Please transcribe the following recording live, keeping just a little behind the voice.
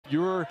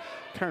you're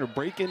trying to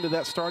break into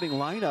that starting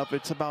lineup,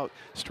 it's about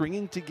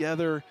stringing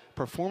together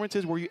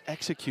performances where you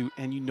execute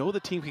and you know the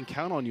team can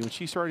count on you, and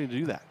she's starting to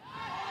do that.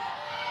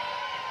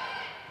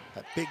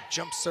 That big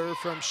jump serve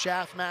from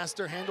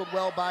Schaffmaster, handled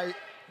well by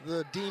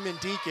the Demon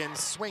Deacons.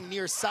 Swing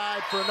near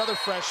side for another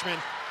freshman.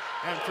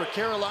 And for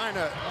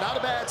Carolina, not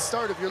a bad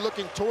start if you're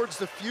looking towards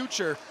the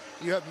future.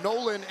 You have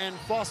Nolan and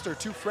Foster,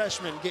 2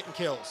 freshmen, getting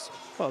kills.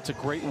 Well, it's a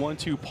great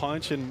 1-2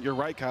 punch, and you're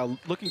right, Kyle,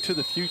 looking to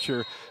the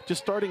future,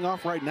 just starting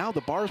off right now,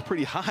 the bar is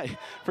pretty high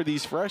for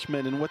these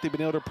freshmen and what they've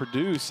been able to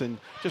produce, and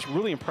just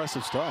really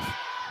impressive stuff.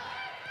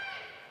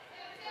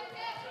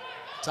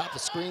 Top of the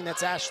screen,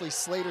 that's Ashley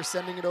Slater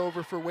sending it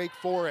over for Wake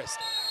Forest.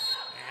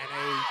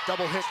 And a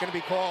double hit going to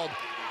be called.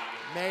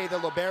 May, the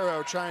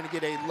libero, trying to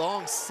get a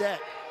long set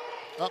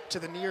up to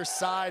the near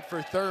side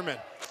for Thurman.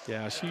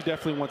 Yeah, she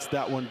definitely wants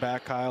that one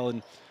back, Kyle.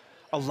 And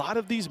a lot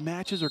of these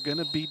matches are going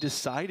to be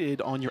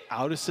decided on your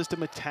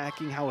out-of-system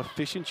attacking, how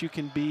efficient you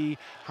can be,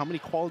 how many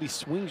quality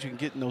swings you can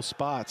get in those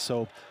spots.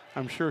 So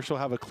I'm sure she'll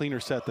have a cleaner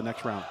set the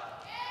next round.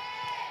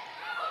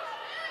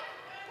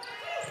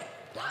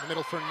 Down the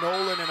middle for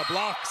Nolan, and a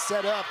block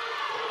set up.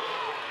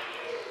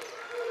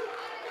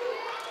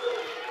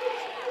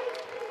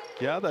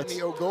 Yeah, that's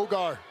the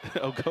Ogogar.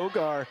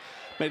 Ogogar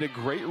made a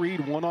great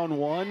read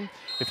one-on-one.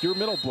 If you're a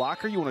middle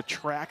blocker, you want to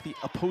track the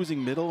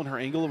opposing middle and her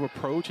angle of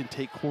approach and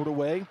take court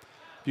away.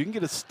 If you can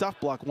get a stuff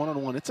block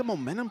one-on-one, it's a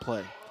momentum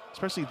play,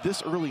 especially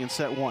this early in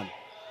set 1.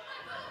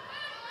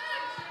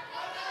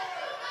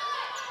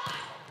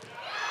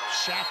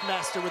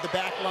 Schaffmaster with the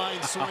back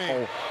line swing.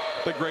 Oh,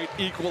 the great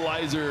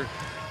equalizer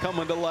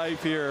coming to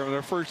life here on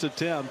their first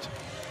attempt.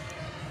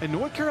 And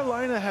North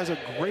Carolina has a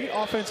great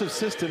offensive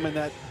system in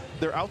that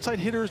their outside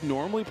hitters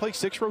normally play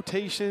 6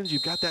 rotations.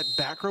 You've got that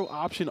back row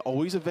option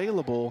always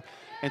available.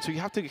 And so you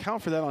have to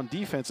account for that on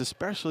defense,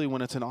 especially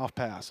when it's an off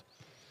pass.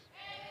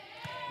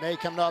 May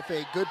coming off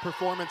a good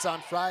performance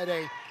on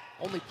Friday.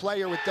 Only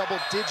player with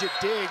double-digit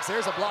digs.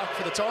 There's a block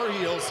for the Tar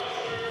Heels.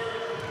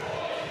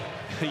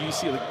 You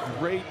see a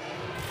great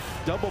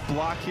double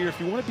block here. If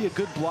you want to be a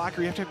good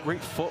blocker, you have to have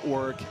great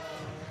footwork.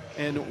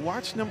 And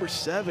watch number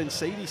 7,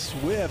 Sadie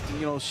Swift.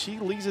 You know, she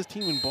leads this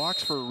team in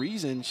blocks for a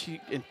reason.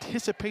 She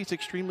anticipates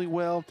extremely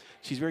well.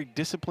 She's very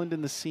disciplined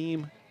in the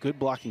seam. Good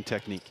blocking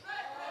technique.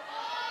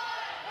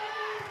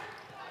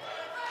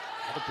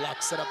 Another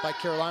block set up by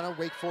Carolina.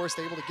 Wake Forest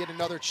able to get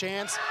another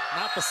chance.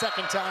 Not the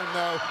second time,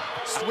 though.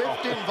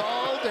 Swift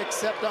involved,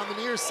 except on the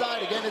near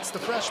side. Again, it's the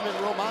freshman,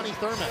 Romani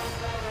Thurman.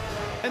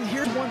 And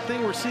here's one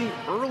thing we're seeing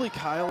early,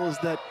 Kyle, is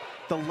that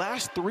the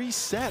last 3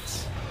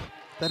 sets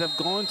that have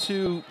gone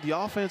to the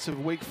offense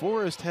of Wake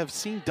Forest have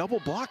seen double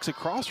blocks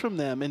across from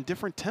them in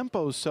different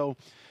tempos. So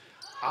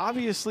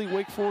obviously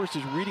Wake Forest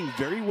is reading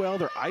very well.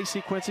 Their eye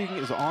sequencing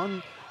is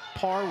on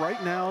par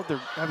right now. They're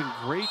having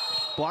great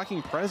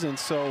blocking presence.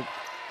 So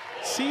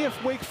see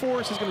if Wake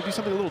Forest is going to do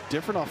something a little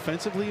different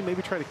offensively,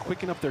 maybe try to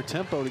quicken up their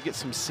tempo to get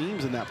some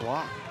seams in that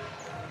block.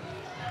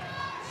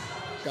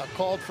 Got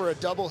called for a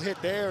double hit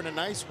there, and a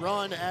nice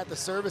run at the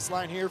service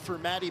line here for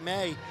Maddie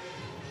May.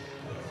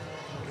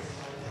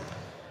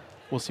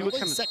 We'll see what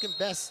kind of second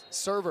best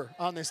server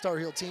on this Tar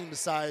Heel team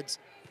besides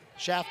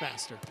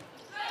Schaffmaster.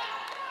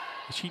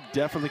 She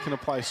definitely can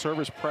apply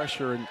service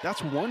pressure, and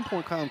that's one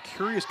point, Kyle, I'm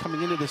curious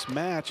coming into this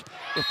match,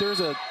 if there's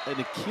an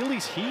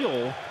Achilles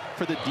heel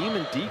for the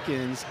Demon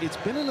Deacons, it's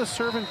been in the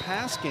serve and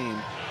pass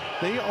game.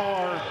 They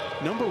are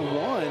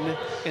 #1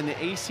 in the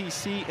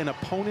ACC in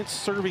opponents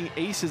serving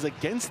aces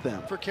against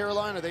them. For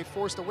Carolina, they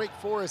forced a Wake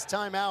Forest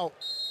timeout.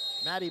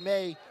 Maddie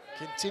May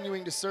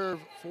continuing to serve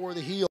for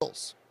the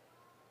Heels.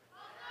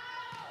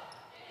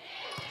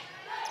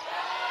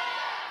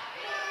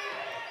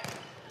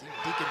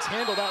 Deacons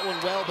handle that one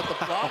well, but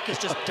the block is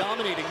just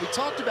dominating. We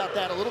talked about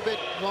that a little bit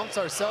amongst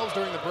ourselves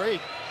during the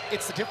break.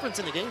 It's the difference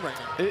in the game right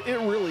now. It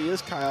really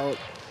is, Kyle.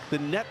 The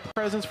net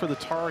presence for the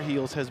Tar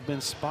Heels has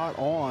been spot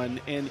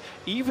on, and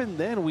even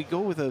then we go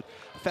with a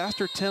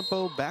faster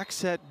tempo, back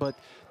set, but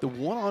the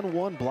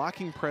one-on-one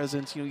blocking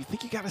presence, you know, you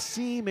think you got a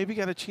seam, maybe you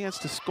got a chance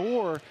to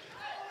score,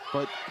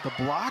 but the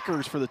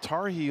blockers for the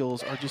Tar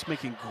Heels are just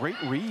making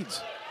great reads.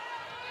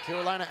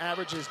 Carolina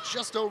averages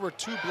just over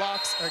 2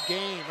 blocks a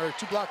game, or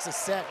 2 blocks a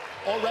set,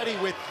 already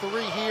with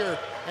 3 here,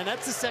 and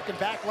that's the second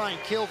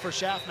backline kill for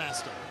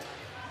Schaffmaster.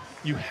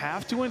 You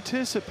have to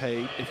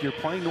anticipate, if you're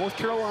playing North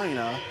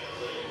Carolina,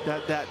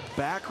 that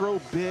back row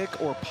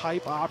bick or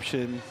pipe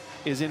option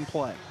is in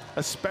play,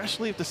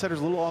 especially if the setter's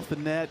a little off the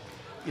net,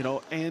 you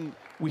know, and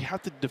we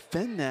have to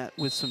defend that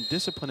with some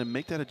discipline and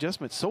make that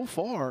adjustment. So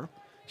far,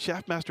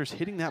 Schaffmaster's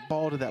hitting that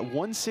ball to that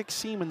 1-6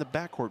 seam in the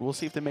backcourt. We'll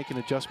see if they make an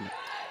adjustment.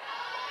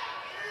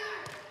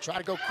 Try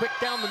to go quick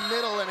down the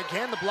middle, and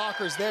again, the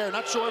blocker's there.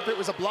 Not sure if it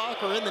was a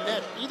block or in the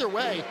net. Either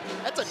way,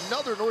 that's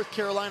another North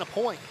Carolina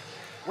point.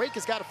 Wake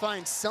has got to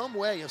find some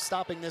way of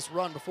stopping this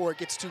run before it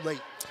gets too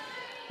late.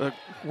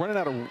 Running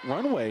out of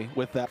runway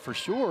with that for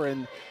sure,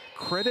 and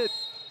credit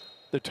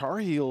the Tar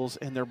Heels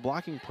and their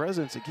blocking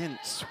presence. Again,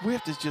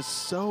 Swift is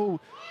just so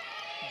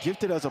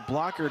gifted as a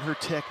blocker, and her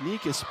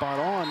technique is spot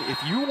on.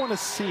 If you want to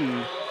see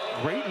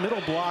Great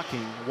middle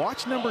blocking.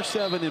 Watch number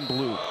 7 in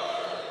blue.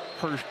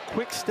 Her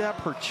quick step,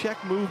 her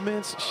check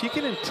movements, she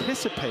can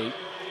anticipate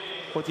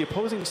what the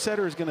opposing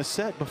setter is going to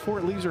set before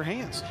it leaves her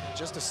hands.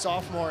 Just a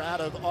sophomore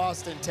out of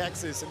Austin,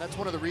 Texas, and that's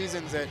one of the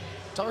reasons that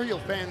Tar Heel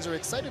fans are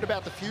excited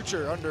about the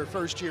future under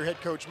first-year head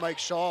coach Mike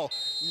Shaw.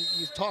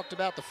 You talked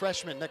about the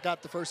freshman that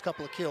got the first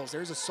couple of kills.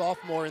 There's a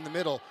sophomore in the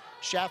middle.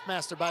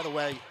 Schaffmaster, by the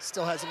way,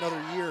 still has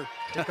another year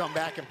to come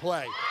back and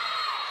play.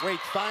 Wake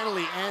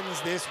finally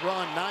ends this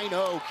run.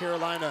 9-0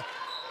 Carolina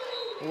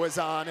was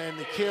on, and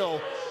the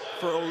kill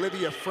for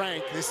Olivia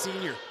Frank, this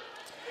senior.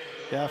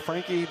 Yeah,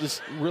 Frankie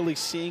just really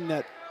seeing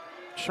that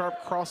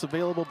sharp cross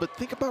available, but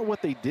think about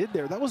what they did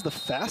there. That was the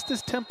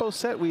fastest tempo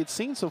set we had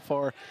seen so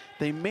far.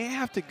 They may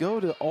have to go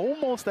to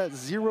almost that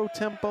 0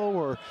 tempo,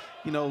 or,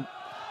 you know,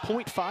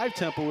 0.5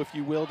 tempo, if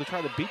you will, to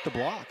try to beat the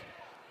block.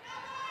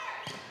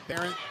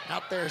 Barron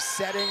out there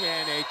setting,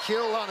 and a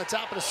kill on the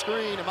top of the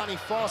screen. Imani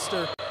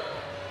Foster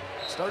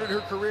started her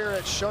career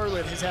at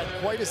Charlotte, has had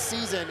quite a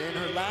season in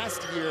her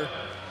last year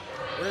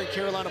wearing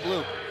Carolina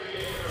blue.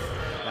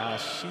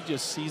 She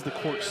just sees the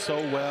court so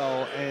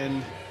well,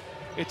 and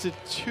it's a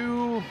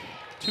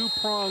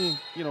two-prong,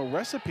 you know,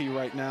 recipe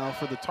right now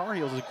for the Tar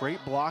Heels. Is great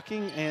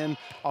blocking, and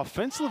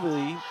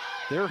offensively,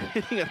 they're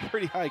hitting at a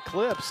pretty high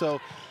clip. So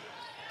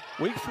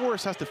Wake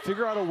Forest has to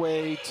figure out a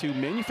way to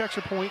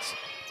manufacture points,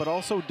 but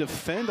also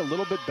defend a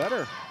little bit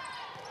better.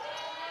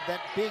 That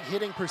big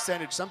hitting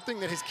percentage, something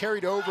that has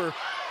carried over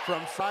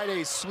from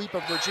Friday's sweep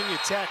of Virginia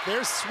Tech.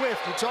 There's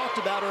Swift. You talked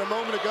about her a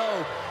moment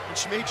ago, and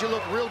she made you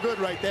look real good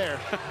right there.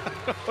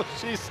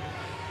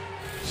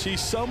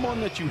 She's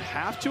someone that you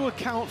have to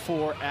account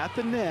for at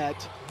the net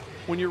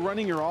when you're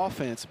running your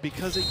offense,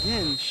 because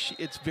again,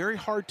 it's very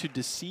hard to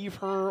deceive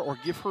her or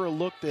give her a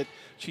look that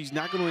she's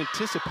not going to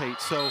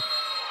anticipate. So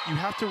you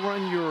have to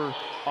run your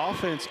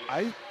offense,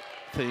 I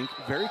think,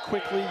 very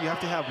quickly. You have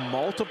to have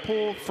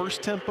multiple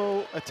first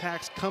tempo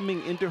attacks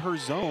coming into her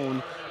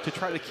zone to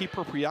try to keep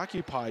her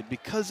preoccupied,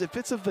 because if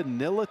it's a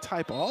vanilla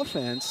type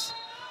offense,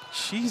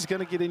 she's going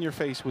to get in your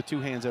face with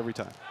 2 hands every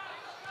time.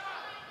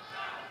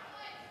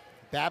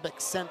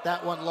 Babbitt sent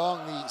that one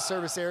long. The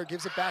service error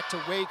gives it back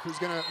to Wake, who's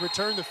going to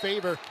return the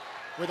favor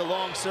with a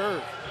long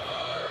serve.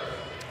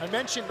 I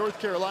mentioned North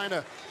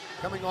Carolina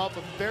coming off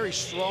a very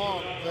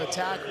strong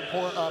attack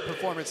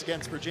performance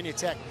against Virginia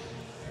Tech.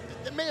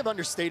 They may have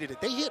understated it.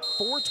 They hit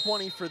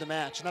 420 for the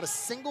match. Not a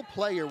single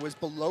player was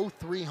below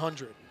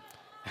 300.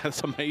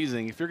 That's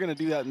amazing. If you're going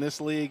to do that in this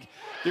league,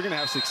 you're going to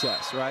have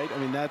success, right? I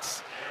mean,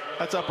 that's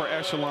upper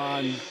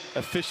echelon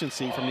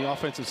efficiency from the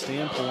offensive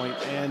standpoint.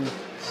 And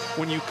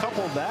when you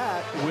couple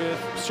that with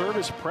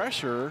service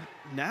pressure,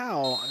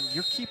 now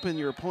you're keeping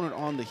your opponent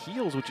on the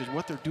heels, which is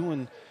what they're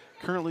doing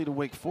currently to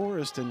Wake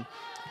Forest. And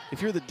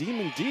if you're the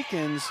Demon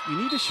Deacons, you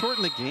need to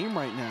shorten the game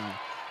right now.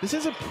 This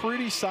is a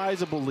pretty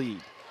sizable lead.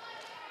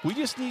 We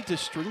just need to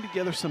string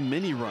together some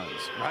mini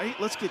runs, right?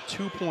 Let's get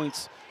 2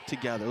 points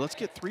together. Let's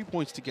get 3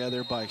 points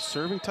together by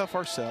serving tough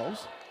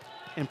ourselves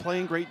and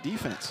playing great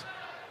defense.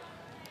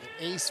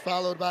 An ace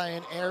followed by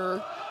an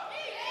error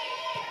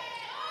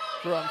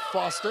from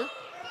Foster.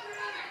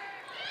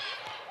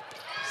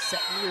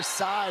 Set near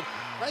side.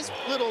 Nice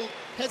little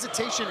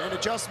hesitation and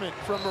adjustment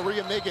from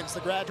Maria Miggins, the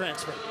grad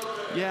transfer.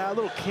 Yeah, a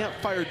little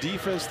campfire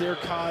defense there,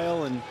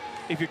 Kyle. And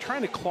if you're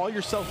trying to claw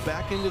yourself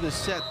back into the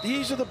set,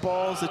 these are the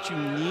balls that you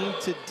need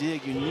to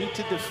dig. You need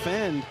to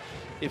defend.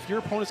 If your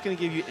opponent's going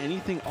to give you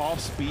anything off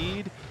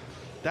speed,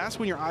 that's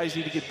when your eyes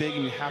need to get big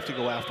and you have to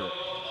go after it.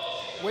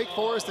 Wake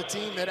Forest, a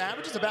team that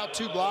averages about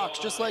 2 blocks,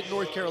 just like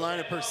North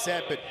Carolina per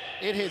set, but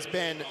it has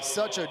been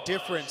such a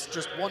difference.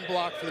 Just 1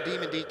 block for the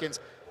Demon Deacons,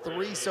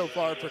 3 so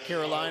far for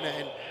Carolina,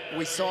 and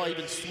we saw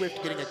even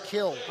Swift getting a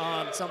kill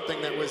on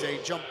something that was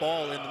a jump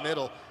ball in the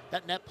middle.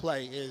 That net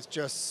play is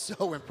just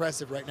so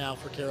impressive right now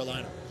for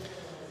Carolina.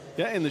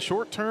 Yeah, in the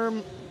short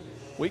term,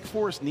 Wake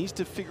Forest needs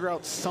to figure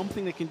out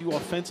something they can do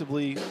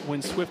offensively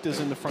when Swift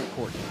is in the front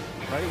court,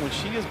 right? When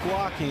she is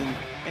blocking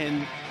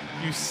and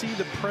you see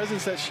the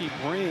presence that she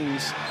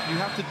brings, you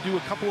have to do a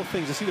couple of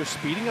things. It's either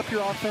speeding up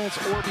your offense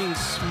or being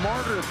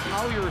smarter of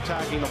how you're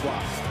attacking the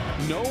block.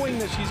 Knowing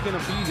that she's going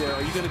to be there,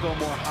 are you going to go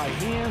more high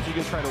hands? Are you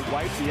going to try to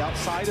wipe the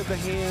outside of the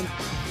hand?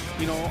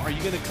 You know, are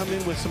you going to come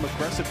in with some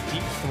aggressive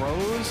deep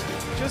throws?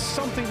 Just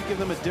something to give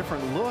them a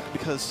different look,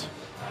 because,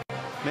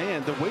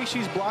 man, the way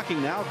she's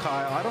blocking now,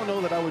 Kyle, I don't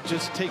know that I would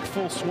just take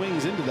full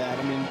swings into that.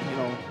 I mean, you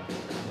know,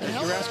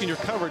 you're asking your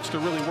coverage to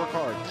really work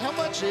hard. How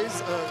much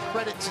is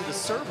credit to the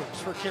servers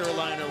for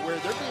Carolina, where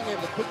they're being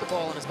able to put the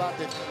ball in a spot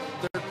that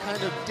they're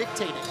kind of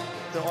dictating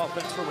the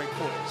offense for Wake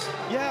Forest?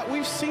 Yeah,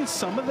 we've seen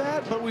some of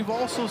that, but we've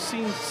also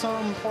seen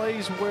some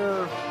plays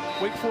where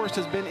Wake Forest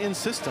has been in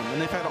system and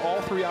they've had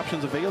all 3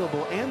 options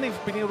available, and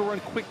they've been able to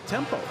run quick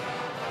tempo.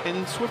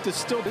 And Swift has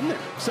still been there.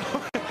 So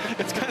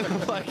it's kind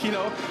of like, you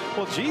know,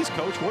 well, geez,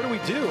 coach, what do we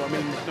do? I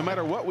mean, no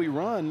matter what we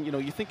run, you know,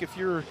 you think if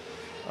you're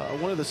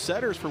one of the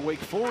setters for Wake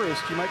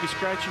Forest, you might be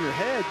scratching your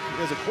head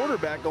as a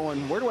quarterback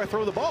going, where do I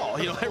throw the ball?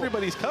 You know,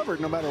 everybody's covered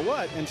no matter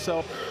what. And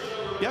so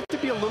you have to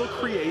be a little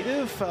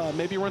creative,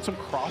 maybe run some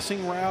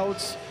crossing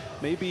routes,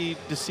 maybe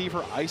deceive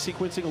her ice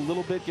sequencing a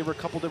little bit, give her a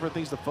couple different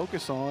things to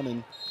focus on.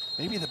 And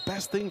maybe the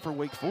best thing for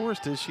Wake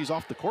Forest is she's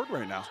off the court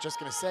right now. I was just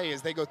going to say,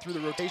 as they go through the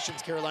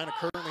rotations, Carolina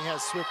currently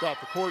has Swift off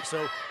the court,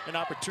 so an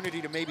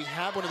opportunity to maybe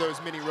have one of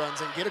those mini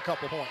runs and get a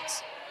couple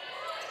points.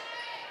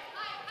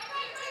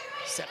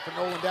 Set for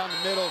Nolan down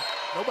the middle.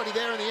 Nobody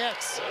there in the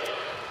X.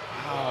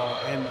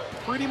 Wow, and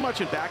pretty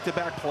much in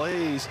back-to-back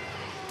plays,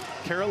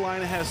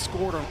 Carolina has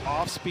scored on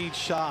off-speed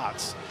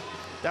shots.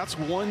 That's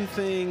one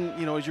thing,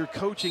 you know, as you're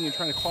coaching and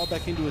trying to claw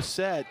back into a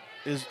set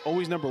is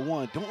always number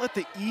one. Don't let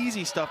the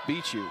easy stuff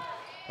beat you,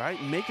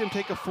 right? Make them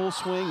take a full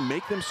swing,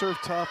 make them serve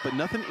tough, but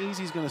nothing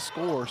easy is going to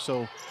score.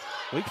 So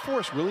Wake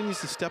Forest really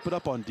needs to step it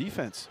up on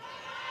defense.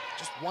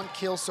 Just one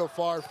kill so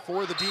far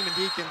for the Demon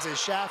Deacons as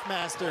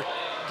Schaffmaster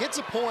gets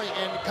a point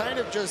and kind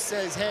of just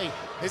says, hey,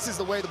 this is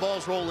the way the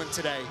ball's rolling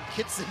today.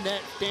 Hits the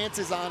net,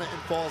 dances on it,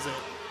 and falls in.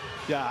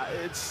 Yeah,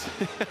 it's,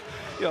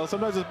 you know,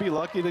 sometimes it's be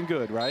lucky than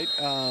good, right?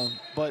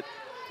 But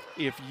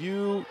if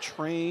you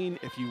train,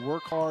 if you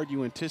work hard,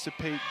 you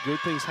anticipate good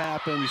things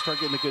happen, you start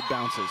getting the good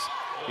bounces.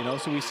 You know,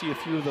 so we see a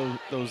few of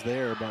those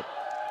there. But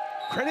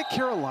credit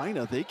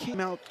Carolina, they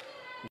came out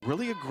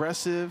really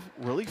aggressive,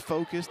 really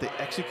focused. They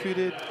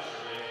executed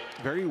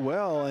very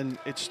well, and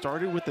it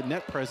started with the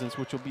net presence,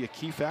 which will be a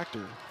key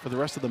factor for the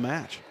rest of the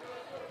match.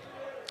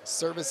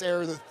 Service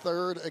error, the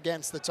third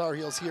against the Tar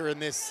Heels here in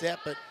this set,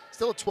 but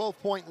still a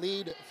 12-point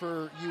lead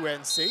for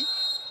UNC.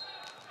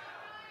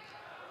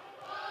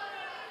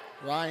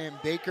 Ryan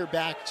Baker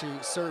back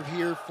to serve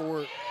here for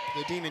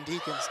the Demon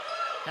Deacons.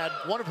 Had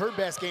one of her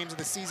best games of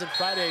the season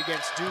Friday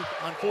against Duke.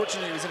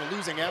 Unfortunately, it was in a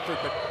losing effort,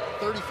 but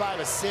 35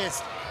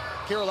 assists.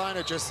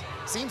 Carolina just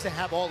seems to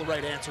have all the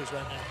right answers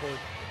right now, Corey.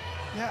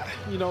 Yeah,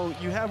 you know,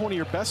 you have one of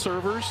your best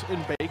servers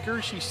in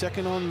Baker. She's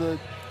second on the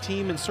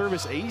team in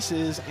service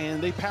aces,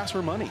 and they pass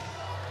her money,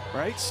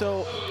 right?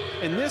 So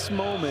in this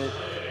moment,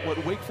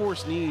 what Wake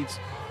Forest needs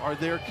are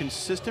their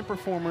consistent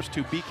performers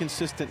to be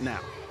consistent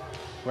now,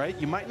 right?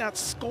 You might not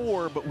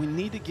score, but we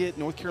need to get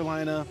North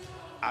Carolina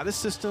out of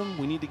system.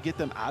 We need to get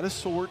them out of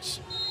sorts.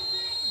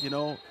 You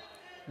know,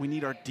 we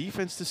need our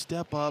defense to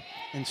step up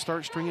and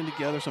start stringing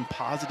together some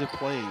positive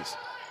plays.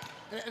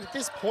 And at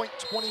this point,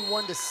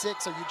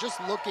 21-6, are you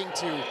just looking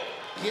to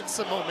get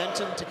some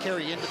momentum to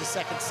carry into the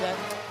second set?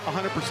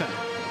 100%.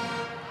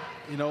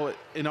 You know,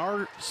 in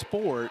our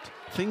sport,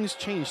 things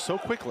change so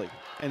quickly,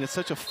 and it's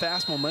such a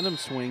fast momentum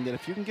swing that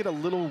if you can get a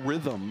little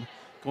rhythm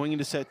going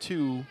into set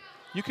two,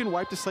 you can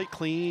wipe the slate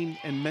clean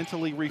and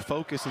mentally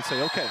refocus and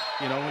say, okay,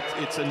 you know,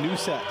 it's a new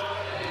set.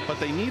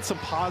 But they need some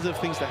positive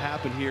things to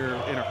happen here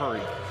in a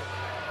hurry.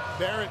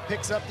 Barrett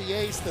picks up the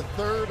ace, the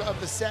third of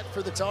the set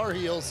for the Tar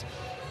Heels.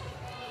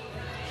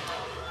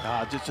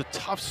 Just a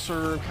tough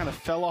serve, kind of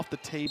fell off the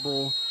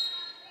table.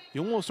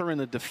 You almost are in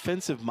a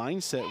defensive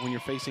mindset when you're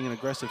facing an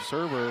aggressive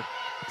server.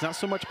 It's not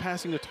so much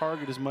passing the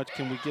target as much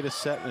can we get a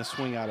set and a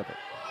swing out of it.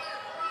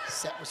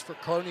 Set was for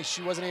Carney.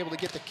 She wasn't able to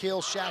get the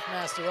kill.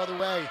 Schaffmaster other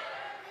way.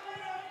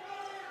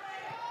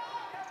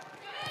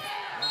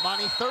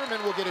 Monty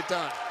Thurman will get it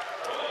done.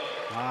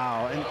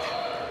 Wow, and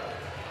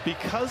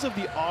because of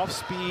the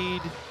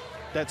off-speed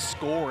that's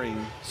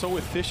scoring so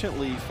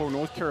efficiently for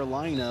North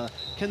Carolina,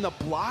 can the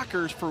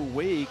blockers for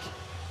Wake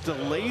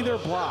delay their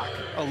block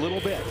a little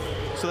bit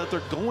so that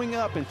they're going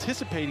up,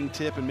 anticipating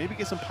tip, and maybe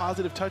get some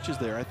positive touches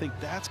there? I think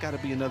that's got to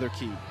be another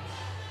key.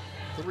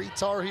 3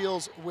 Tar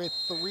Heels with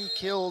 3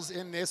 kills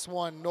in this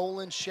one.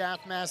 Nolan,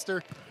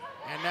 Schaffmaster,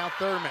 and now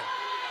Thurman.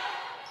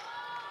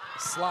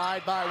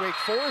 Slide by Wake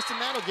Forest,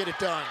 and that'll get it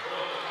done.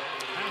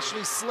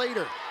 Ashley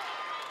Slater.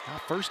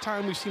 First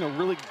time we've seen a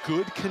really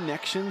good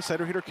connection,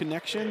 setter hitter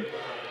connection.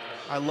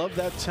 I love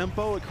that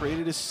tempo. It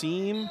created a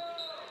seam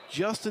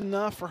just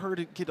enough for her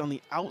to get on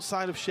the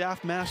outside of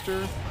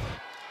Schaffmaster.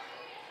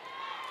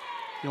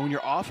 You know, when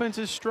your offense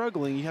is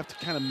struggling, you have to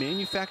kind of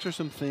manufacture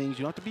some things.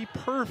 You don't have to be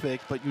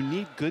perfect, but you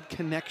need good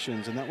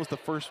connections, and that was the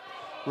first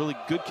really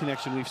good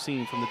connection we've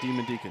seen from the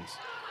Demon Deacons.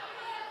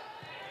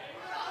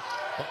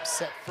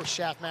 Set for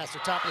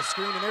Schaffmaster, top of the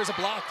screen, and there's a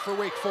block for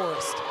Wake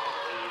Forest.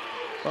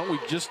 Well, we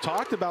just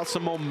talked about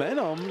some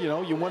momentum. You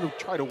know, you want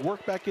to try to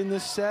work back in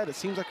this set. It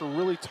seems like a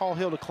really tall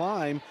hill to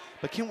climb,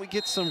 but can we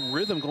get some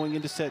rhythm going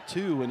into set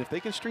two? And if they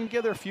can string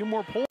together a few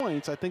more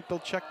points, I think they'll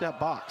check that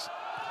box.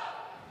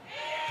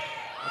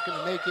 Looking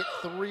to make it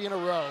 3 in a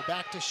row.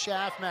 Back to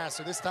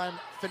Schaffmaster. This time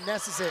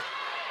finesses it.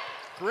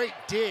 Great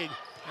dig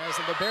as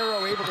the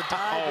libero able to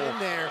dive in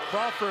there.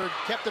 Crawford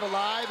kept it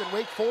alive, and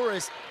Wake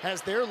Forest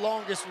has their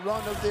longest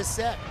run of this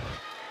set.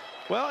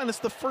 Well, and it's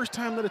the first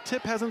time that a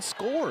tip hasn't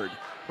scored,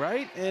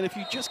 right? And if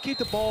you just keep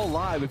the ball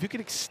alive, if you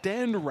can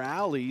extend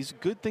rallies,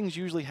 good things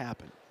usually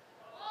happen.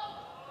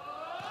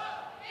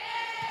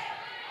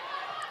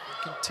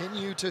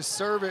 Continue to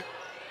serve it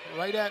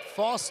right at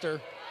Foster.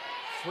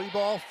 Free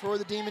ball for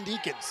the Demon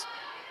Deacons.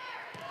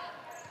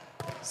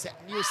 Set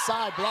near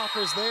side,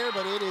 blockers there,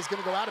 but it is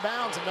going to go out of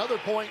bounds. Another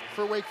point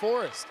for Wake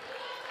Forest.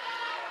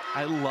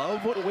 I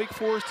love what Wake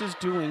Forest is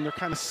doing. They're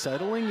kind of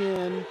settling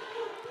in.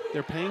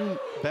 They're paying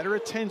better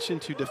attention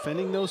to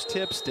defending those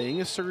tips,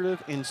 staying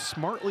assertive, and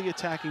smartly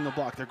attacking the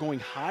block. They're going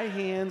high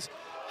hands,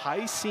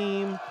 high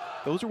seam.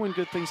 Those are when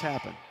good things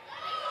happen.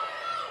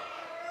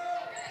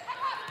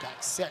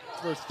 Got set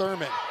for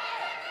Thurman.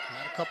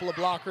 Had a couple of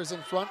blockers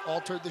in front,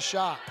 altered the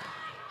shot.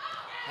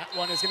 That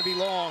one is going to be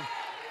long.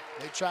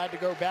 They tried to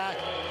go back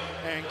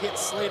and get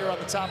Slater on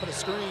the top of the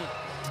screen.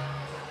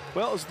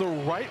 Well, it's the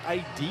right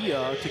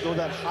idea to go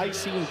that high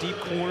seam deep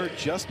corner,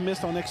 just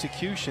missed on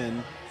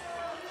execution.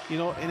 You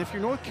know, and if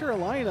you're North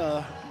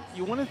Carolina,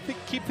 you want to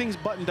keep things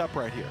buttoned up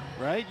right here,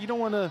 right? You don't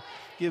want to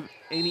give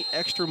any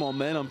extra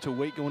momentum to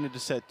Wake going into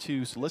set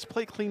 2. So let's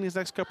play clean these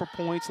next couple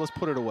points. Let's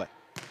put it away.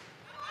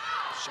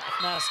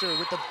 Schaffmaster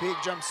with the big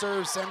jump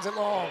serve sends it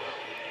long.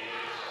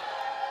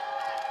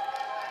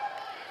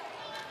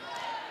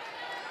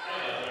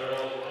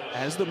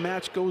 As the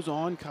match goes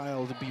on,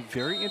 Kyle, it'll be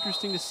very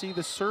interesting to see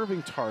the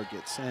serving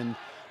targets and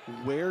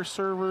where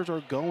servers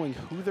are going,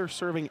 who they're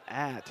serving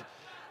at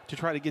to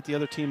try to get the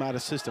other team out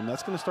of system.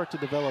 That's going to start to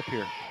develop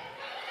here.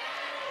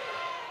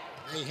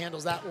 He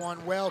handles that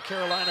one well.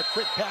 Carolina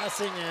quick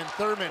passing, and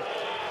Thurman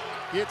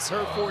gets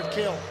her 4th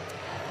kill.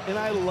 And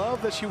I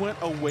love that she went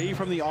away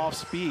from the off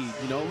speed.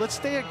 You know, let's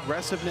stay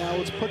aggressive now.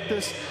 Let's put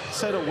this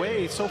set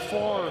away. So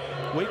far,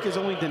 Wake has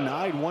only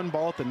denied 1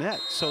 ball at the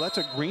net. So that's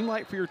a green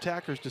light for your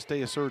attackers to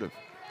stay assertive.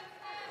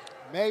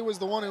 May was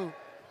the one who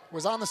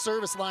was on the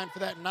service line for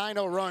that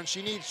 9-0 run.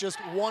 She needs just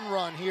 1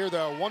 run here,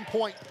 though. 1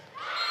 point.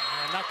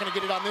 And not going to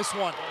get it on this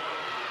one.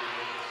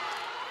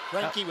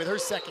 Frankie with her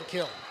 2nd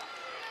kill.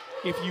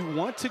 If you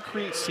want to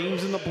create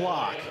seams in the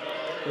block,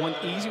 one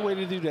easy way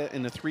to do that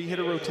in a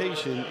 3-hitter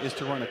rotation is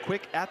to run a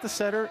quick at the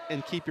setter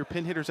and keep your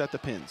pin hitters at the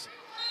pins.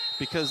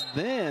 Because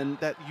then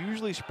that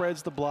usually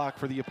spreads the block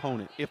for the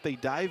opponent. If they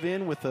dive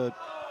in with a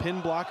pin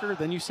blocker,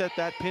 then you set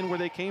that pin where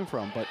they came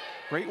from. But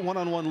great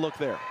one-on-one look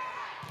there.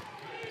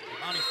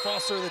 Monty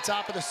Foster at the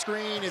top of the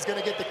screen is going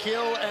to get the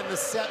kill and the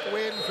set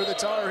win for the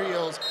Tar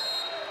Heels.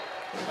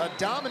 A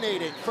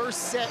dominating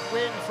first set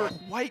win for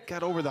White.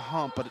 Got over the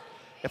hump, but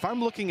if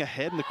I'm looking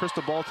ahead in the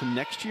crystal ball to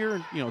next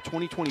year, you know,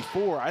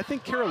 2024, I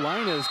think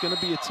Carolina is going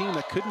to be a team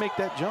that could make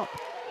that jump.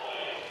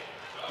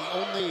 The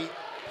only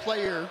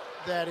player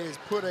that has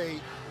put a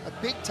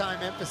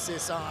big-time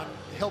emphasis on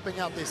helping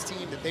out this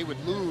team that they would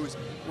lose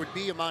would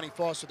be Imani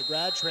Foster, the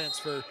grad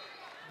transfer.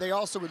 They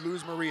also would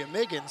lose Maria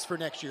Miggins for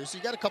next year. So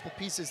you got a couple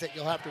pieces that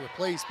you'll have to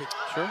replace, but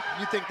sure,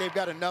 you think they've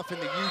got enough in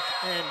the youth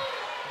and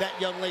that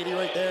young lady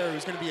right there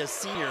who's going to be a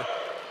senior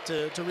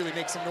to really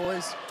make some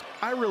noise?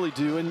 I really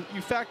do, and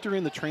you factor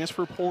in the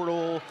transfer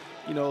portal,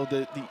 you know,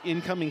 the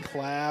incoming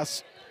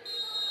class,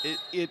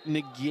 it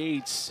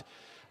negates,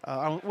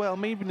 well,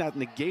 maybe not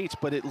negates,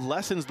 but it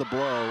lessens the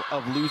blow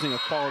of losing a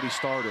quality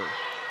starter,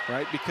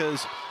 right?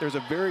 Because there's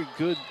a very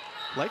good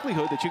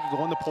likelihood that you could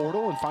go in the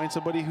portal and find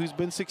somebody who's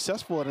been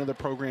successful at another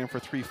program for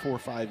 3, 4,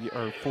 5,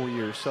 or 4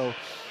 years. So,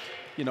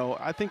 you know,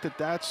 I think that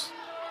that's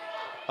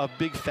a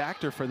big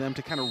factor for them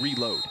to kind of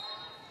reload.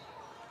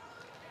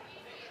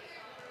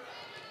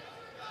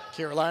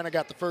 Carolina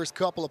got the first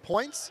couple of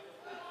points.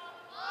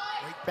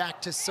 Right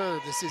back to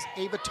serve. This is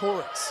Ava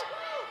Torres.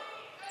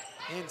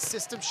 In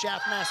system,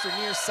 Schaffmaster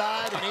near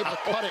side and able to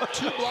cut it.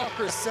 2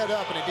 blockers set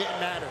up and it didn't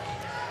matter.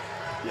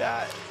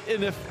 Yeah,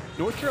 and if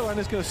North Carolina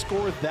is going to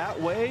score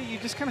that way, you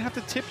just kind of have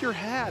to tip your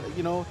hat.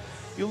 You know,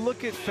 you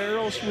look at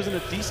Farrell, she was in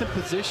a decent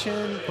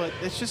position, but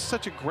it's just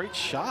such a great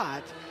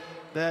shot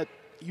that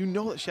you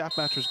know that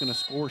Schaffmaster is going to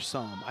score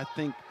some. I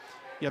think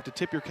you have to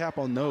tip your cap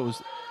on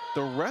those.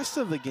 The rest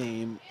of the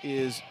game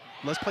is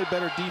let's play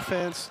better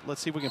defense.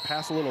 Let's see if we can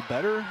pass a little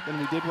better than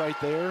we did right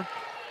there.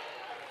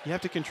 You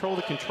have to control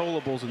the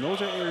controllables, and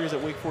those are areas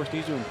that Wake Forest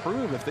needs to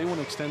improve if they want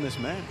to extend this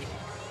match.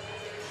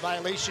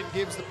 Violation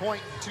gives the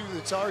point to the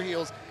Tar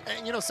Heels.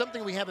 And, you know,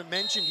 something we haven't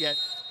mentioned yet,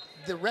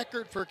 the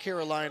record for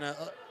Carolina,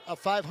 a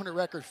 500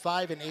 record,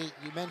 5-8.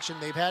 You mentioned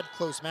they've had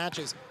close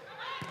matches.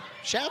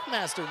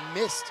 Schaffmaster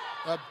missed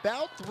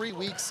about 3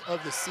 weeks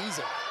of the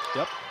season.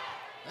 Yep.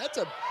 That's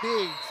a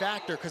big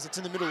factor because it's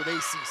in the middle of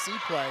ACC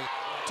play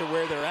to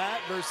where they're at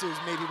versus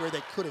maybe where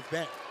they could have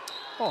been.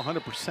 Oh,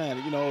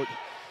 100%. You know,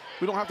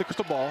 we don't have the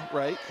crystal ball,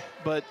 right?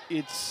 But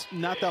it's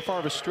not that far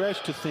of a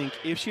stretch to think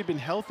if she had been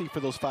healthy for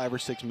those 5 or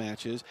 6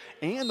 matches,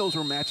 and those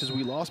were matches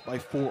we lost by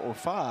 4 or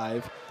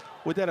 5,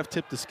 would that have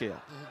tipped the scale?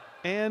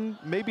 Mm-hmm. And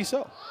maybe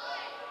so.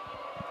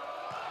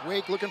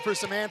 Wake looking for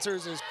some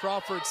answers as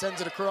Crawford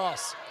sends it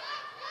across.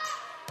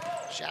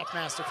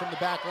 Schaffmaster from the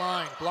back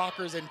line.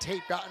 Blockers and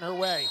tape got in her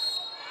way.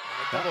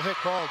 A double hit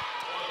called.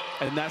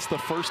 And that's the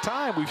first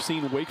time we've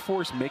seen Wake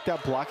Forest make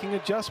that blocking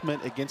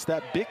adjustment against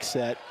that big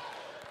set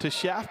to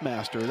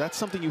Schaffmaster. That's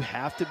something you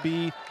have to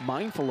be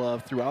mindful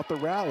of throughout the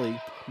rally,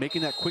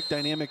 making that quick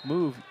dynamic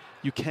move.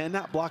 You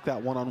cannot block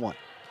that one-on-one.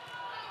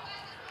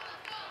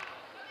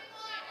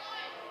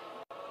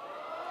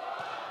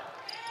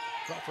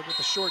 Crawford with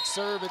the short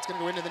serve. It's going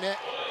to go into the net.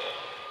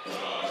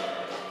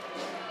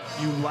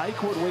 You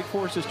like what Wake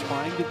Forest is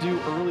trying to do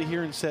early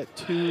here in set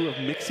 2 of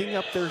mixing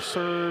up their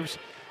serves,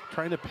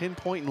 trying to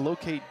pinpoint and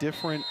locate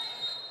different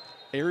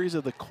areas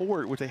of the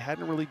court, which they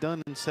hadn't really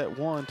done in set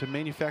one, to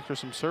manufacture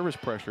some service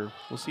pressure.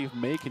 We'll see if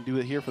May can do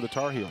it here for the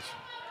Tar Heels.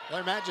 Well,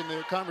 I imagine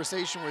the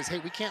conversation was, hey,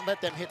 we can't let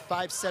them hit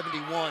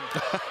 571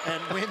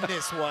 and win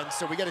this one,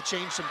 so we got to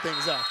change some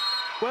things up.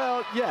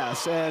 Well,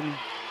 yes, and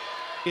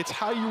it's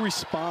how you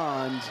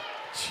respond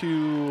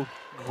to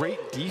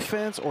great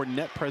defense or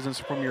net presence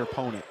from your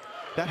opponent.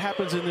 That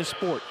happens in this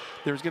sport.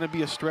 There's going to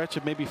be a stretch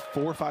of maybe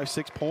 4, 5,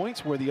 6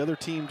 points where the other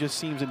team just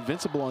seems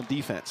invincible on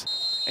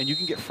defense. And you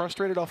can get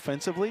frustrated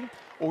offensively,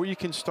 or you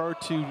can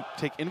start to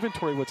take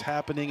inventory of what's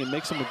happening and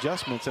make some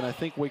adjustments, and I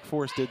think Wake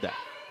Forest did that.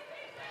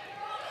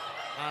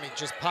 Lonnie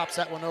just pops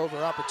that one over.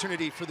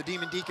 Opportunity for the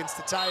Demon Deacons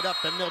to tie it up,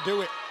 and they'll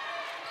do it.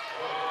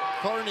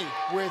 Carney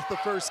with the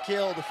first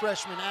kill, the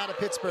freshman out of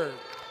Pittsburgh.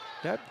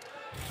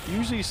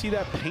 Usually you see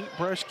that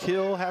paintbrush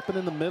kill happen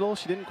in the middle.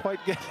 She didn't quite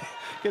get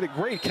a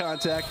great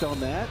contact on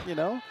that, you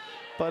know,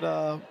 but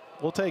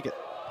we'll take it.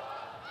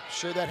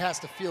 Sure, that has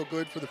to feel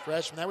good for the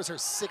freshman. That was her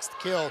 6th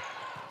kill,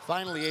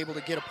 finally able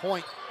to get a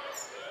point.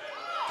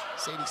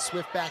 Sadie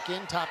Swift back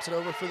in, tops it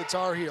over for the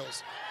Tar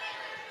Heels.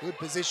 Good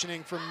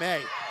positioning from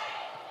May.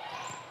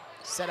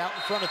 Set out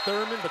in front of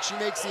Thurman, but she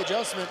makes the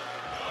adjustment.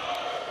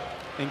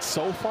 And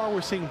so far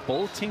we're seeing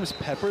both teams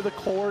pepper the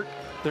court.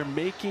 They're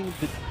making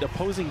the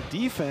opposing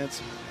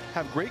defense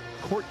have great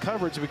court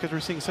coverage because we're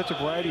seeing such a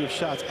variety of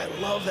shots. I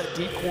love that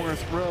deep corner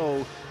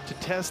throw to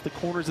test the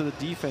corners of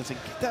the defense and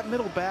get that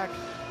middle back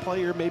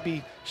player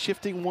maybe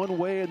shifting one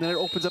way and then it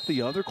opens up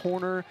the other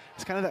corner.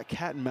 It's kind of that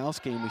cat and mouse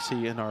game we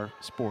see in our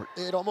sport.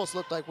 It almost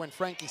looked like when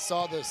Frankie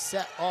saw the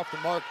set off the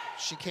mark,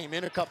 she came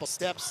in a couple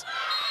steps,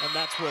 and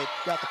that's what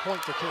got the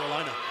point for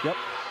Carolina. Yep.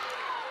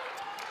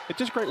 It's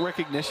just great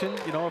recognition.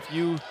 You know, if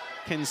you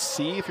can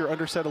see, if you're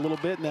underset a little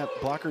bit and that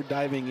blocker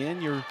diving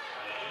in, you're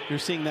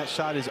seeing that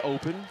shot is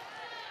open.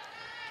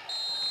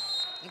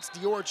 It's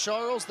Dior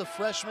Charles, the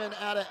freshman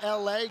out of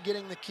LA,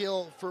 getting the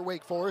kill for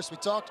Wake Forest. We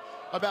talked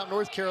about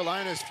North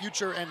Carolina's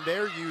future and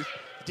their youth.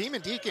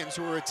 Demon Deacons,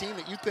 who are a team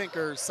that you think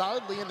are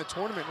solidly in the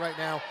tournament right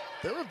now,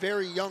 they're a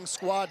very young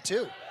squad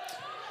too.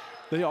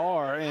 They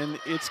are, and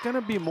it's going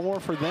to be more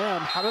for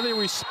them. How do they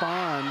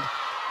respond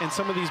in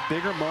some of these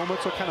bigger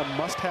moments, or kind of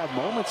must-have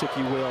moments, if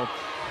you will?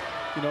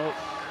 You know,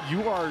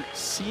 you are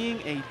seeing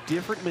a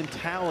different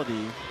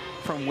mentality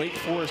from Wake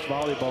Forest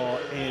volleyball,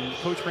 and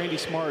Coach Randy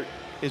Smart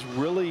has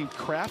really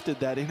crafted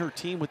that in her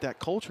team with that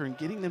culture and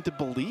getting them to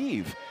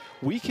believe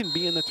we can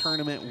be in the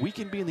tournament, we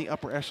can be in the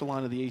upper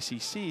echelon of the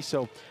ACC.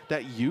 So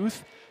that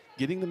youth,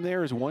 getting them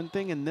there is one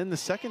thing, and then the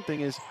second thing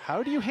is,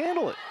 how do you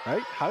handle it,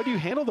 right? How do you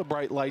handle the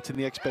bright lights and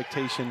the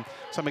expectation?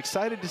 So I'm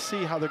excited to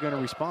see how they're going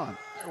to respond.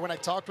 When I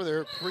talked with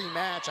her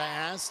pre-match, I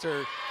asked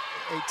her,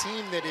 a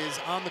team that is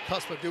on the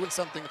cusp of doing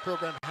something the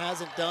program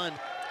hasn't done,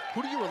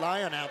 who do you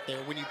rely on out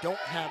there when you don't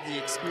have the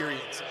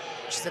experience?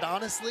 She said,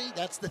 honestly,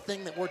 that's the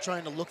thing that we're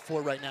trying to look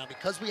for right now.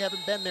 Because we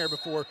haven't been there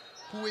before,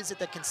 who is it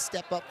that can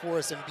step up for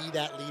us and be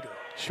that leader?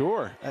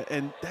 Sure,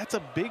 and that's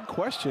a big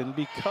question,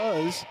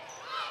 because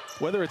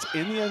whether it's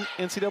in the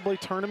NCAA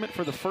tournament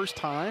for the first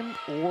time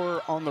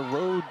or on the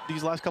road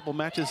these last couple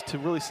matches to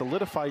really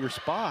solidify your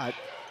spot,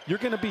 you're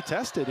going to be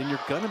tested and you're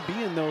going to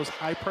be in those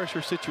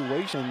high-pressure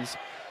situations.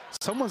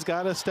 Someone's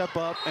got to step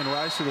up and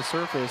rise to the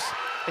surface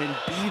and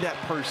be that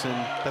person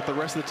that the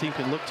rest of the team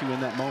can look to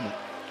in that moment.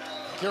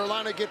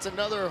 Carolina gets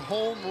another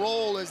home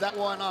roll as that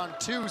one on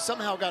 2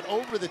 somehow got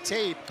over the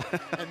tape,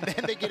 and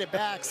then they get it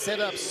back,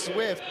 set up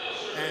Swift,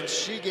 and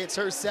she gets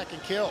her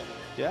 2nd kill.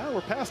 Yeah,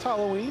 we're past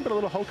Halloween, but a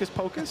little hocus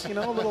pocus, you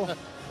know, a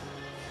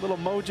little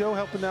mojo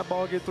helping that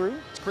ball get through.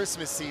 It's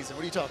Christmas season.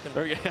 What are you talking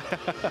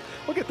about?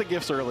 We'll get the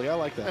gifts early. I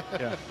like that.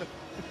 Yeah.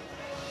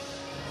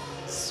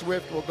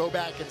 Swift will go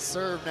back and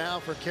serve now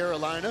for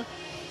Carolina.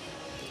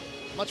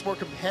 Much more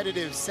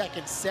competitive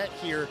second set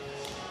here.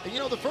 And you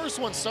know, the first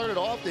one started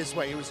off this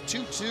way. It was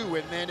 2-2,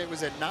 and then it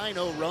was a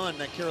 9-0 run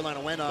that Carolina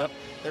went up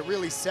that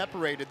really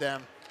separated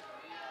them.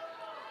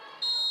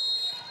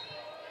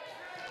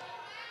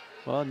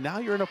 Well, now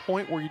you're in a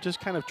point where you're just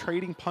kind of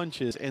trading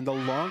punches, and the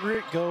longer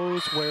it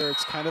goes where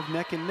it's kind of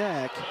neck and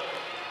neck,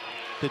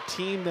 the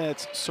team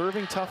that's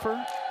serving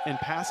tougher and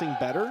passing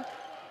better,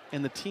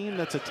 and the team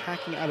that's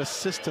attacking out of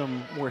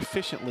system more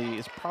efficiently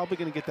is probably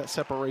going to get that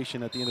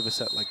separation at the end of a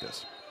set like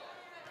this.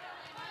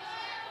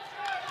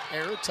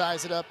 Arrow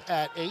ties it up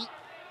at 8.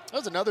 That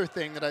was another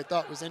thing that I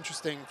thought was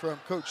interesting from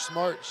Coach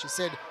Smart. She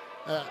said,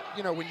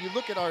 you know, when you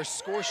look at our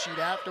score sheet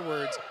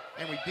afterwards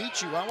and we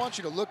beat you, I want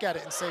you to look at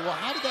it and say, well,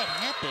 how did that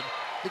happen?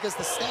 Because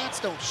the stats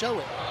don't show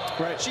it.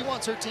 Right. She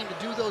wants her team to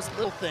do those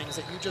little things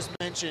that you just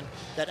mentioned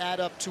that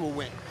add up to a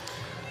win.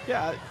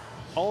 Yeah,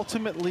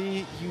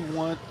 ultimately you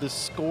want the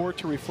score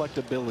to reflect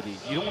ability.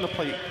 You don't want to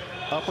play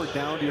up or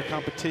down to your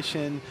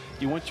competition.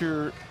 You want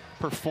your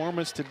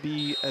performance to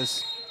be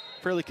as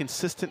fairly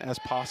consistent as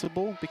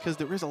possible, because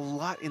there is a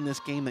lot in this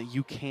game that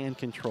you can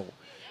control.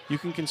 You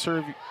can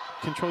control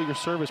your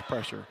service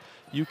pressure.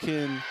 You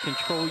can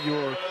control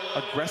your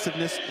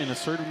aggressiveness and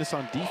assertiveness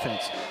on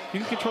defense. You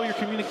can control your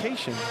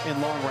communication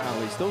in long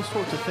rallies, those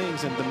sorts of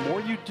things. And the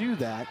more you do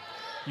that,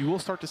 you will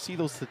start to see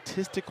those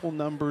statistical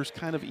numbers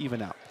kind of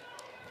even out.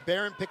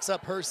 Barron picks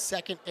up her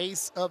second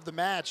ace of the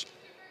match.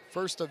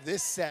 First of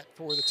this set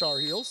for the Tar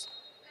Heels.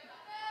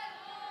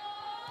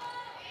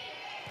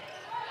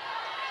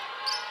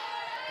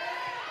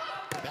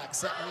 Back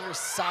set near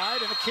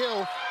side and a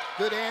kill.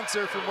 Good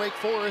answer from Wake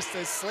Forest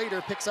as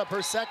Slater picks up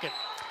her second.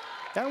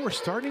 And we're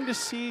starting to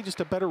see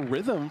just a better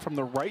rhythm from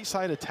the right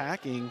side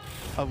attacking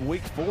of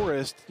Wake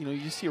Forest. You know,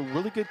 you see a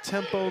really good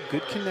tempo,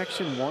 good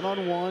connection,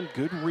 one-on-one,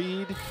 good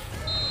read.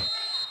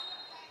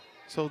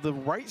 So the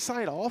right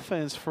side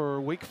offense for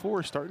Wake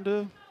Forest starting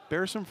to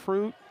bear some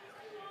fruit.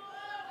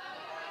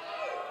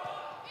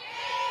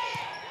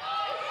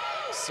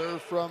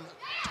 Serve from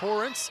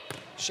Torrance.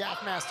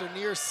 Shaftmaster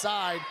near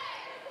side.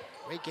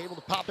 Wake able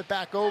to pop it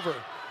back over.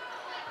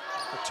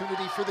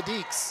 Opportunity for the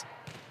Deeks.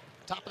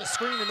 Top of the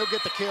screen and they'll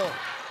get the kill.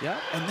 Yeah,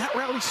 and that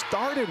rally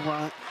started,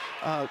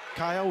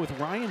 Kyle, with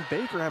Ryan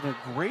Baker having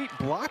a great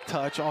block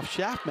touch off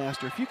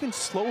Shaftmaster. If you can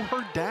slow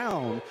her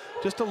down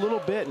just a little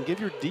bit and give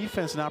your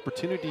defense an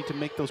opportunity to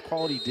make those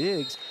quality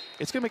digs,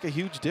 it's going to make a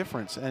huge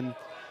difference. And,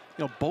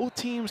 you know, both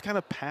teams kind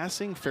of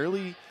passing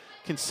fairly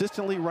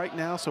consistently right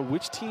now, so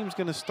which team's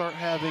going to start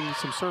having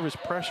some service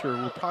pressure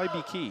will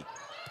probably be key.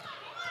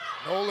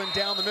 Nolan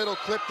down the middle,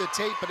 clipped the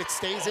tape, but it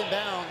stays in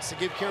bounds to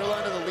give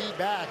Carolina the lead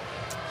back.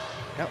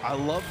 Yeah, I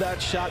love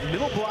that shot.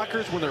 Middle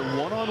blockers, when they're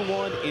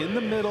one-on-one in the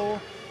middle,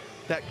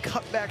 that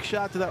cutback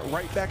shot to that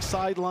right back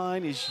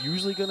sideline is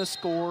usually going to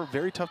score.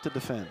 Very tough to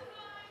defend.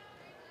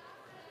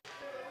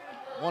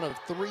 One of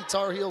 3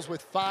 Tar Heels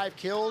with 5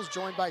 kills,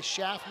 joined by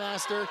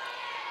Shaftmaster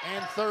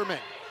and Thurman.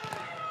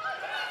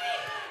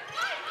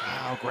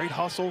 Wow, great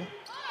hustle.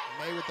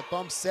 May with the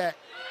bump set.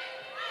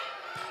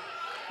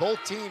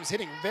 Both teams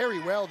hitting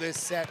very well this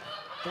set.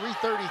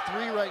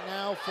 333 right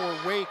now for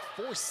Wake,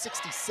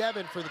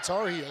 467 for the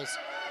Tar Heels.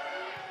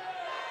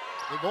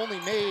 They've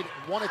only made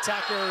 1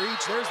 attack error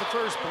each. There's the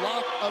first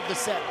block of the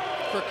set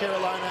for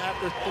Carolina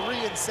after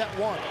 3 in set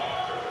 1.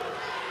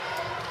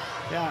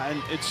 Yeah,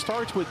 and it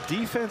starts with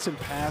defense and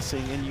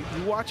passing, and you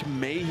watch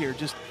May here,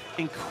 just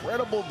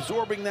incredible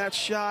absorbing that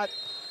shot,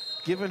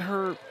 giving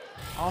her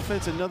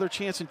offense another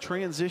chance in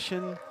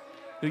transition.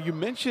 You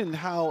mentioned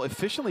how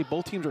efficiently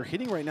both teams are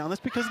hitting right now, and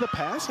that's because of the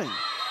passing.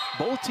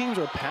 Both teams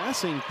are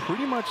passing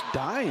pretty much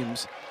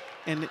dimes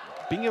and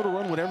being able to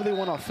run whatever they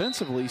want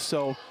offensively.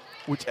 So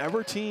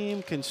whichever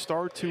team can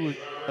start to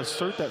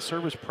assert that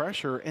service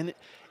pressure, and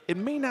it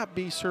may not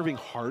be serving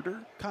harder,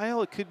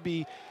 Kyle. It could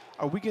be,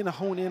 are we going to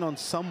hone in on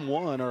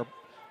someone, or,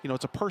 you know,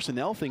 it's a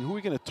personnel thing. Who are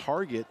we going to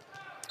target?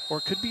 Or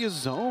it could be a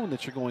zone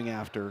that you're going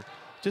after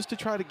just to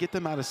try to get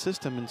them out of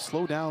system and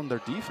slow down their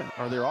defense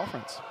or their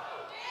offense.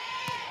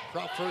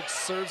 Crawford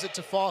serves it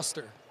to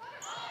Foster.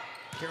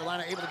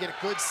 Carolina able to get a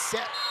good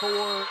set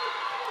for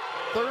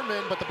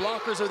Thurman, but the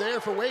blockers are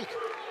there for Wake.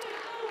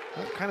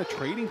 Well, kind of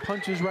trading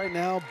punches right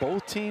now.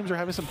 Both teams are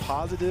having some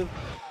positive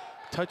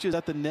touches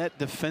at the net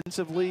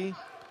defensively.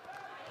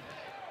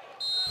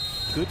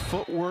 Good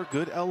footwork,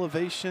 good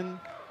elevation.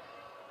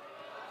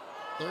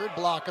 Third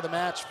block of the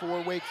match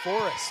for Wake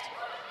Forest.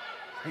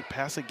 Great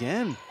pass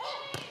again.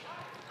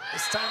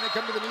 This time they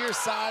come to the near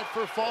side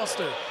for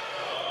Foster.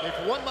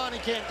 If one Monty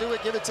can't do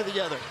it, give it to the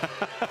other.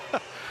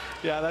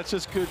 Yeah, that's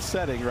just good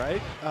setting,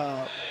 right?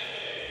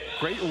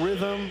 Great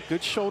rhythm,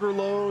 good shoulder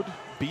load,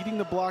 beating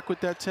the block with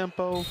that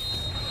tempo.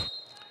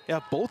 Yeah,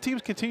 if both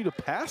teams continue to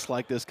pass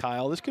like this,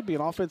 Kyle, this could be an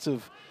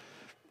offensive,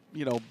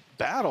 you know,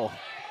 battle.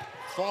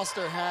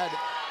 Foster had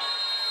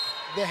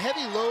the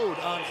heavy load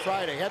on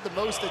Friday, had the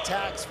most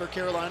attacks for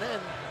Carolina,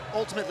 and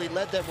ultimately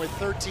led them with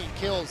 13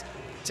 kills.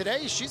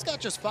 Today, she's got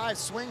just 5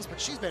 swings,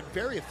 but she's been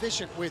very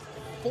efficient with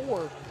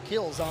 4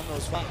 kills on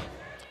those 5.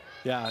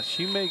 Yeah,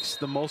 she makes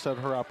the most out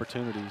of her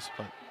opportunities.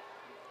 But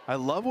I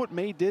love what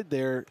May did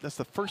there. That's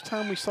the first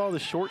time we saw the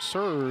short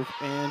serve,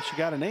 and she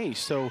got an ace.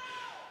 So,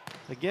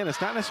 again,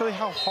 it's not necessarily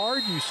how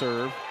hard you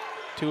serve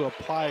to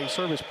apply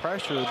service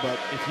pressure, but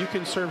if you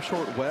can serve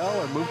short well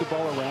or move the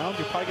ball around,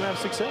 you're probably going to have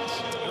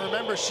success. And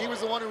remember, she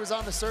was the one who was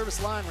on the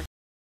service line when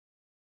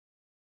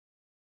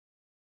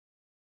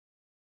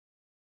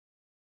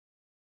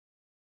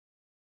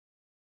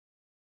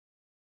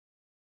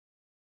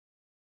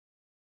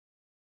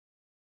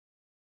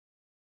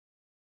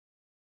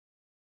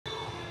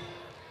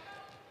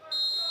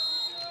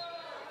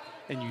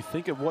and you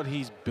think of what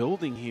he's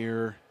building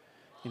here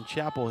in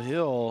Chapel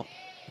Hill.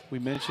 We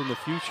mentioned the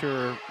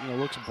future, you know,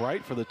 looks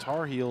bright for the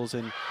Tar Heels.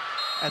 And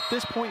at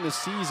this point in the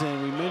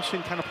season, we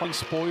mentioned kind of playing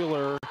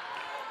spoiler,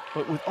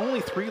 but with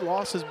only 3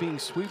 losses being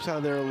sweeps out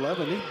of their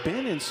 11, they've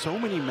been in so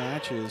many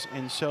matches.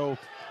 And so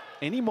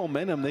any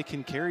momentum they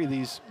can carry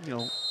these, you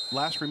know,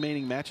 last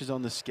remaining matches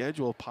on the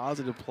schedule,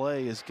 positive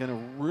play is going to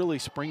really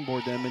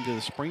springboard them into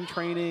the spring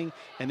training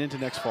and into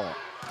next fall.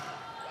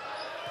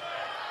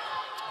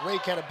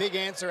 Wake had a big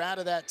answer out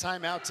of that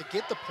timeout to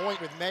get the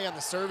point with May on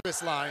the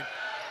service line.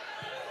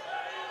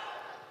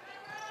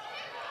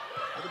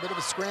 A little bit of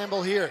a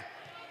scramble here.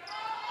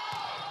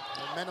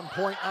 Momentum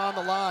point on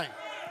the line.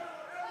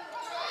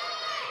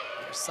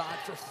 Other side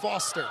for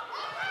Foster.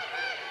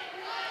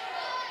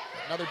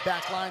 Another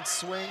backline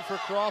swing for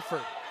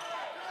Crawford.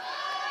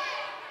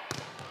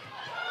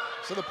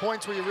 to the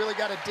points where you really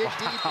got to dig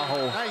deep.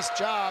 Nice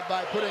job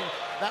by putting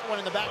that one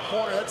in the back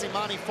corner. That's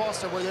Imani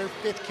Foster with their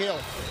 5th kill.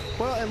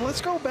 Well, and let's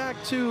go back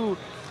to,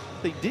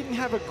 they didn't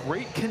have a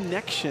great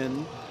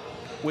connection,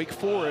 Wake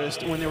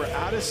Forest, when they were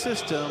out of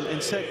system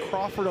and set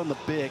Crawford on the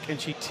bick, and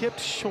she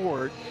tipped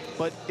short,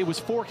 but it was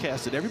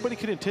forecasted. Everybody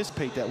could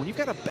anticipate that. When you've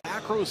got a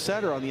back row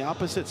setter on the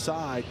opposite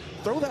side,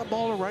 throw that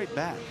ball to right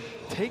back.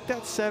 Take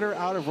that setter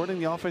out of running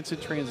the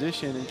offensive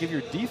transition and give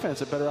your defense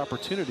a better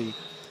opportunity.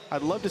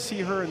 I'd love to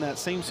see her in that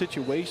same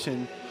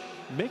situation.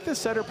 Make the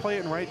setter play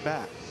it in right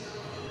back.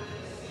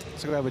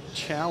 So we have a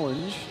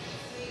challenge.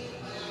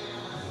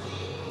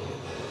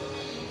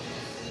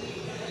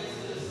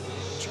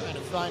 Trying to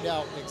find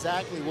out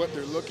exactly what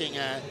they're looking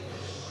at.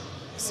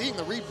 Seeing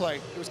the replay,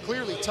 it was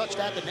clearly touched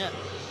at the net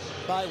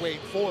by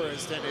Wake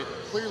Forest, and it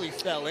clearly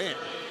fell in.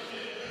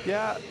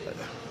 Yeah,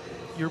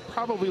 you're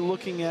probably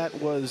looking at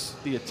was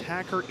the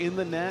attacker in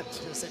the net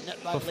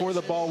before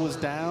the ball was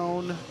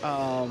down.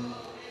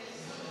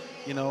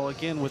 You know,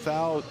 again,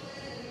 without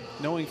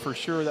knowing for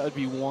sure, that would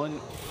be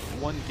one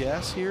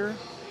guess here.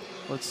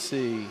 Let's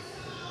see.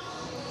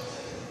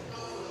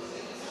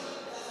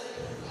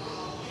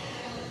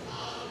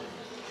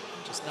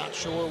 Just not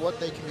sure what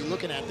they can be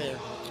looking at there.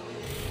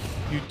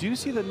 You do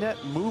see the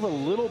net move a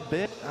little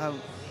bit.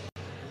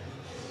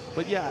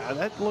 But yeah,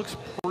 that looks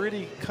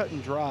pretty cut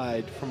and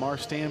dried from our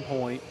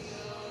standpoint.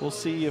 We'll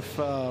see if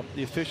the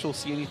officials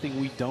see anything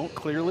we don't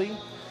clearly.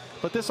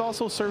 But this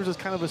also serves as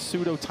kind of a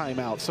pseudo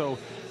timeout. So,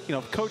 you know,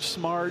 if Coach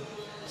Smart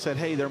said,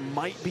 hey, there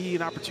might be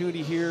an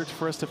opportunity here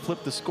for us to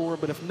flip the score,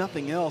 but if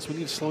nothing else, we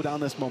need to slow down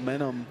this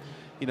momentum,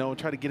 you know, and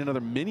try to get another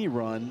mini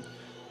run.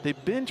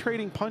 They've been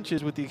trading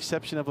punches with the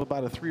exception of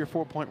about a 3 or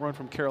 4 point run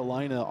from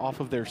Carolina off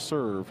of their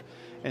serve.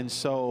 And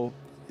so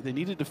they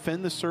need to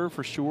defend the serve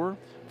for sure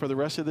for the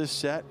rest of this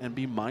set and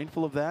be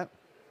mindful of that.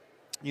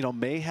 You know,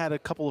 May had a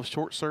couple of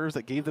short serves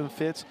that gave them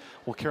fits.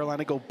 Will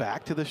Carolina go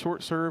back to the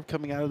short serve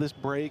coming out of this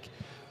break?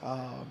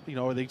 You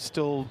know, or they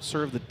still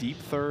serve the deep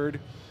third?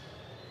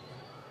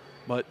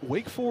 But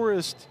Wake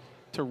Forest,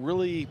 to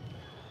really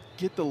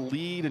get the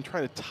lead and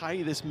try to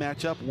tie this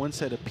match up one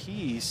set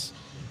apiece,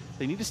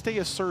 they need to stay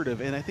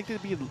assertive, and I think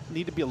they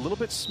need to be a little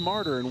bit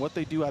smarter in what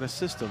they do out of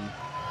system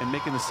and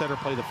making the setter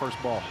play the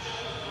first ball.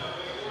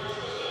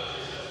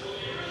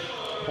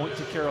 Point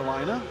to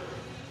Carolina.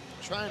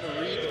 Trying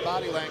to read the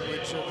body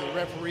language of the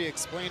referee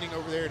explaining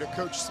over there to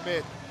Coach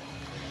Smith,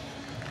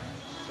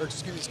 or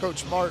excuse me,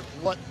 Coach Smart,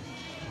 what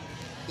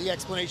the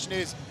explanation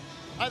is.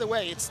 Either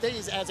way, it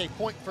stays as a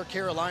point for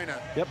Carolina.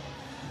 Yep.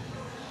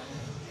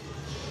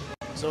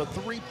 So a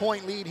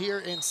 3-point lead here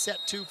in set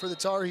 2 for the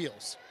Tar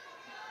Heels.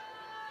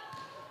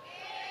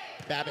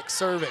 Babbitt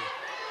serving.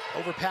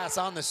 Overpass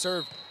on the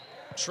serve.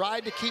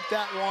 Tried to keep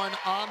that one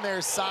on their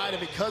side,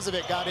 and because of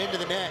it, got into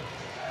the net.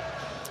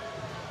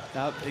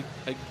 Now,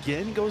 it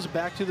again goes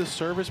back to the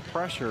service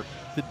pressure.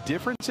 The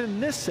difference in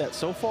this set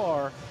so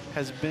far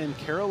has been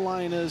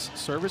Carolina's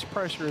service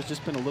pressure has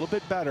just been a little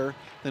bit better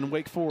than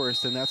Wake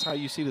Forest, and that's how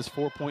you see this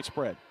 4-point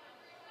spread.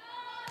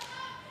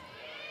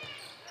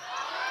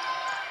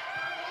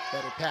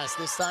 Better pass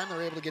this time.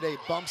 They're able to get a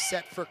bump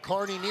set for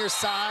Carney near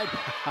side.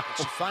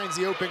 She finds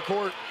the open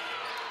court.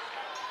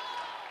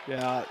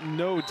 Yeah,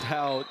 no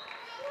doubt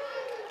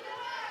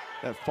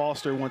that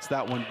Foster wants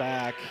that one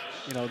back.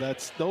 You know,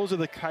 those are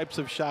the types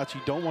of shots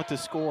you don't want to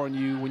score on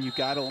you when you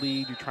got a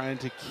lead. You're trying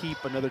to keep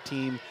another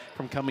team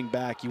from coming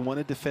back. You want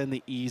to defend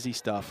the easy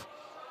stuff.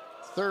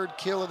 3rd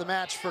kill of the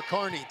match for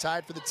Carney,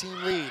 tied for the team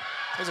lead.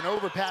 There's an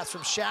overpass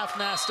from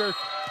Schaffmaster.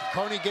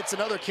 Carney gets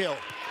another kill.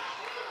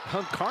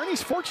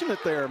 Carney's fortunate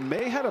there.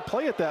 May had a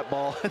play at that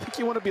ball. I think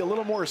you want to be a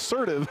little more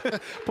assertive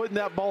putting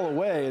that ball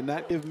away and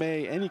not give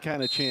May any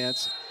kind of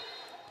chance.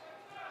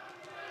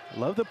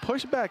 Love the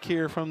pushback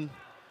here from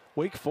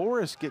Wake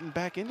Forest getting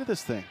back into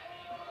this thing.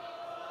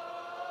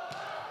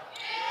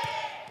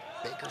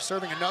 Baker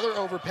serving another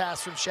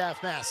overpass from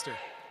Schaffmaster.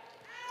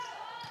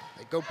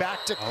 They go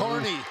back to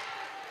Carney.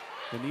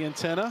 In the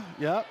antenna,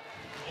 yep.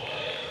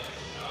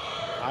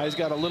 Eyes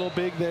got a little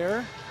big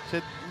there.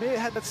 Said May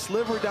had that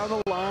sliver down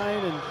the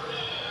line and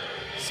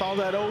saw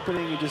that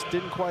opening and just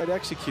didn't quite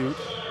execute.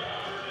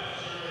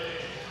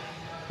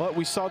 But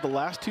we saw the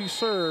last 2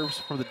 serves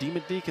from the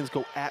Demon Deacons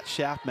go at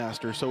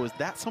Schaffmaster. So is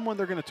that someone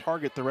they're going to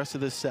target the rest of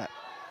this set?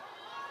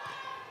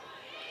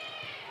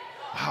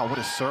 Wow, what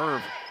a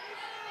serve.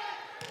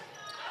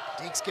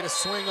 Deeks get a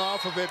swing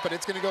off of it, but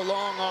it's going to go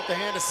long off the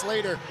hand of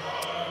Slater.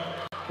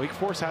 Wake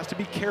Forest has to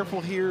be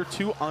careful here.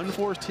 2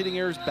 unforced hitting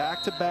errors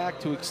back-to-back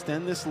to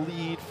extend this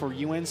lead for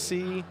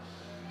UNC.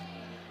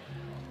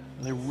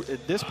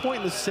 At this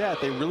point in the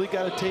set, they really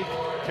got to take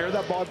care of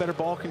that ball, better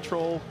ball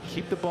control,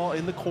 keep the ball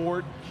in the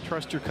court,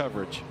 trust your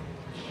coverage.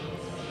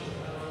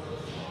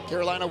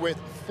 Carolina with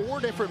 4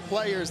 different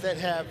players that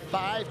have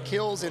 5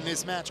 kills in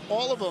this match.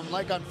 All of them,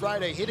 like on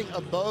Friday, hitting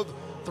above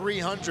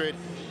 300.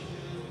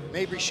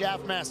 Mabry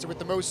Schaffmaster with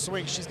the most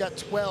swings. She's got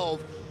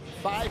 12,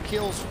 5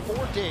 kills,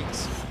 4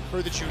 digs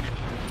for the junior.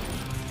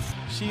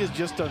 She has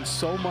just done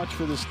so much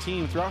for this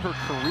team throughout her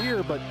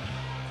career, but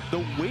the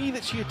way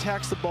that she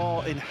attacks the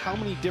ball and how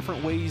many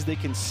different ways they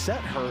can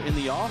set her in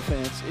the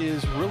offense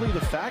is really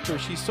the factor.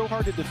 She's so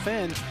hard to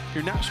defend.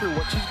 You're not sure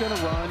what she's going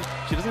to run.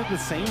 She doesn't have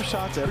the same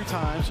shots every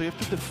time, so you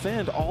have to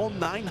defend all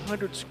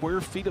 900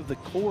 square feet of the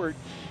court.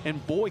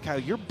 And boy, Kyle,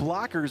 your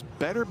blockers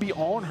better be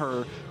on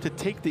her to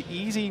take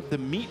the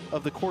meat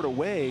of the court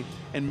away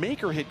and make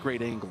her hit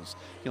great angles.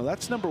 You know,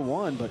 that's number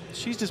one, but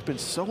she's just been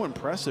so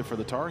impressive for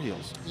the Tar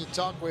Heels. You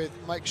talk with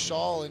Mike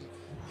Shaw, and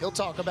he'll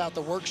talk about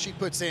the work she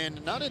puts in,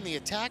 not in the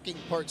attacking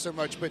part so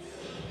much, but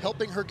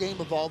helping her game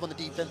evolve on the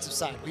defensive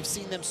side. We've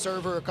seen them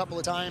serve her a couple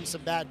of times,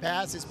 some bad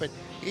passes, but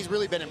he's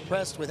really been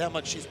impressed with how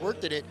much she's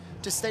worked at it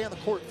to stay on the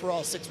court for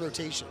all 6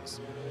 rotations.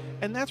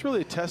 And that's really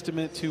a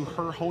testament to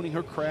her honing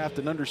her craft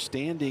and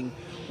understanding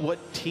what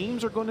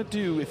teams are going to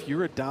do if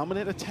you're a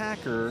dominant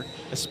attacker,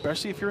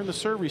 especially if you're in the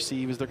serve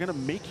receive, is they're going to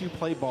make you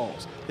play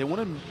balls. They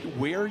want to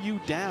wear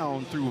you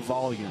down through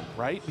volume,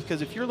 right?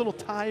 Because if you're a little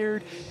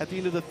tired at the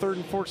end of the 3rd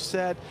and 4th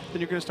set, then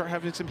you're going to start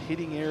having some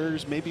hitting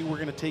errors. Maybe we're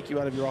going to take you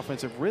out of your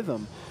offensive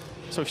rhythm.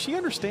 So she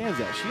understands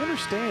that. She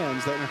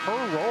understands that in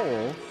her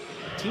role,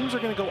 teams are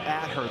going to go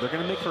at her. They're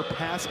going to make her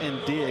pass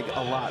and dig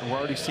a lot. We're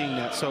already seeing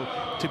that. So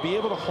to be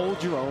able to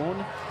hold your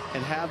own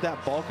and have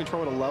that ball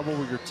control at a level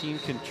where your team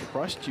can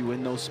trust you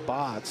in those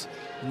spots,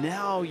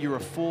 now you're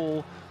a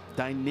full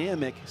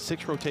dynamic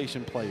 6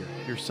 rotation player.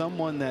 You're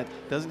someone that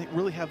doesn't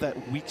really have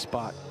that weak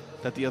spot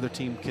that the other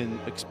team can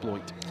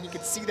exploit. And you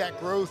can see that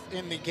growth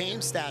in the game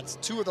stats.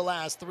 2 of the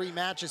last 3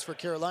 matches for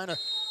Carolina,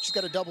 she's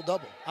got a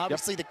double-double.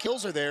 Obviously, the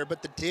kills are there,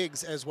 but the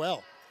digs as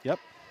well. Yep.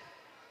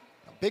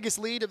 Biggest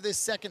lead of this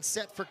 2nd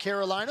set for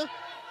Carolina.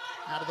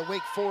 Out of the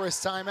Wake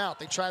Forest timeout.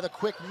 They try the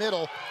quick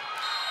middle.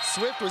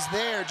 Swift was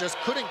there, just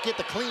couldn't get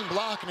the clean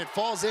block, and it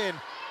falls in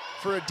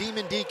for a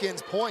Demon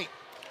Deacons point.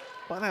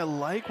 But I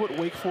like what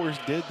Wake Forest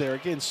did there.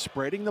 Again,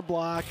 spreading the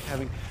block,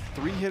 having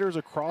 3 hitters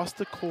across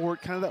the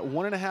court, kind of that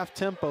 1.5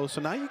 tempo.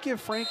 So now you give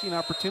Frankie an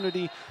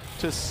opportunity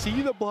to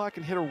see the block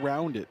and hit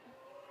around it.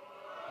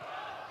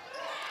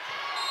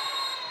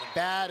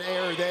 Bad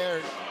error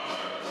there.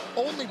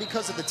 Only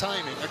because of the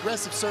timing.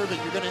 Aggressive serving,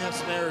 you're going to have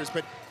some errors,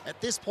 but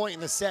at this point in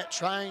the set,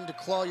 trying to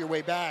claw your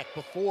way back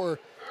before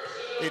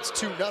it's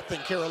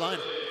 2-0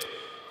 Carolina.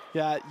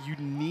 Yeah, you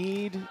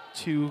need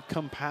to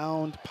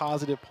compound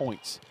positive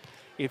points.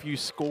 If you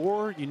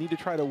score, you need to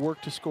try to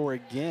work to score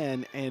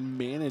again and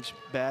manage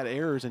bad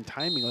errors and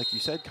timing, like you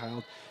said,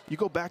 Kyle. You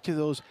go back to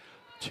those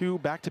 2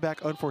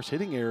 back-to-back unforced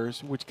hitting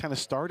errors, which kind of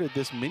started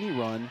this mini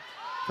run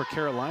for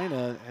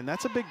Carolina, and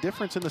that's a big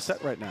difference in the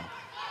set right now.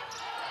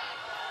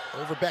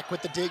 Overbeck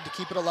with the dig to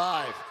keep it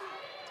alive.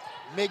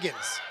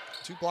 Miggins,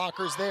 2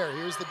 blockers there.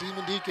 Here's the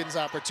Demon Deacons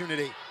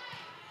opportunity.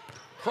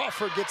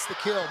 Crawford gets the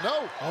kill.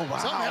 No, oh, wow.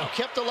 Somehow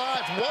kept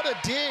alive. What a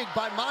dig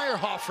by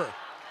Meyerhofer.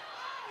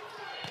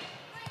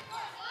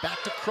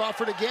 Back to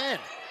Crawford again.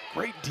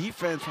 Great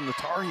defense from the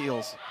Tar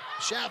Heels.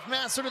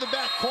 Schaffmaster to the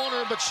back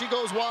corner, but she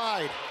goes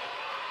wide.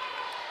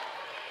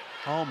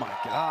 Oh my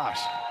gosh.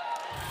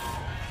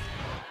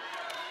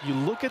 You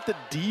look at the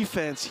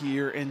defense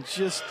here and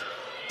just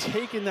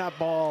taking that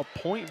ball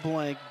point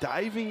blank,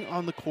 diving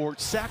on the court,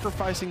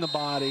 sacrificing the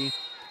body.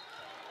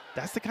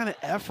 That's the kind of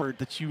effort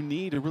that you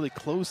need to really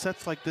close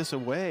sets like this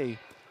away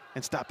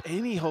and stop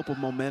any hope of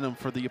momentum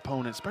for the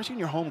opponent, especially in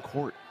your home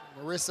court.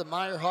 Marissa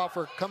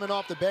Meyerhofer coming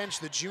off the bench,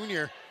 the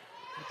junior,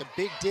 with the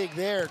big dig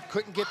there.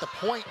 Couldn't get the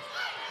point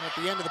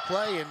at the end of the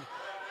play, and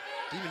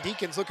Demon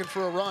Deacons looking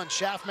for a run.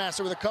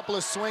 Schaffmaster with a couple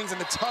of swings and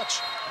the touch.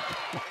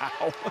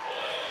 Wow.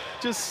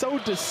 Just so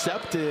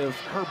deceptive.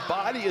 Her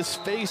body is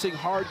facing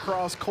hard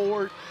cross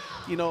court.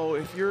 You know,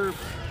 if you're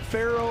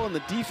Farrell and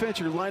the defense,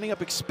 you're lining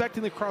up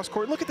expecting the cross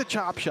court. Look at the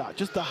chop shot.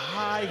 Just the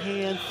high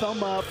hand,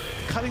 thumb up,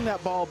 cutting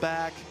that ball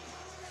back.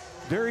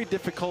 Very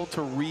difficult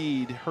to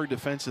read her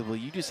defensively.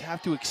 You just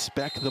have to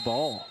expect the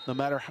ball, no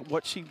matter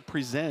what she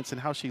presents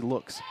and how she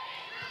looks.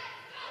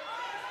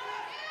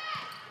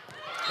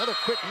 Another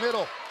quick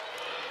middle.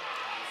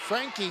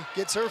 Frankie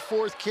gets her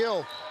 4th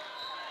kill.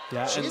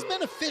 Yeah, she's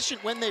been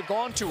efficient when they've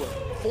gone to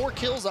her. 4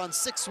 kills on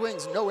 6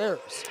 swings, no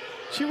errors.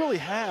 She really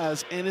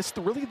has, and it's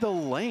really the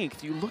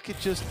length. You look at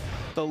just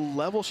the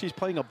level she's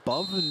playing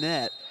above the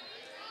net,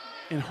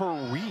 and her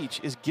reach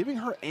is giving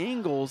her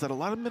angles that a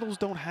lot of middles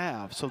don't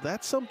have. So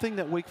that's something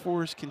that Wake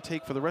Forest can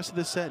take for the rest of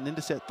this set and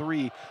into set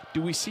 3.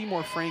 Do we see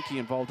more Frankie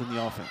involved in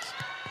the offense?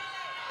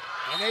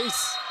 An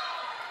ace.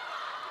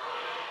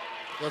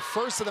 The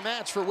first of the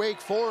match for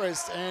Wake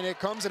Forest, and it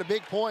comes at a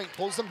big point,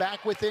 pulls them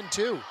back within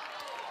 2.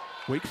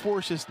 Wake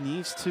Forest just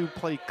needs to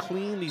play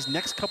clean these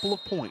next couple of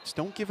points.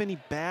 Don't give any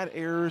bad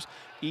errors,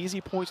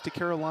 easy points to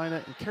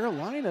Carolina. And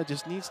Carolina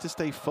just needs to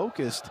stay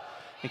focused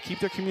and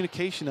keep their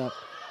communication up.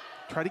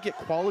 Try to get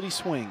quality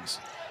swings.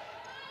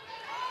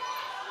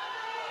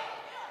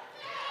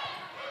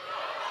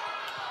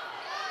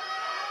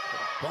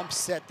 Bump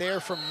set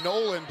there from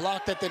Nolan,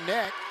 blocked at the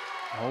net.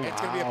 Oh,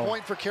 it's going to be a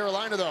point for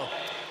Carolina, though.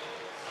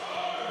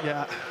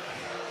 Yeah,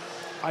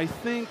 I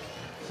think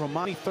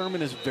Romani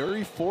Thurman is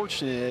very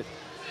fortunate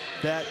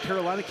that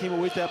Carolina came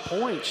away with that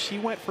point. She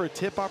went for a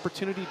tip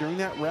opportunity during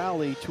that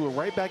rally to a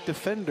right back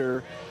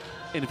defender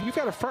And if you've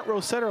got a front row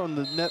setter on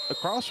the net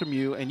across from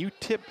you and you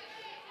tip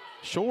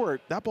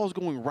short, that ball's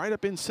going right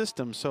up in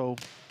system. So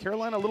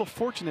Carolina a little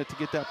fortunate to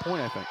get that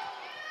point, I think.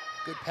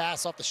 Good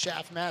pass off the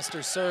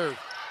Schaffmaster serve.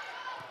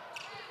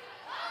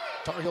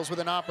 Tar Heels with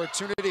an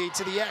opportunity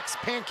to the X.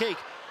 Pancake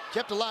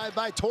kept alive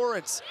by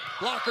Torrance.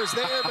 Blockers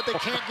there, but they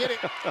can't get it.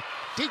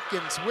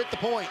 Deakins with the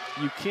point.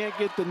 You can't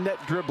get the net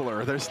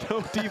dribbler. There's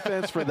no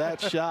defense for that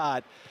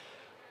shot.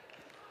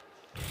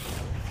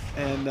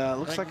 And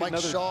looks like Mike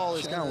another Shaw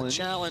is challenge. going to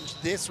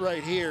challenge this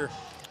right here.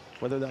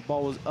 Whether that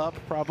ball was up,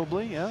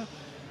 probably, yeah.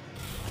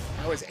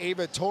 That was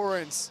Ava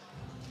Torrance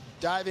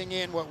diving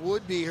in what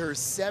would be her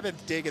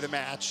 7th dig of the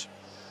match.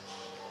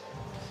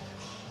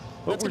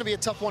 That's going to be a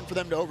tough one for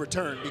them to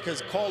overturn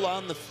because call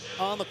on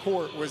the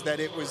court was that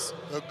it was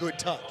a good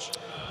touch.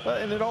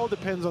 And it all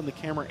depends on the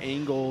camera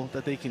angle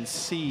that they can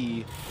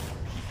see.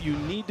 You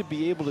need to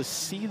be able to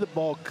see the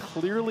ball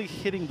clearly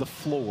hitting the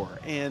floor.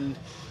 And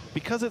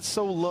because it's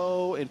so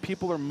low and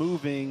people are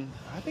moving,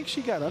 I think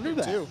she got under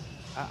that. Too.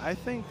 I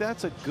think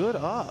that's a good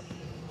up.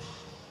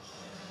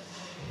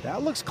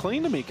 That looks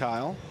clean to me,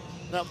 Kyle.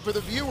 Now, for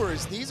the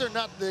viewers, these are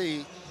not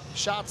the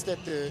shots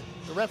that the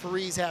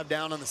referees have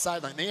down on the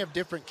sideline. They have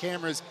different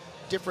cameras,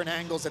 different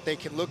angles that they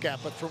can look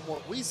at. But from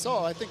what we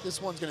saw, I think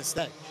this one's going to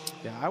stay.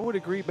 Yeah, I would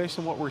agree based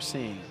on what we're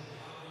seeing.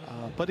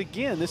 But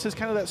again, this is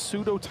kind of that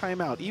pseudo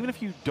timeout. Even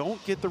if you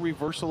don't get the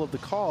reversal of the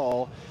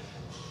call,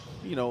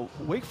 you know,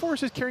 Wake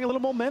Forest is carrying a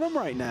little momentum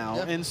right now.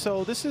 Yep. And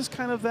so this is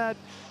kind of that,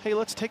 hey,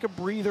 let's take a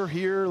breather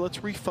here. Let's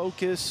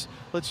refocus.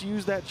 Let's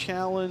use that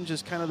challenge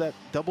as kind of that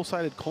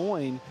double-sided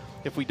coin.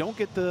 If we don't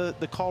get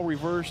the call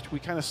reversed, we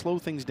kind of slow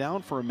things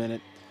down for a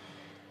minute.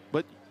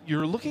 But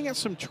you're looking at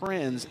some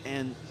trends,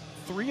 and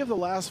 3 of the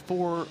last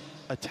 4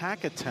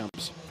 attack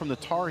attempts from the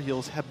Tar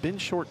Heels have been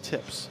short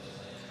tips.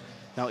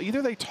 Now,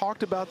 either they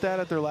talked about that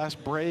at their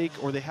last break,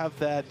 or they have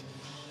that,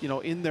 you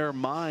know, in their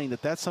mind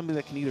that that's something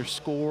that can either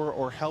score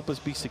or help us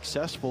be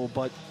successful.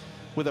 But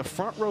with a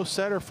front row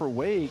setter for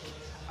Wake,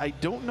 I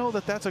don't know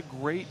that that's a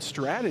great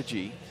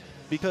strategy,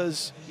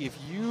 because if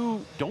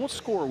you don't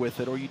score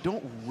with it or you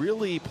don't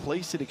really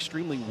place it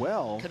extremely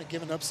well. Kind of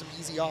giving up some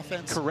easy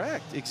offense.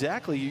 Correct,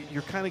 exactly.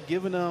 You're kind of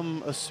giving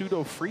them a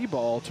pseudo free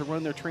ball to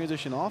run their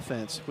transition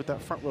offense with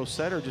that front row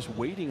setter just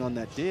waiting on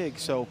that dig.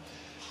 So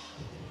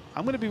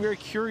I'm going to be very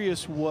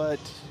curious what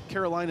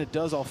Carolina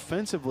does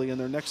offensively in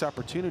their next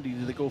opportunity.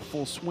 Do they go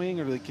full swing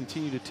or do they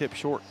continue to tip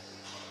short?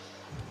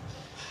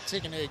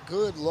 Taking a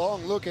good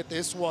long look at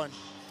this one.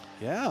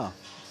 Yeah,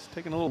 it's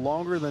taking a little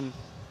longer than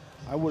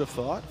I would have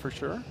thought, for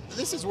sure.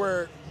 This is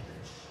where,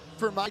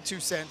 for my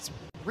 2 cents,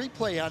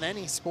 replay on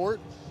any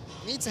sport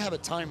needs to have a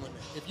time limit.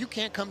 If you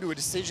can't come to a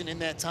decision in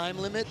that time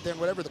limit, then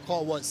whatever the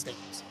call was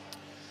stands.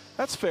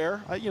 That's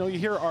fair. You know, you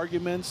hear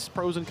arguments,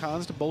 pros and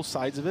cons to both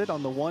sides of it.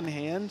 On the one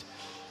hand,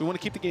 we want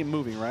to keep the game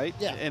moving, right?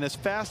 Yeah. And as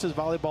fast as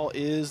volleyball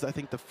is, I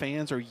think the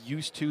fans are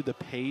used to the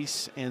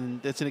pace,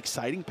 and it's an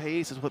exciting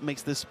pace. It's what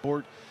makes this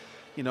sport,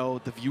 you know,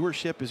 the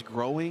viewership is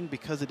growing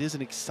because it is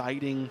an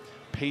exciting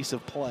pace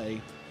of play.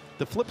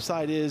 The flip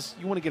side is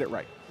you want to get it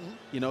right. Mm-hmm.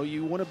 You know,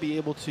 you want to be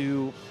able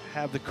to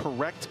have the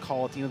correct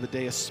call at the end of the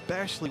day,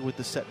 especially with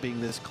the set being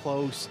this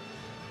close.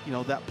 You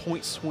know, that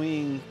point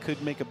swing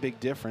could make a big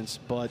difference,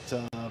 but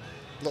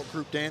Little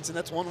group dancing,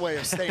 that's one way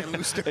of staying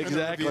loose during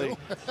exactly.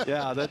 the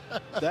Yeah,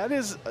 that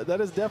is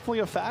definitely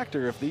a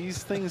factor. If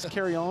these things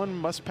carry on,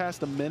 must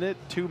pass a minute,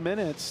 2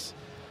 minutes,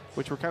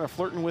 which we're kind of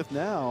flirting with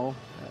now,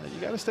 you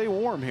got to stay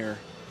warm here.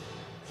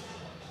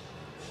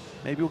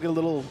 Maybe we'll get a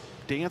little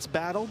dance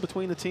battle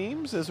between the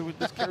teams as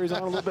this carries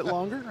on a little bit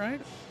longer, right?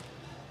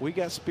 We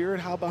got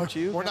Spirit. How about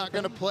you? We're not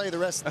going to play the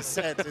rest of the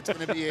sets. It's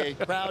going to be a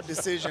crowd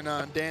decision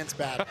on dance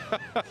battle.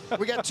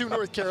 We got 2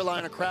 North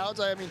Carolina crowds.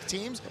 I mean,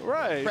 teams.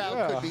 Right. Crowd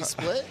yeah. could be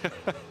split.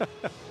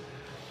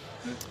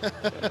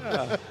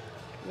 Yeah.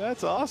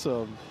 That's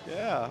awesome.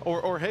 Yeah.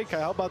 Or hey, Kai,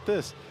 how about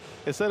this?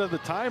 Instead of the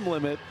time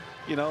limit,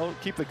 you know,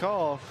 keep the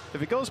call.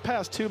 If it goes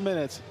past 2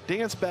 minutes,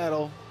 dance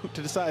battle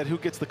to decide who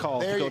gets the call.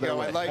 There to you go.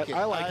 I like it.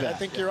 I like that. I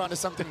think you're onto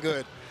something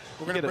good.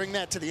 We're going to bring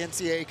that to the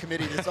NCAA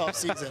committee this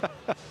offseason.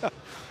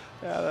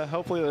 Yeah,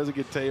 hopefully that doesn't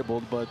get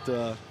tabled, but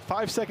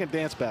 5-second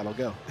dance battle,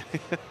 go.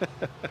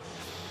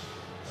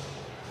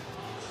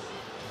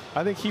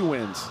 I think he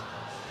wins.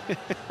 All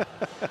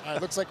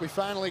right, looks like we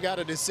finally got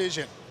a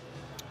decision.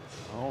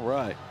 All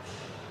right.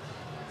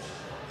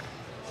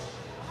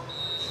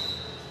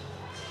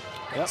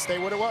 Yep. Stay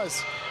what it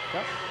was.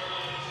 Yep.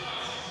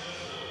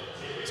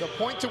 So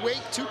point to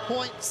Wake,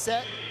 2-point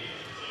set.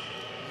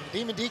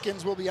 Demon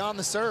Deacons will be on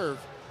the serve.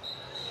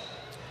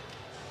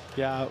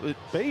 Yeah,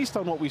 based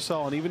on what we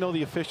saw, and even though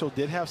the official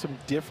did have some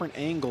different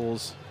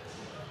angles,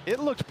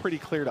 it looked pretty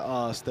clear to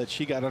us that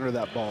she got under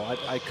that ball.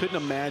 I couldn't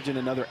imagine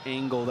another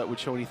angle that would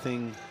show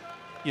anything,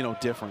 you know,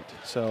 different.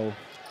 So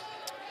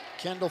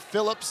Kendall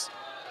Phillips,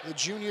 the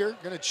junior,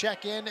 going to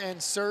check in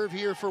and serve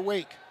here for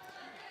Wake.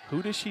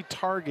 who does she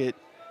target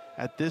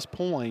at this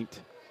point?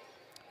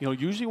 You know,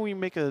 usually when you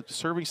make a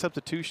serving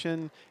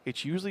substitution,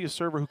 it's usually a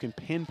server who can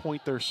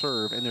pinpoint their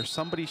serve, and there's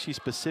somebody she's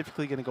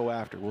specifically going to go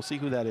after. We'll see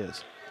who that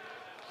is.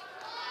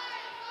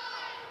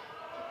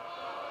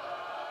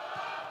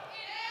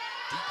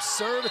 Deep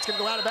serve, it's gonna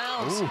go out of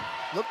bounds. Ooh.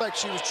 Looked like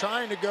she was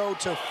trying to go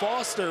to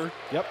Foster.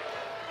 Yep.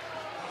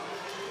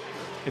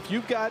 If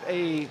you've got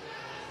a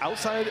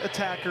outside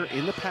attacker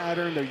in the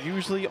pattern, they're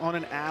usually on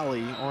an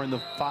alley or in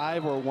the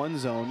 5 or 1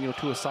 zone, you know,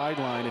 to a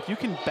sideline. If you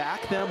can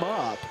back them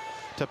up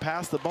to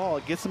pass the ball,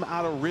 it gets them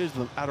out of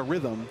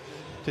rhythm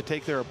to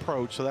take their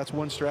approach. So that's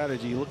one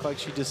strategy. It looked like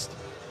she just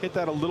hit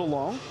that a little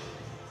long.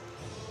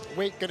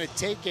 Wake gonna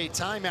take a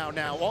timeout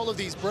now. All of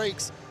these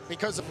breaks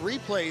because of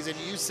replays, and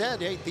you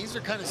said, hey, these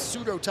are kind of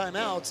pseudo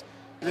timeouts.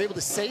 You're able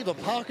to save them,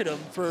 pocket them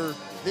for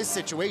this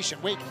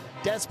situation. Wake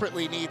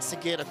desperately needs to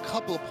get a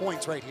couple of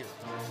points right here.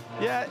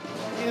 Yeah,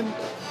 and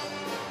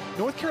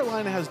North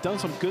Carolina has done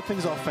some good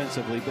things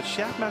offensively, but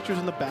Schaffmacher's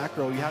in the back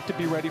row. You have to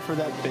be ready for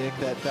that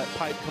that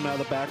pipe coming out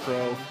of the back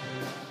row.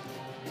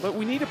 But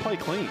we need to play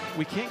clean.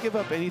 We can't give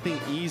up anything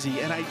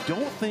easy, and I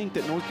don't think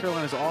that North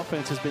Carolina's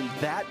offense has been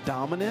that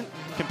dominant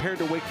compared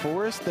to Wake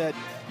Forest that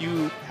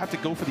you have to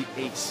go for the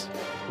ace,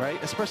 right?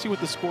 Especially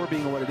with the score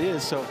being what it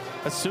is. So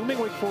assuming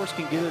Wake Forest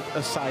can get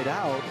a side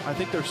out, I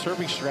think their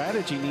serving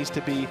strategy needs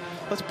to be,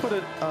 let's put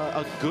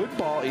a good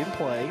ball in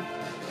play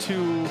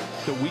to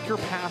the weaker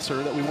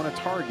passer that we want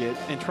to target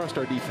and trust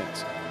our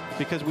defense.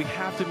 Because we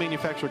have to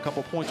manufacture a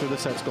couple points or the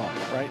set's gone,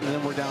 right? And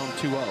then we're down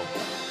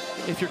 2-0.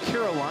 If you're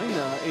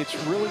Carolina, it's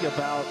really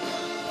about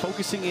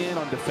focusing in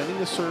on defending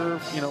the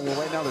serve. You know, well,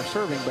 right now they're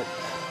serving, but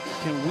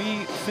can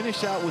we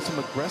finish out with some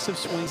aggressive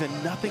swings and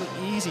nothing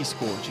easy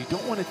scores? You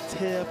don't want to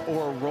tip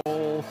or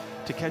roll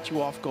to catch you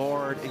off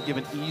guard and give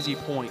an easy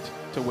point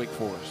to Wake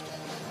Forest.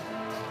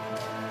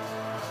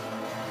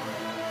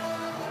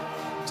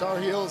 Tar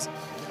Heels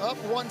up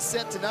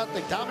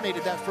 1-0.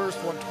 Dominated that first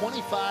one,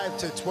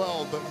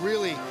 25-12, but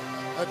really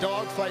a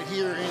dogfight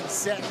here in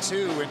set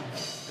 2, and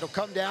it'll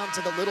come down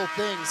to the little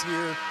things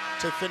here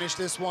to finish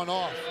this one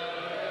off.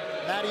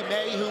 Maddie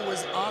May, who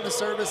was on the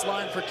service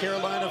line for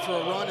Carolina for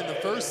a run in the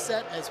first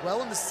set as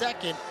well in the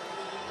second,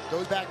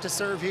 goes back to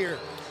serve here.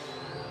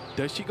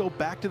 Does she go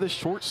back to the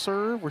short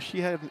serve where she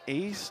had an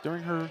ace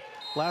during her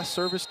last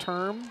service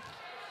term?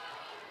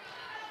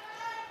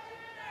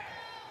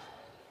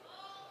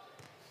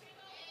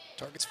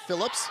 Targets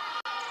Phillips.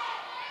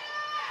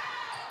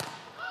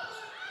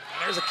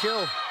 There's a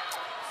kill.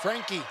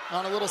 Frankie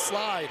on a little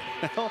slide.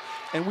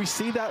 And we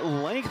see that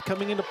length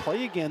coming into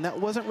play again. That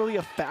wasn't really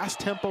a fast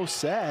tempo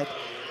set.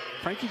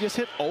 Frankie just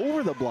hit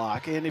over the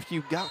block. And if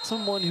you've got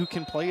someone who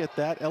can play at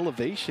that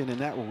elevation and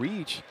that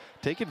reach,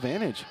 take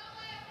advantage.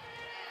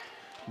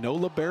 No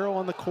libero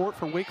on the court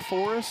for Wake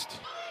Forest.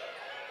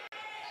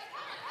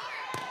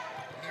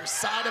 Near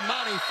side of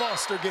Monty,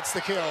 Foster gets the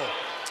kill.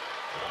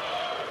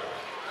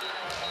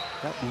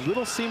 That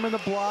little seam in the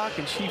block,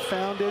 and she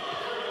found it.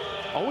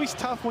 Always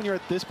tough when you're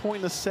at this point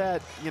in the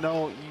set. You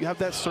know, you have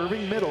that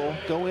serving middle,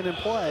 go in and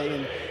play,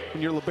 and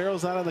when your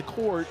libero's not on the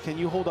court, can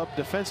you hold up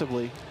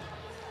defensively?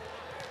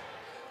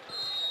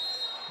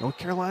 North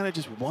Carolina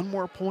just one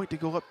more point to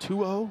go up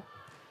 2-0.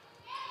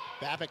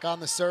 Babbitt on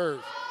the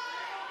serve.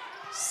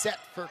 Set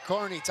for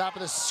Carney, top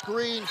of the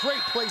screen. Great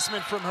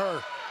placement from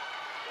her.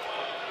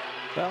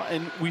 Well,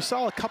 and we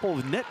saw a couple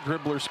of net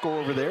dribblers score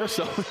over there,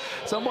 so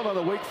someone on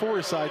the Wake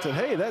Forest side said,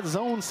 hey, that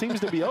zone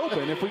seems to be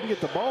open if we can get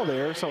the ball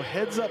there. So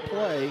heads up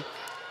play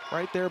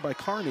right there by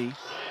Carney.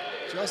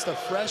 Just a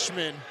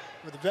freshman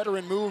with a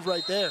veteran move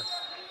right there.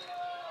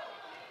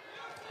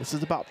 This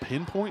is about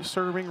pinpoint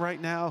serving right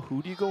now.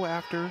 Who do you go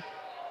after?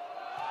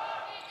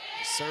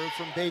 Serve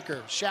from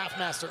Baker.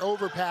 Schaffmaster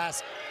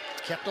overpass.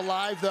 Kept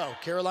alive though.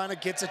 Carolina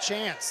gets a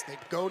chance. They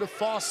go to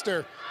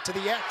Foster to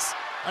the X.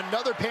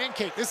 Another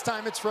pancake. This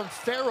time it's from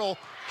Farrell.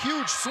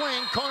 Huge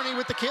swing. Carney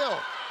with the kill.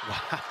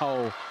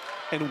 Wow.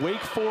 And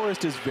Wake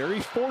Forest is very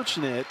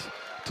fortunate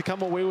to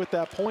come away with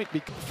that point.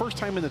 First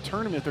time in the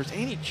tournament, if there's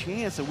any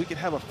chance that we could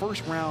have a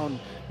first round,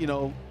 you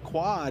know,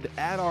 quad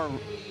at our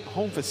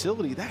home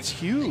facility, that's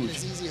huge.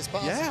 As easy as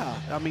possible. Yeah.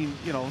 I mean,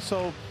 you know,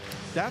 so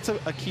that's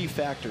a key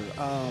factor.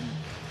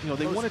 You know,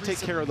 they want to take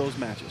care of those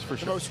matches for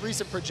sure. The most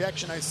recent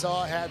projection I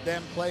saw had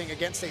them playing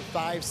against a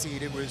 5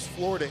 seed. It was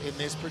Florida in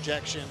this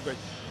projection, but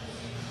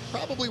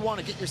probably want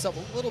to get yourself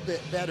a little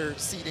bit better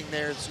seeding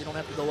there so you don't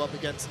have to go up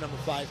against the number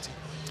 5 team.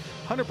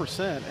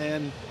 100%.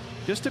 And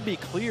just to be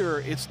clear,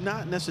 it's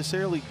not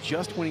necessarily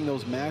just winning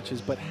those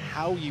matches, but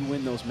how you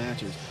win those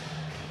matches.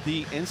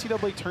 The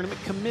NCAA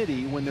tournament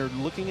committee, when they're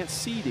looking at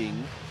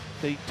seeding,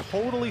 they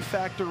totally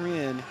factor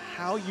in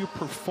how you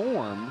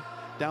perform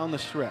down the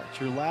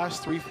stretch, your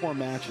last 3-4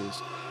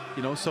 matches.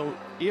 You know, so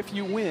if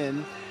you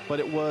win, but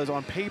it was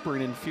on paper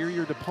an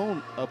inferior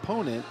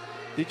opponent,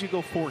 did you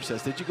go 4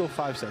 sets? Did you go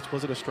 5 sets?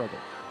 Was it a struggle?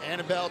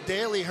 Annabelle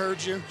Daly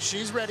heard you.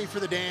 She's ready for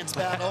the dance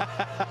battle.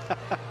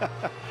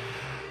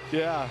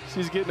 Yeah,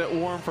 she's getting it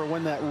warm for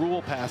when that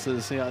rule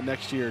passes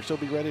next year. She'll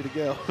be ready to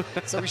go.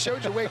 So we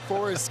showed you Wake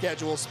Forest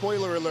schedule.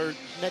 Spoiler alert,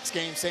 next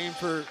game, same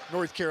for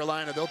North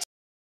Carolina. They'll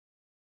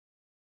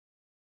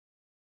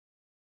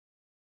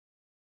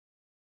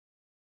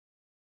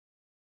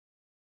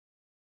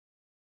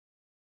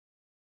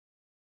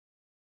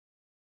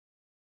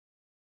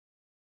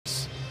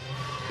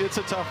It's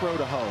a tough road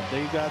to hoe.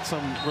 They've got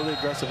some really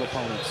aggressive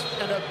opponents.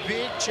 And a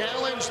big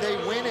challenge, they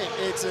win it.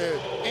 It's an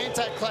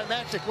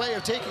anticlimactic way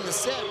of taking the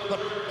set, but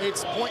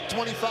it's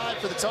 .25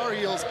 for the Tar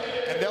Heels,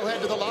 and they'll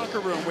head to the locker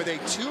room with a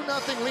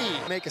 2-0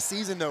 lead. Make a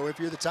season, though, if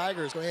you're the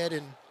Tigers. Go ahead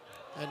and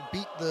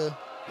beat the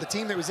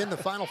team that was in the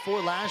Final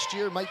Four last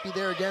year. Might be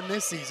there again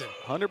this season.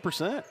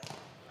 100%.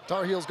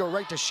 Tar Heels go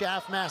right to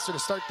Schaffmaster to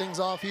start things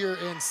off here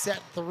in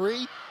set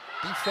 3.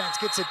 Defense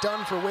gets it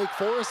done for Wake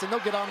Forest, and they'll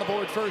get on the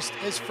board first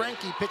as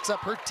Frankie picks up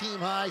her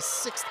team-high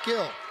 6th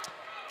kill.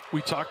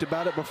 We talked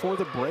about it before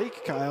the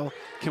break, Kyle.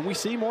 Can we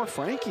see more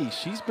Frankie?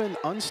 She's been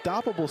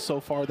unstoppable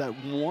so far, that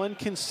one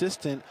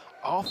consistent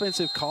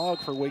offensive cog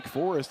for Wake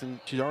Forest,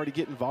 and she's already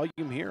getting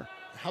volume here.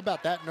 How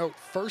about that note?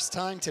 First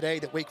time today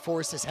that Wake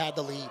Forest has had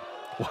the lead.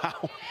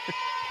 Wow.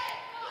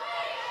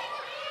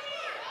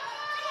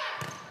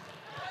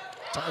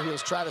 Tar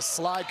Heels try to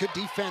slide. Good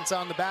defense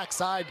on the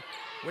backside.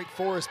 Wake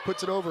Forest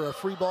puts it over. A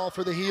free ball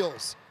for the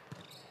Heels.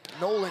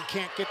 Nolan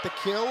can't get the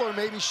kill, or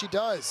maybe she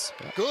does.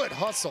 Good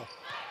hustle.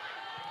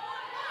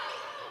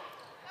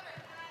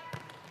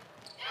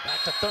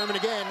 Back to Thurman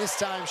again. This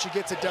time she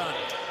gets it done.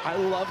 I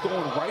love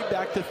going right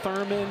back to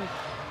Thurman.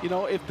 You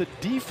know, if the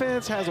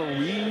defense has a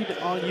read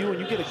on you and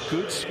you get a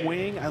good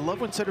swing, I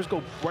love when setters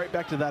go right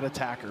back to that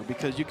attacker,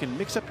 because you can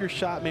mix up your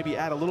shot, maybe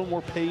add a little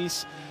more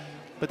pace.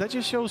 But that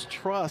just shows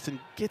trust and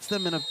gets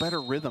them in a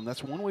better rhythm.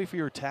 That's one way for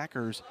your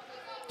attackers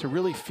to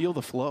really feel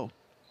the flow.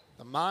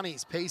 The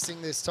Monis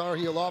pacing this Tar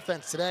Heel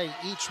offense today,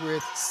 each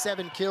with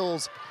 7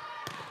 kills.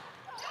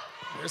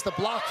 There's the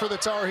block for the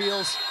Tar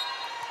Heels.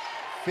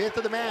 5th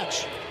of the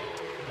match.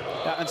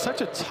 Yeah, and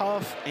such a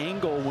tough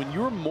angle. When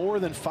you're more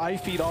than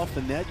 5 feet off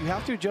the net, you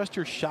have to adjust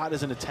your shot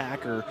as an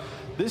attacker.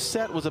 This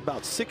set was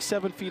about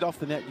 6-7 feet off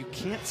the net. You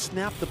can't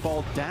snap the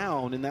ball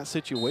down in that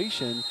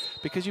situation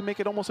because you make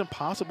it almost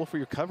impossible for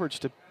your coverage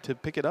to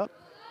pick it up.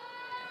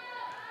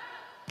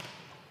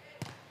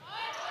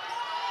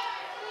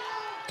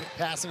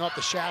 Passing off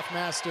the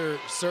Schaffmaster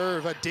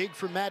serve, a dig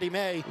for Maddie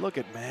May. Look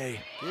at May.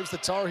 Gives the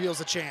Tar Heels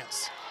a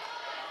chance.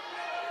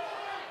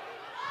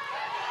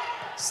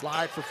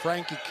 Slide for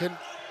Frankie, couldn't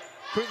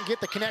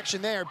get the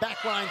connection there.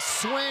 Backline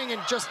swing,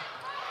 and just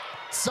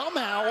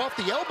somehow off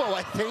the elbow,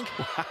 I think.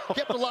 Wow.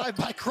 Kept alive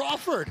by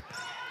Crawford.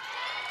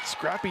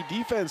 Scrappy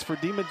defense for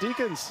Demon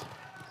Deacons.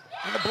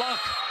 And the block.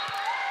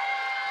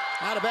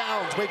 Out of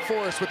bounds, Wake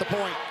Forest with the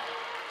point.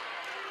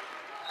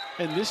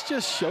 And this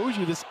just shows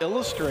you, this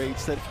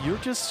illustrates that if you're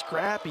just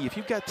scrappy, if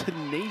you've got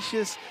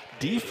tenacious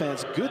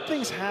defense, good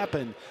things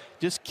happen.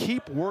 Just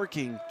keep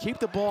working, keep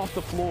the ball off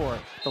the floor.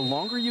 The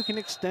longer you can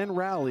extend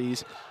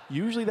rallies,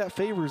 usually that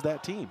favors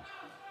that team.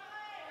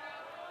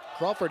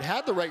 Crawford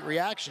had the right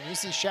reaction. You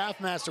see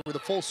Schaffmaster with a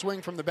full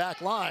swing from the back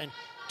line,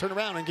 turn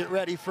around and get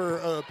ready for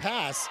a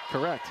pass.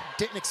 Correct.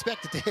 Didn't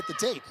expect it to hit the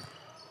tape.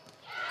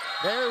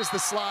 There's the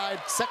slide.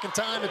 Second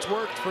time it's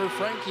worked for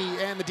Frankie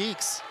and the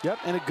Deeks. Yep,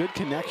 and a good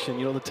connection.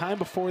 You know, the time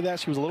before that,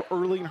 she was a little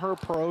early in her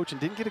approach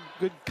and didn't get a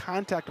good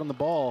contact on the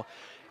ball.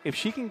 If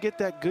she can get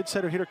that good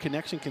setter-hitter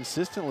connection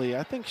consistently,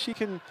 I think she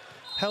can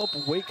help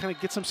Wake kind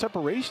of get some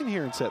separation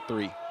here in set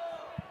 3.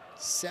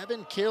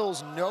 7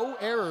 kills, no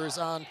errors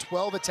on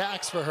 12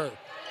 attacks for her.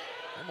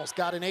 Almost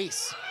got an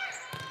ace.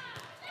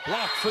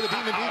 Block for the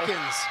Demon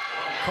Deacons.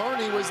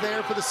 Carney was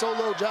there for the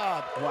solo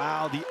job.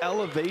 Wow, the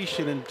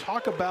elevation, and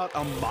talk about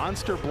a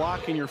monster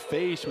block in your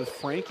face with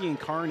Frankie and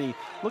Carney.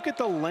 Look at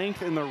the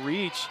length and the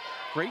reach.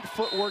 Great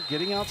footwork,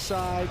 getting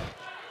outside.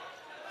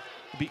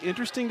 It'd be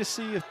interesting to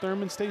see if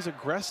Thurman stays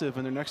aggressive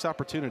in their next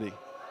opportunity.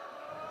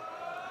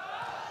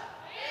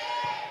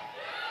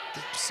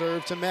 Deep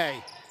serve to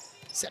May.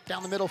 Set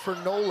down the middle for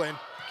Nolan.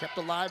 Kept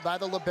alive by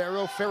the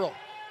libero, Farrell.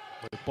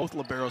 Both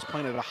liberos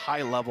playing at a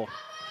high level.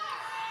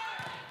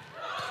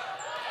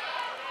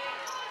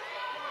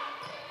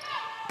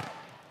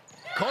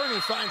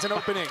 Carney finds an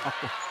opening.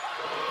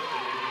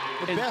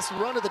 The best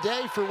run of the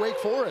day for Wake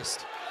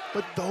Forest.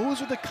 But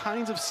those are the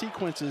kinds of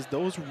sequences,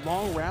 those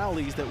long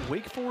rallies that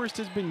Wake Forest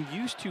has been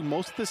used to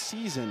most of the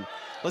season.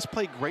 Let's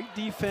play great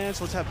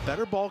defense, let's have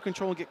better ball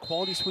control and get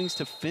quality swings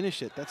to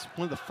finish it. That's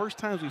one of the first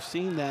times we've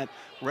seen that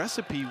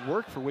recipe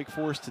work for Wake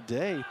Forest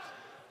today.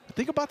 But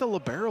think about the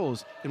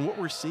liberos and what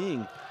we're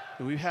seeing.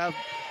 And we have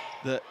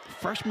the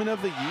freshman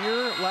of the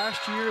year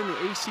last year in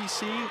the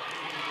ACC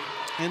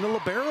and the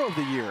libero of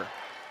the year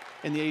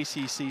in the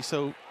ACC.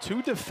 So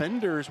 2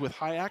 defenders with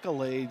high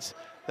accolades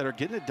that are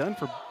getting it done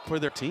for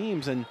their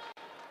teams. And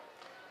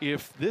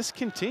if this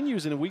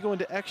continues and we go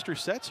into extra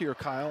sets here,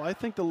 Kyle, I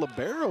think the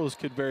liberos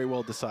could very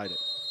well decide it.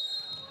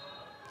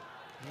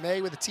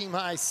 May with a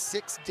team-high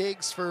 6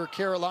 digs for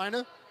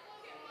Carolina.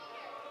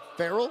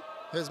 Farrell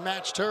has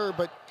matched her,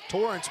 but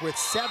Torrance with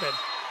 7.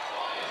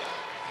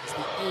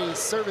 A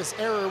service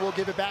error will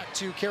give it back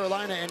to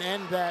Carolina and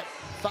end that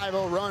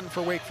 5-0 run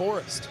for Wake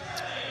Forest.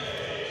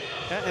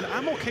 And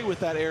I'm okay with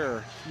that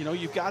error. You know,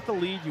 you've got the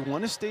lead, you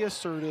want to stay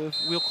assertive.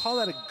 We'll call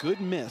that a good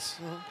miss.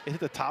 It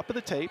hit the top of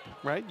the tape,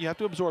 right? You have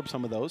to absorb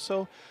some of those.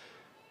 So,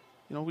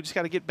 you know, we just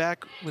got to get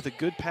back with a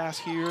good pass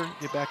here,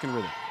 get back in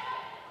rhythm.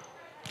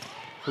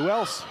 Who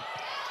else?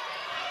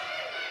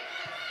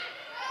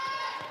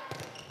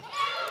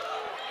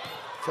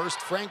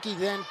 First Frankie,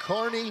 then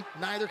Carney.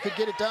 Neither could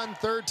get it done.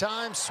 Third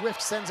time,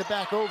 Swift sends it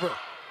back over.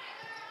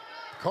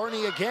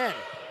 Carney again.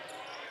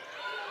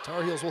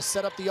 Tar Heels will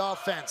set up the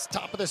offense.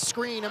 Top of the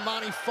screen,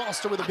 Imani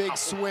Foster with a big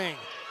swing.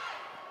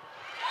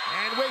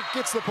 And Wake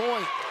gets the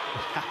point.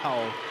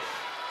 Wow.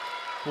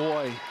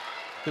 Boy,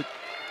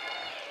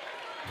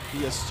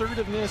 the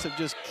assertiveness of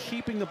just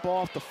keeping the ball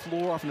off the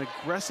floor, off an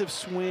aggressive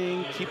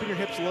swing, keeping your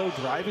hips low,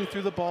 driving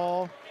through the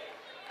ball.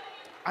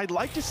 I'd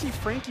like to see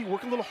Frankie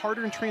work a little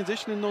harder in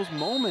transition in those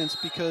moments,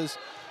 because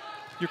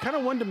you're kind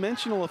of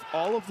one-dimensional if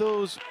all of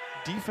those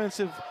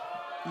defensive,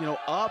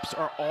 ups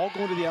are all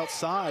going to the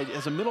outside.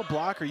 As a middle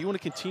blocker, you want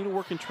to continue to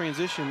work in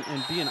transition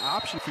and be an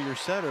option for your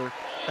setter,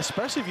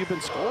 especially if you've been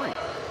scoring.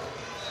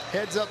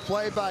 Heads up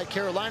play by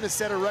Carolina's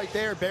setter right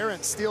there.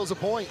 Barron steals a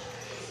point.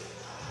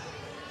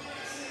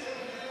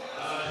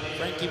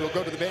 Frankie will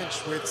go to the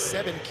bench with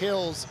 7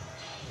 kills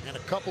and a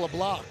couple of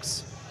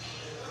blocks.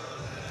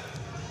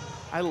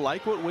 I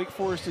like what Wake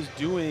Forest is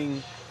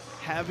doing,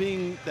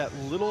 having that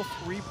little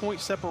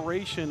 3-point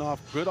separation off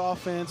good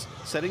offense,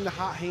 setting the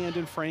hot hand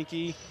in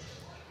Frankie.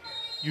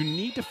 You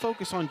need to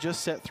focus on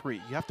just set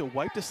 3. You have to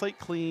wipe the slate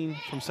clean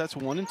from sets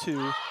 1 and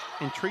 2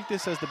 and treat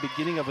this as the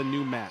beginning of a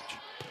new match.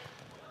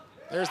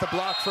 There's the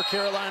block for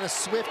Carolina.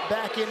 Swift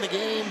back in the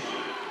game.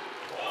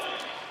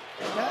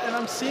 Yeah, and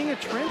I'm seeing a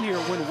trend here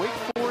when Wake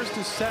Forest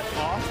is set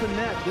off the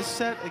net. This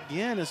set,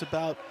 again, is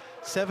about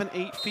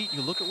 7-8 feet.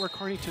 You look at where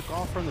Carney took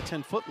off from the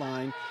 10-foot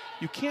line.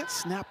 You can't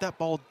snap that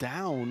ball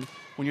down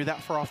when you're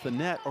that far off the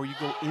net, or you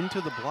go into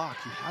the block.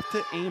 You have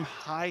to aim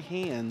high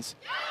hands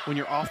when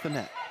you're off the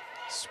net.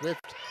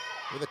 Swift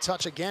with a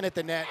touch again at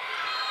the net.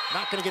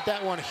 Not going to get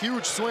that one.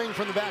 Huge swing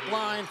from the back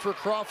line for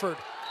Crawford.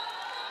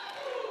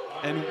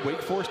 And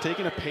Wake Forest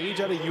taking a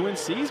page out of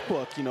UNC's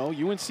book.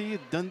 UNC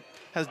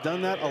has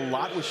done that a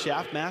lot with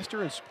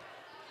Shaftmaster and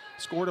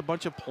scored a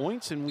bunch of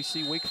points, and we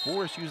see Wake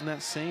Forest using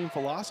that same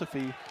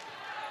philosophy.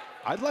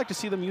 I'd like to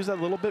see them use that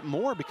a little bit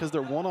more, because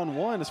they're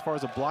one-on-one as far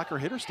as a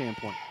blocker-hitter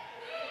standpoint.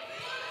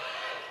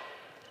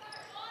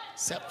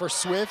 Set for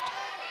Swift.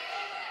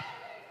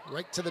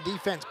 Right to the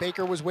defense.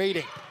 Baker was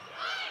waiting.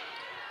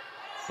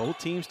 Both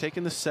teams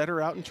taking the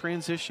setter out in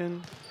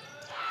transition.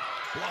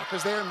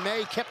 Blockers there.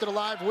 May kept it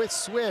alive with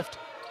Swift.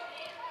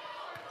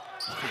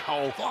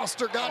 Wow.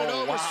 Foster got it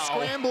over. Wow.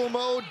 Scramble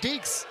mode.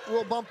 Deeks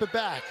will bump it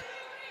back.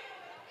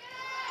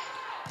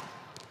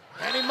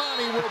 And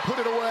Imani will put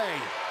it away.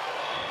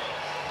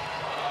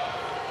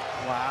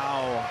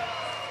 Wow.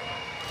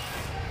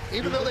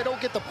 Even though they don't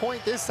get the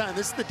point this time,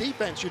 this is the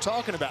defense you're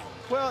talking about.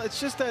 Well, it's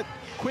just that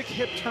quick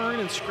hip turn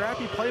and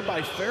scrappy play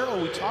by Farrell.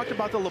 We talked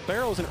about the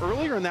liberos, and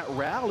earlier in that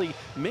rally,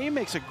 May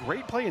makes a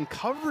great play in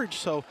coverage.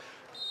 So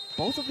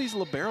both of these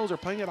liberos are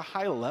playing at a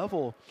high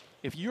level.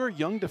 If you're a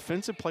young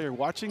defensive player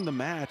watching the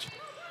match,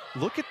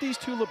 look at these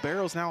two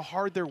liberos and how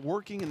hard they're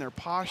working in their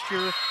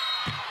posture.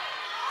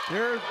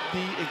 They're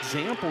the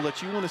example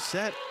that you want to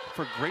set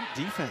for great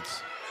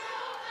defense.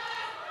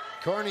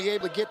 Carney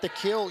able to get the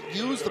kill,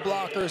 use the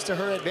blockers to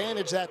her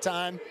advantage that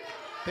time.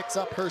 Picks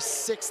up her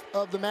 6th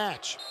of the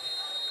match.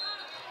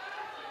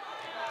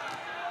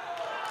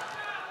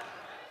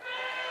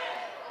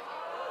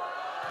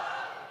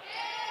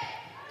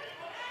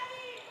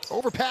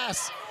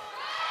 Overpass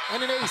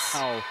and an ace.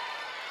 Wow.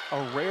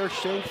 A rare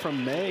shank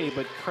from May,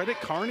 but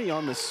credit Carney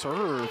on the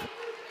serve.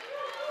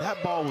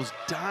 That ball was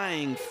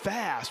dying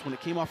fast when it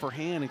came off her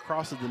hand and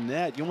crosses the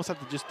net. You almost have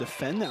to just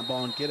defend that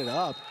ball and get it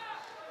up.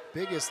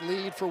 Biggest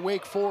lead for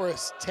Wake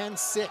Forest,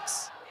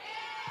 10-6.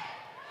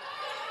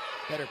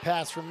 Better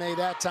pass from May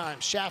that time.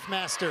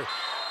 Shaftmaster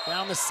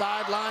down the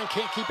sideline,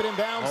 can't keep it in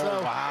bounds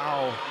though.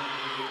 Wow.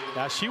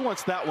 Yeah, she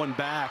wants that one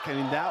back. I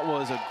mean, that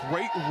was a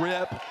great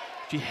rip.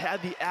 She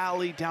had the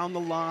alley down the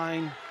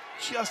line,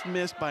 just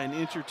missed by an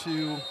inch or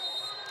two.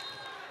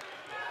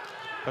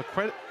 But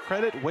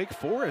credit Wake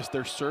Forest.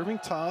 They're serving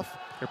tough.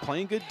 They're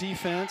playing good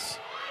defense.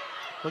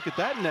 Look at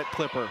that net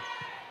clipper.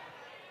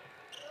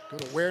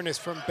 Good awareness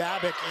from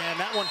Babick, and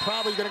that one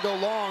probably going to go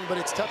long, but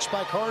it's touched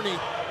by Carney.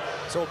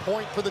 So a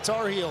point for the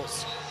Tar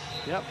Heels.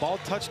 Yeah, ball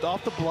touched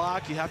off the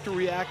block. You have to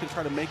react and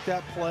try to make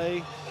that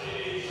play.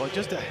 But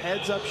just a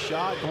heads-up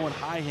shot going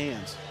high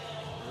hands.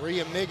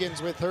 Maria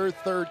Miggins with her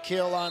 3rd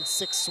kill on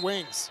 6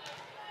 swings.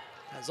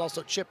 Has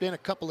also chipped in a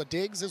couple of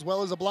digs as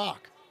well as a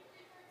block.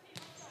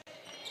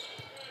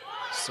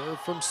 Serve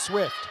from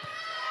Swift.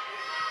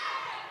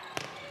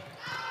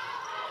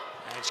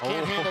 And she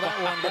can't handle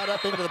that one. Got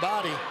up into the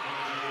body.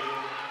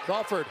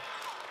 Crawford.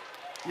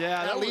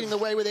 Yeah, that leading the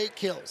way with 8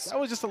 kills. That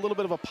was just a little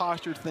bit of a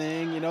posture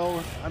thing,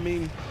 I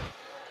mean,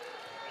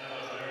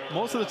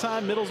 most of the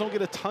time, middles don't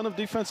get a ton of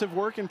defensive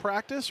work in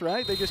practice,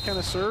 right? They just kind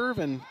of serve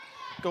and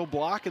go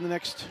block in the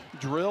next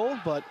drill,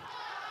 but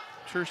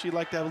I'm sure she'd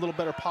like to have a little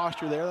better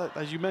posture there.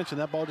 As you mentioned,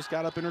 that ball just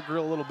got up in her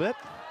grill a little bit.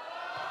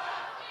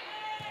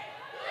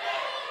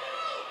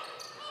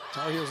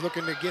 Tar Heels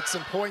looking to get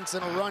some points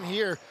in a run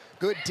here.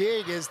 Good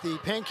dig as the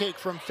pancake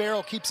from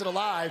Farrell keeps it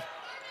alive.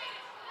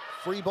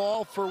 Free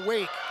ball for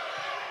Wake.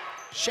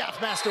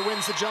 Shaftmaster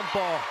wins the jump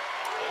ball.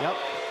 Yep.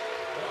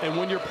 And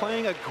when you're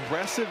playing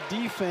aggressive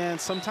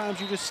defense,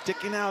 sometimes you're just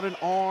sticking out an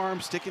arm,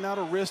 sticking out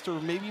a wrist,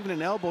 or maybe even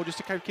an elbow just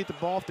to kind of keep the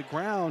ball off the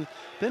ground.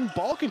 Then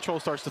ball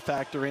control starts to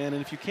factor in,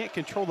 and if you can't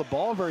control the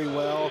ball very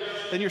well,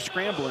 then you're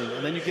scrambling,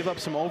 and then you give up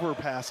some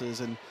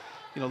overpasses. And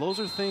you know, those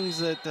are things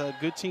that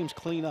good teams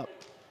clean up.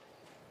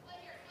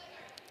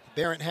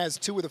 Barrett has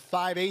 2 of the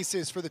 5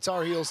 aces for the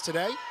Tar Heels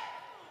today.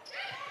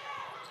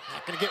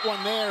 Not going to get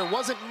one there.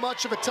 Wasn't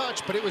much of a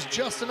touch, but it was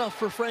just enough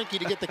for Frankie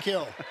to get the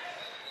kill.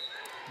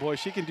 Boy,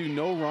 she can do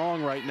no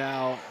wrong right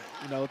now.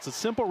 You know, it's a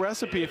simple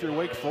recipe if you're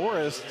Wake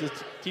Forest.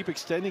 Just keep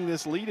extending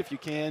this lead if you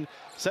can.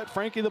 Set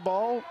Frankie the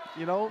ball,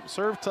 you know,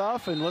 serve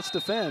tough, and let's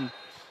defend.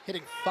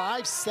 Hitting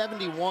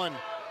 .571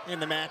 in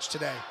the match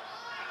today.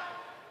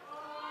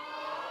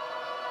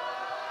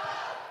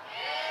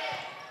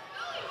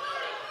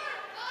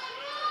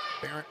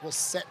 Barrett will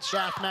set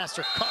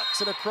Schaffmaster,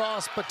 cocks it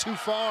across, but too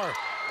far.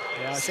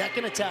 Yeah.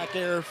 Second attack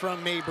error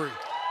from Mabry.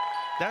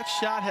 That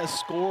shot has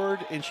scored,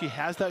 and she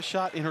has that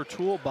shot in her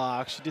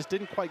toolbox. She just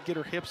didn't quite get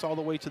her hips all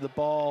the way to the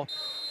ball.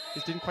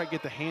 Just didn't quite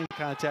get the hand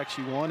contact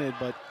she wanted.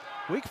 But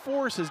Wake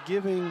Forest is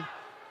giving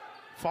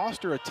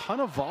Foster a ton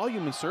of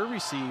volume in serve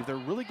receive. They're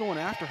really going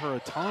after her a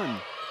ton.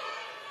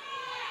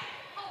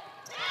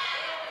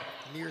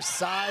 Near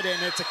side,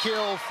 and it's a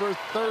kill for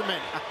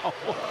Thurman.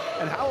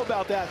 And how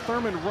about that?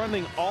 Thurman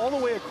running all the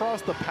way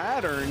across the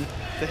pattern.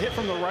 The hit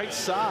from the right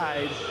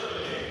side.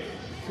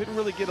 Couldn't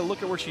really get a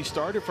look at where she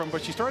started from,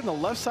 but she started on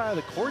the left side of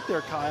the court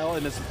there, Kyle,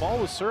 and as the ball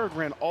was served,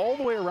 ran all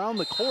the way around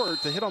the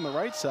court to hit on the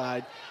right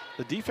side.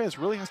 The defense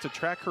really has to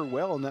track her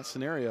well in that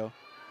scenario.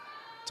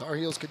 Tar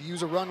Heels could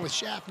use a run with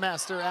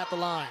Schaffmaster at the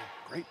line.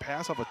 Great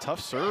pass off a tough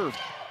serve.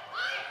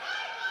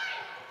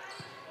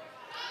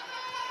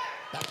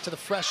 Back to the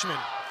freshman,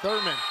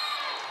 Thurman.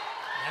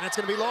 And it's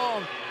going to be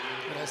long.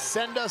 It'll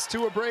send us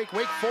to a break.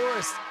 Wake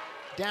Forest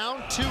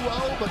down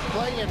 2-0, but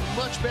playing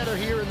much better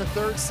here in the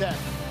third set.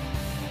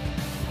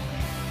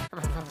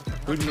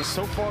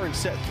 So far in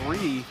set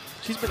 3,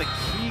 she's been a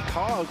key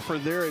cog for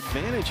their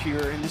advantage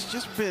here, and it's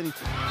just been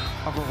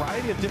a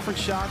variety of different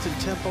shots and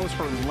tempos.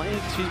 Her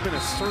length, she's been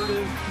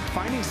assertive,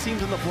 finding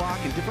seams in the block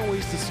and different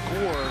ways to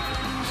score.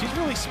 She's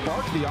really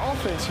sparked the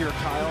offense here,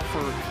 Kyle,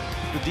 for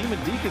the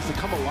Demon Deacons to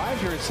come alive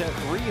here in set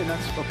 3, and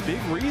that's a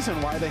big reason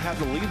why they have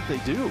the lead that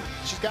they do.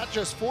 She's got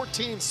just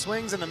 14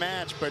 swings in the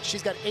match, but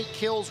she's got 8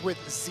 kills with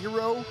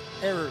 0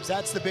 errors.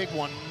 That's the big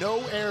one.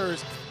 No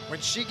errors. When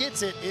she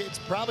gets it, it's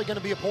probably going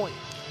to be a point.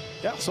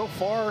 Yeah, so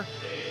far,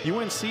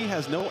 UNC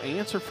has no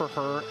answer for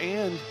her,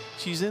 and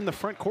she's in the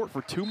front court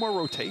for 2 more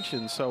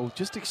rotations. So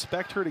just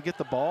expect her to get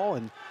the ball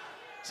and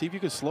see if you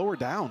can slow her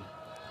down.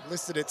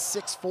 Listed at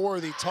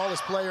 6'4", the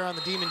tallest player on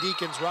the Demon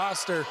Deacons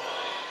roster.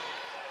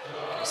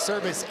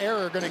 Service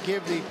error going to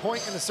give the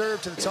point in the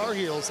serve to the Tar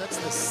Heels. That's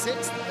the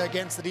 6th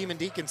against the Demon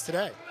Deacons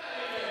today.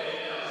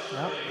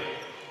 Yep.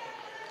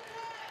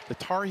 The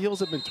Tar Heels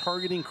have been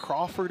targeting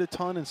Crawford a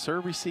ton in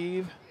serve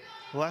receive.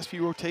 The last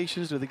few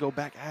rotations, do they go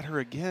back at her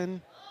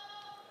again?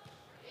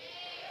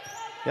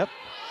 Yep.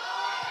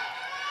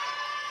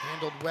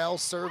 Handled well,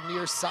 serve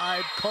near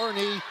side.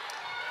 Carney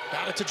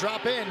got it to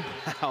drop in.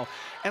 Wow.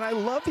 And I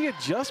love the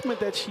adjustment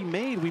that she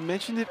made. We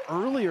mentioned it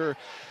earlier.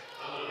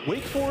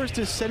 Wake Forest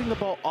is setting the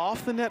ball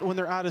off the net when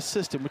they're out of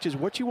system, which is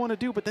what you want to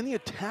do, but then the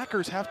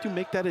attackers have to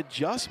make that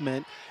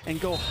adjustment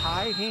and go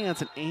high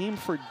hands and aim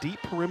for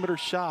deep perimeter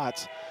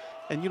shots.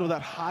 And you know,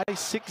 that high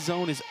 6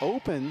 zone is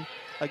open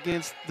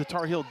against the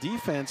Tar Heel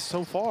defense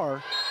so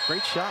far.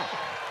 Great shot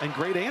and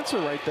great answer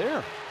right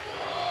there.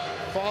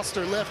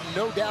 Foster left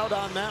no doubt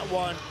on that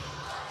one.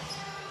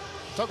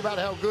 Talk about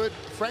how good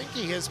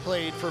Frankie has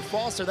played for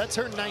Foster. That's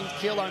her 9th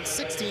kill on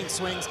 16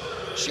 swings.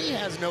 She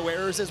has no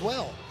errors as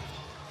well.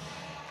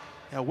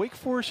 Now, Wake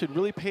Forest should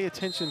really pay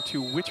attention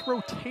to which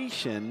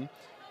rotation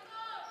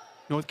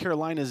North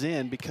Carolina's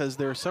in, because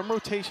there are some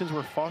rotations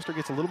where Foster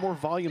gets a little more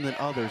volume than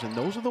others, and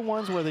those are the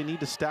ones where they need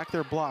to stack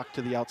their block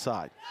to the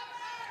outside.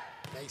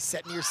 They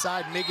set near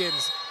side.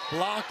 Miggins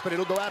blocked, but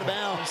it'll go out of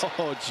bounds.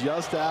 Oh,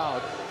 just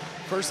out.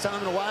 First time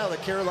in a while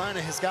that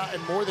Carolina has gotten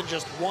more than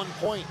just 1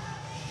 point.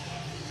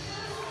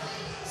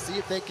 See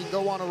if they can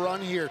go on a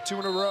run here. 2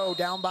 in a row,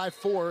 down by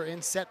 4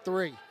 in set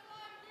 3.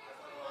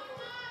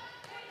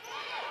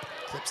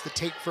 Clips the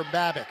take from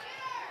Babbitt.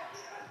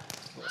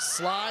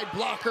 Slide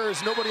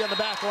blockers, nobody on the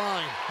back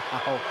line.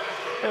 Oh,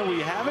 and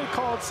we haven't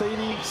called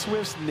Sadie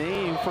Swift's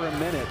name for a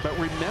minute, but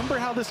remember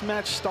how this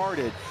match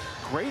started.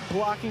 Great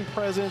blocking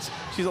presence.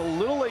 She's a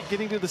little late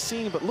getting to the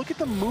scene, but look at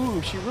the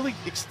move. She really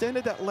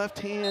extended that left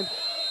hand,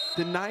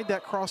 denied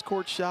that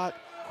cross-court shot.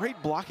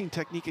 Great blocking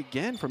technique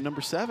again from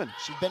number 7.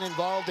 She's been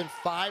involved in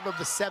 5 of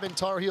the 7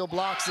 Tar Heel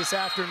blocks this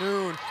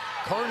afternoon.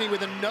 Carney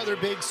with another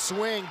big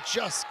swing,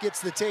 just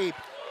gets the tape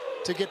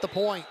to get the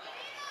point.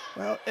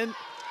 Well, and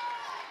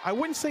I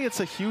wouldn't say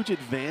it's a huge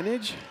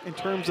advantage in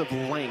terms of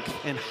length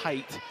and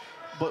height,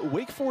 but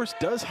Wake Forest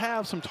does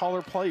have some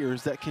taller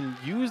players that can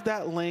use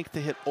that length to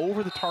hit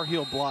over the Tar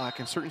Heel block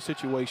in certain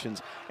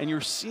situations, and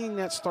you're seeing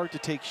that start to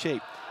take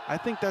shape. I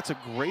think that's a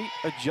great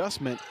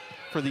adjustment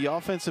for the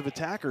offensive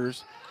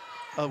attackers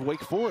of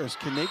Wake Forest.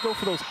 Can they go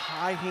for those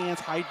high hands,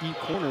 high deep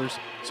corners?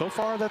 So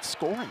far, that's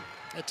scoring.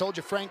 I told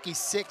you Frankie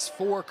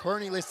 6'4",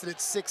 Kearney listed at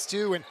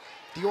 6'2", and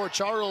Dior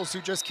Charles,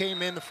 who just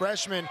came in, the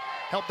freshman,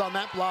 helped on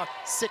that block,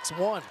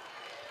 6'1".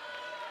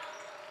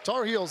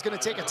 Tar Heels going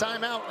to take a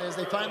timeout as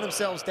they find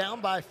themselves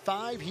down by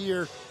 5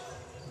 here,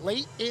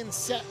 late in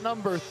set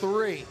number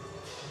 3.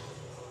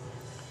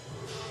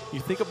 You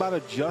think about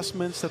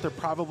adjustments that they're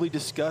probably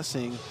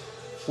discussing.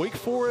 Wake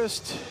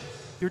Forest,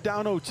 you're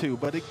down 0-2,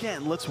 but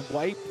again, let's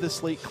wipe the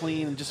slate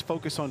clean and just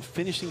focus on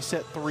finishing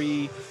set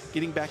 3,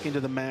 getting back into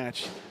the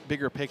match,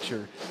 bigger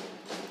picture.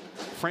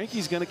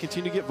 Frankie's going to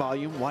continue to get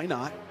volume. Why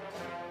not?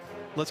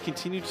 Let's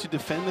continue to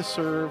defend the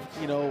serve.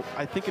 You know,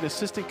 I think an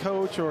assistant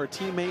coach or a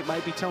teammate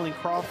might be telling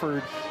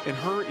Crawford in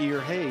her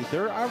ear, hey,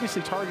 they're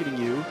obviously targeting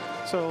you,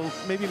 so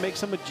maybe make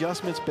some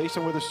adjustments based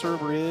on where the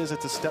server is.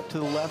 It's a step to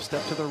the left,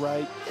 step to the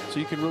right, so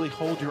you can really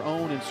hold your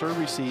own and serve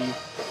receive.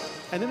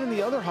 And then in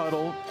the other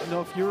huddle, you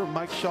know, if you're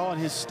Mike Shaw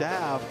and his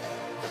staff,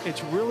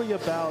 it's really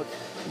about,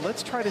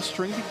 let's try to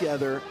string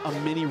together a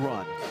mini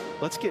run.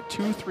 Let's get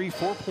 2, 3,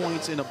 4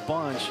 points in a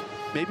bunch.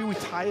 Maybe we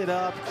tie it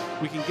up,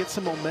 we can get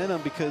some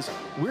momentum because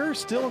we're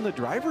still in the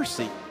driver's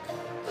seat.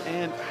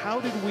 And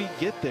how did we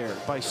get there?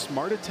 By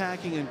smart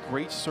attacking and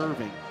great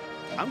serving.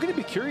 I'm going to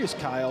be curious,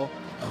 Kyle,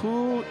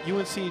 who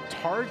UNC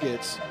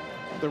targets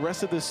the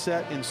rest of this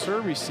set in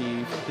serve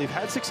receive. They've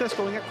had success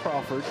going at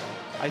Crawford.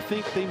 I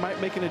think they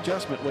might make an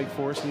adjustment, Wake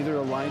Forest, neither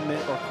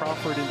alignment or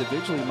Crawford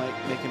individually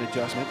might make an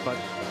adjustment, but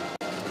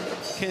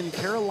can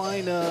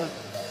Carolina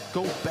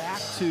go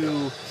back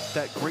to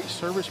that great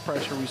service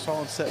pressure we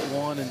saw in set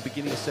 1 and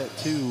beginning of set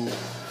 2?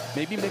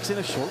 Maybe mix in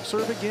a short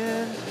serve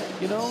again,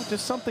 you know,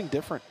 just something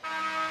different.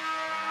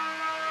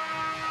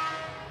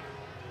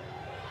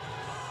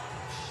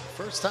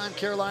 First time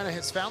Carolina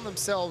has found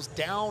themselves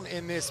down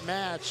in this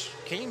match,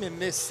 came in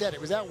this set.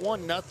 It was at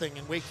 1-0,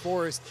 and Wake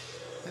Forest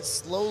has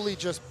slowly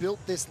just built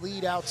this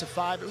lead out to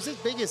 5. It was as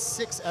big as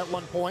 6 at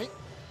one point.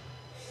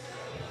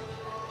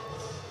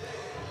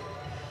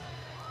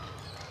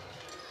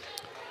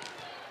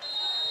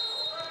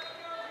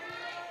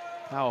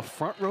 Now a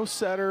front row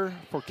setter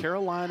for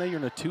Carolina. You're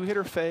in a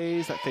 2-hitter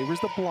phase that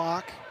favors the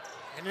block.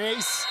 And an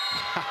ace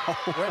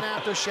went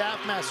after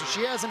Schaffmaster.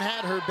 She hasn't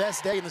had her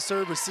best day in the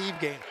serve-receive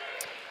game.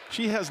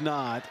 She has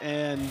not,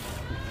 and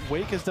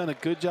Wake has done a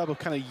good job of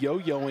kind of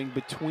yo-yoing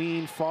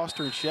between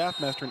Foster and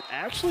Schaffmaster. And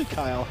actually,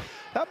 Kyle,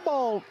 that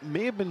ball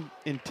may have been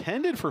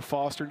intended for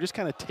Foster, just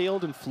kind of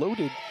tailed and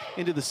floated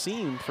into the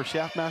seam for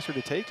Schaffmaster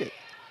to take it.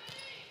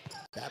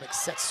 Babbitt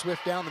sets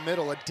Swift down the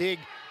middle. A dig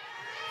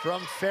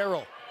from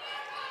Farrell,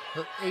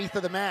 her 8th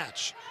of the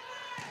match.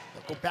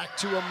 They'll go back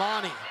to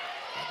Amani.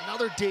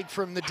 Another dig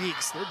from the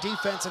Deeks. Their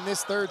defense in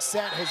this 3rd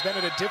set has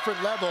been at a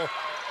different level,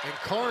 and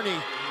Kearney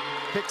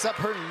picks up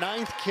her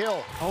 9th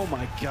kill. Oh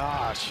my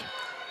gosh.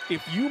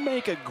 If you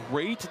make a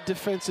great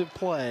defensive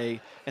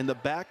play in the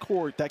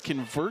backcourt that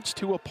converts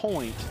to a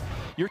point,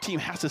 your team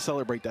has to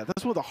celebrate that.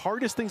 That's one of the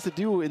hardest things to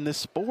do in this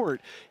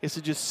sport, is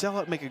to just sell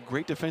out, make a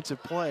great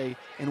defensive play,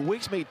 and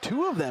Wake's made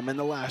 2 of them in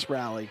the last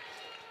rally.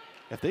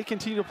 If they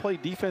continue to play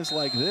defense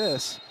like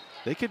this,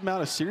 they could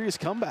mount a serious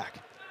comeback.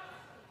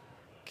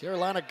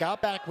 Carolina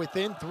got back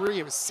within 3.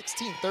 It was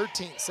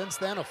 16-13. Since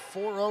then, a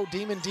 4-0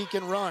 Demon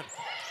Deacon run.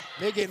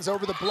 Miggins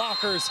over the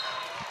blockers.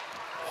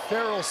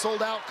 Farrell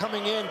sold out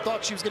coming in,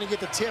 thought she was going to get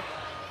the tip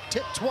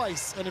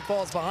twice, and it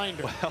falls behind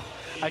her. Well,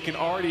 I can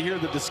already hear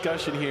the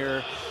discussion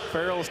here.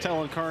 Farrell's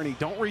telling Kearney,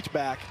 don't reach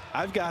back.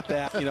 I've got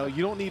that. You know,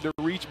 you don't need to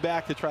reach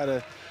back to try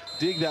to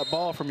dig that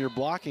ball from your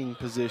blocking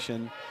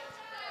position.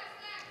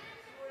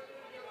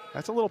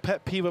 That's a little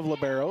pet peeve of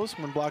liberos,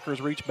 when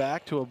blockers reach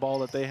back to a ball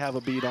that they have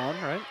a beat on,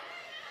 right?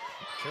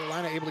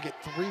 Carolina able to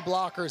get 3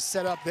 blockers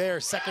set up there.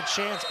 Second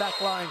chance,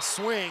 backline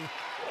swing.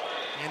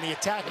 And the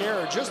attack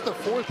error, just the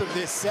 4th of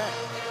this set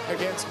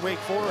against Wake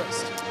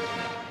Forest.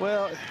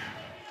 Well,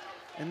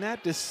 and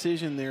that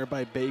decision there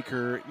by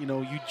Baker, you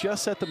know, you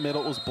just set the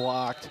middle, it was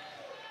blocked.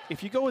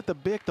 If you go with the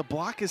Bick, the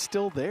block is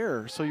still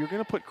there. So you're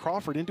going to put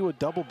Crawford into a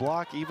double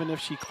block even if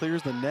she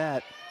clears the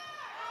net.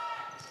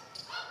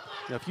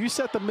 Now, if you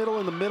set the middle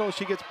in the middle,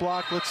 she gets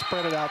blocked, let's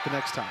spread it out the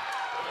next time.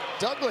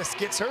 Douglas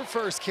gets her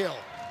first kill.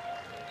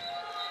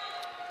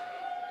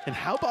 And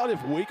how about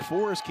if Wake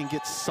Forest can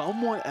get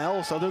someone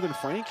else other than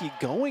Frankie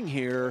going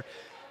here,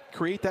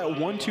 create that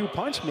 1-2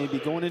 punch maybe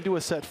going into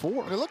a set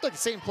 4. It looked like the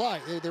same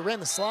play. They ran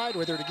the slide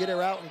with her to get her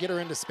out and get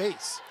her into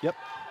space. Yep.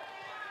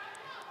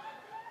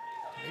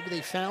 Maybe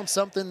they found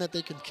something that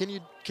they can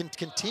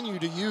continue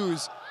to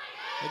use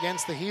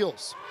against the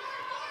Heels.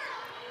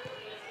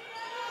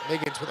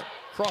 Miggins with a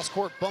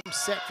cross-court bump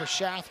set for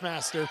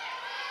Schaffmaster.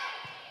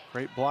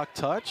 Great block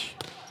touch.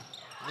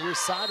 Near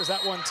side, was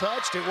that one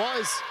touched? It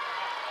was.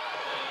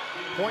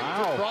 Point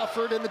for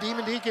Crawford and the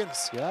Demon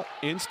Deacons. Yep,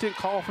 instant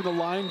call for the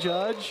line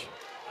judge.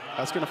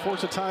 That's going to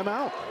force a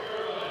timeout.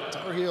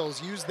 Tar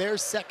Heels use their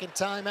second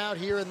timeout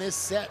here in this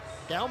set.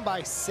 Down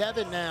by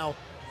 7 now.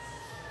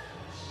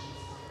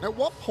 At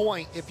what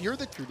point, if you're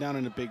down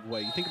in a big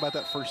way, you think about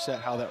that first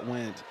set, how that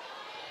went.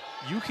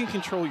 you can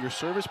control your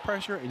service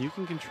pressure and you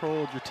can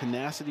control your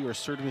tenacity or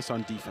assertiveness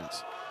on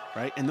defense,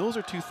 right? And those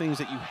are two things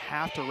that you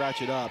have to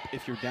ratchet up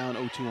if you're down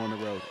 0-2 on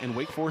the road. And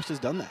Wake Forest has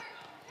done that.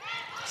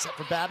 Set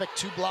for Babic,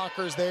 2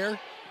 blockers there.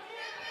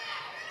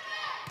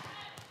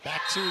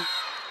 Back to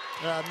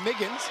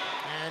Miggins,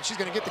 and she's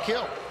gonna get the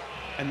kill.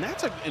 And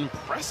that's an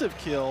impressive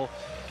kill,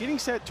 getting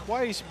set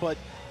twice, but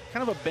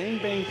kind of a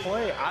bang-bang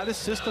play out of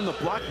system. The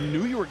block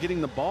knew you were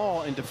getting the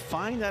ball, and to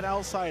find that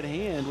outside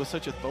hand with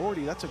such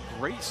authority, that's a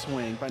great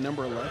swing by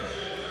number 11.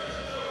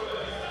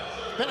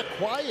 It's been a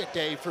quiet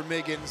day for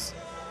Miggins,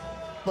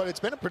 but it's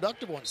been a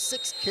productive one.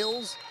 6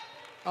 kills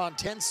on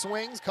 10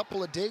 swings,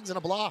 couple of digs and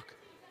a block.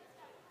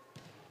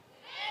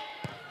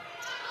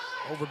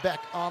 Over Beck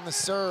on the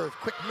serve,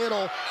 quick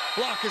middle,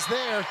 block is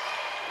there.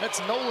 That's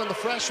Nolan, the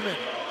freshman.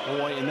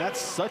 Boy, and that's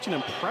such an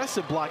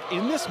impressive block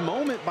in this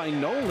moment by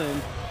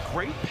Nolan.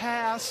 Great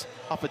pass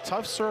off a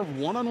tough serve,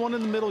 one-on-one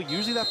in the middle.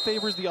 Usually that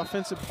favors the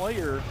offensive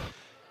player.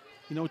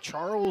 You know,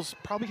 Charles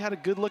probably had a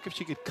good look if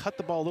she could cut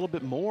the ball a little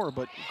bit more,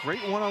 but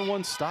great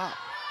one-on-one stop.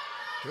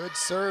 Good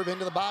serve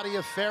into the body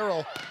of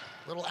Farrell.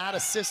 Little out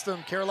of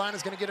system.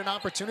 Carolina's going to get an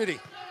opportunity.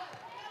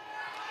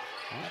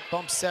 That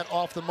bump set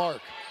off the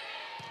mark.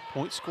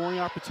 Point scoring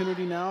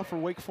opportunity now for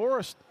Wake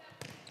Forest.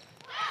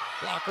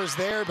 Blockers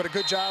there, but a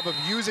good job of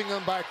using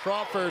them by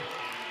Crawford.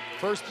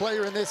 First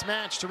player in this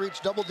match to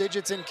reach double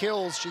digits in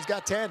kills. She's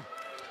got 10.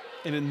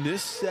 And in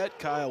this set,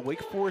 Kyle,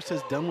 Wake Forest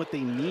has done what they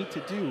need to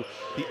do.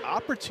 The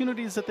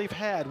opportunities that they've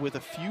had with a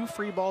few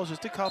free balls,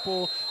 just a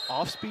couple,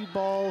 off-speed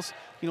balls,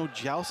 you know,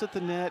 joust at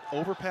the net,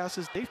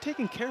 overpasses, they've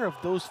taken care of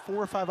those 4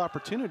 or 5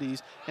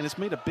 opportunities, and it's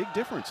made a big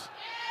difference.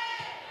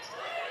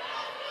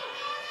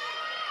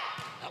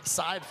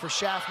 Outside for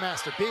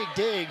Schaffmaster, big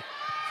dig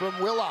from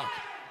Willock.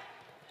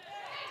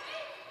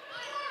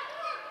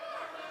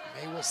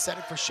 May will set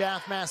it for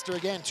Schaffmaster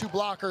again, 2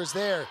 blockers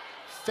there.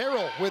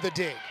 Farrell with a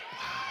dig.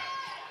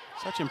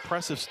 Such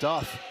impressive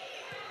stuff.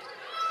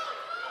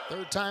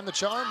 Third time the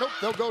charm. Nope,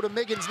 they'll go to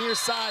Miggins near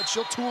side.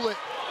 She'll tool it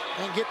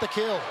and get the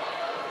kill.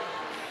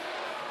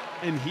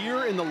 And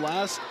here in the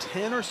last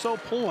 10 or so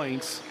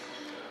points,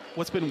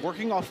 what's been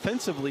working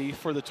offensively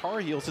for the Tar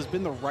Heels has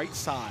been the right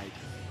side,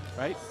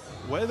 right?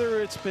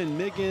 Whether it's been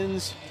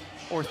Miggins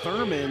or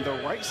Thurman,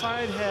 the right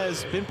side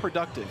has been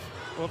productive,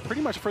 well,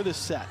 pretty much for this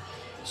set.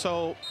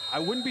 So I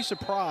wouldn't be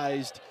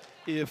surprised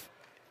if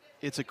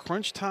it's a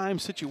crunch time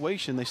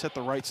situation, they set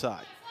the right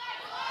side.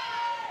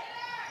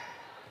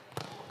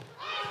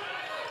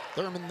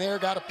 Thurman there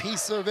got a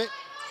piece of it.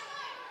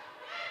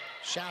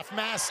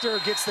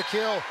 Schaffmaster gets the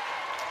kill.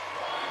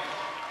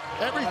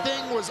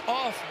 Everything was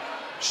off.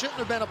 Shouldn't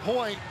have been a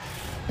point,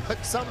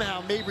 but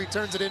somehow Mabry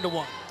turns it into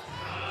one.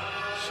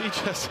 She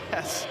just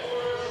has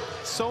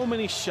so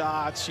many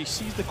shots. She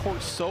sees the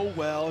court so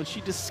well, and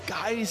she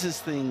disguises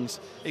things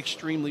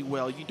extremely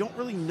well. You don't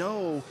really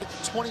know.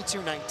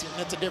 22-19,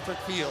 that's a different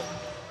feel.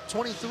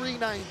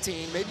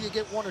 23-19, maybe you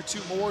get 1 or 2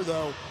 more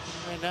though,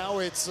 and now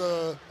it's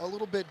a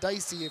little bit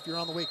dicey if you're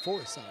on the Wake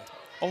Forest side.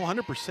 Oh,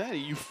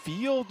 100%. You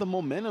feel the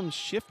momentum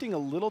shifting a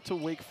little to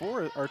Wake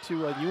Forest or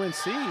to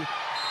UNC,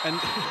 and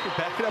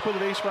back it up with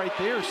an ace right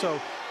there. So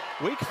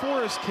Wake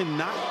Forest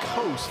cannot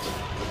coast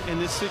in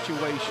this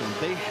situation.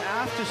 They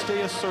have to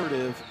stay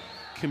assertive,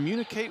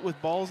 communicate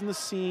with balls in the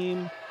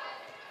seam.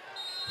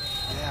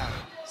 Yeah.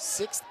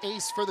 6th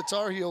ace for the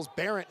Tar Heels.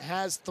 Barrett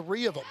has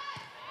 3 of them.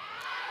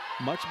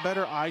 Much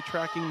better eye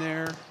tracking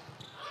there.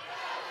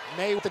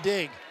 May with the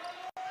dig.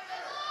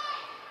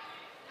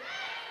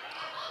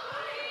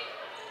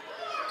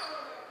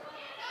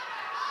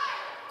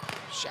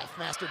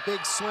 Schaffmaster,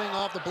 big swing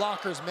off the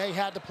blockers. May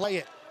had to play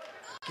it.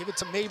 Give it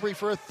to Mabry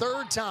for a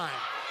 3rd time.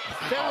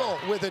 Farrell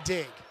with a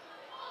dig.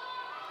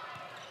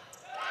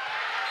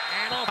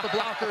 And off the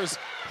blockers,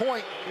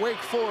 point Wake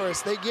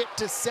Forest. They get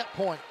to set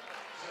point.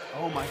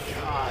 Oh my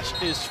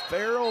gosh, is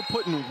Farrell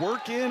putting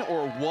work in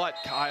or what,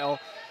 Kyle?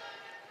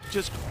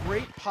 Just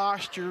great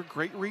posture,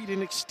 great read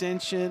and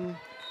extension.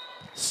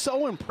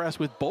 So impressed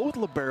with both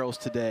liberos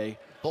today.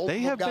 Both they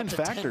have been got to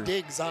factors. 10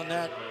 digs on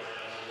that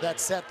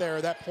set there,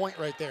 or that point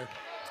right there.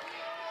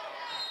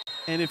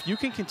 And if you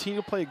can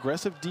continue to play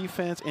aggressive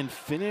defense and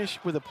finish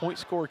with a point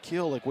score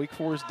kill like Wake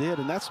Forest did,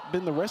 and that's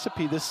been the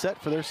recipe this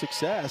set for their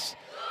success,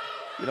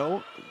 you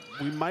know,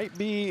 we might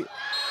be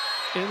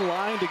in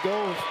line to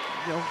go,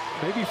 you know,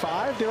 maybe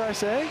 5, dare I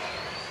say?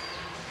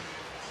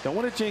 Don't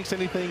want to jinx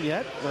anything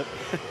yet, but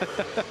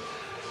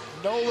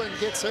Nolan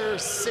gets her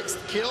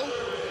 6th kill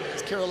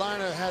as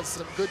Carolina has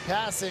some good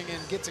passing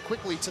and gets it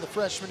quickly to the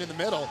freshman in the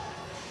middle.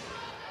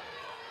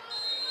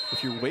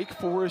 if you're Wake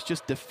Forest,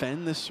 just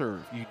defend the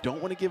serve. You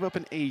don't want to give up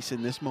an ace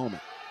in this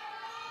moment.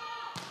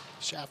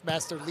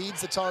 Schaffmaster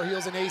leads the Tar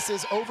Heels in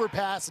aces.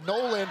 Overpass,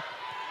 Nolan.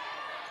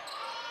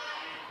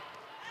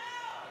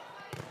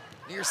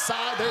 Near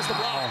side, there's the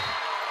block.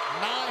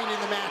 9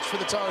 in the match for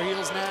the Tar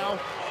Heels now.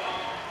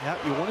 Yeah,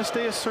 you want to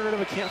stay assertive.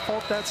 I can't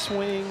fault that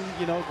swing.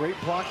 You know, great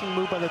blocking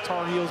move by the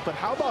Tar Heels. But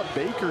how about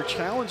Baker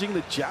challenging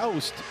the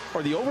joust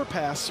or the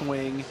overpass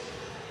swing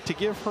to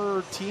give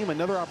her team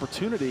another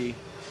opportunity?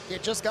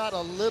 It just got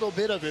a little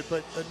bit of it,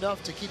 but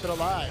enough to keep it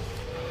alive.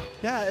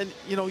 Yeah, and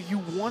you know, you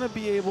want to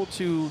be able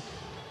to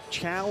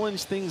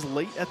challenge things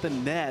late at the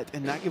net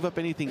and not give up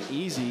anything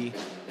easy.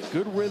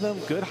 Good rhythm,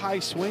 good high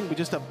swing, but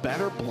just a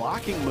better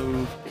blocking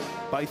move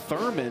by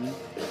Thurman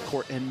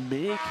and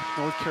make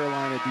North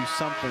Carolina do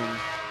something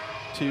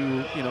to,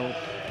 you know,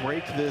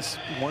 break this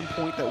 1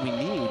 point that we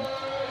need.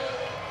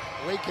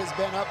 Wake has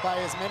been up by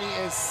as many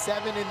as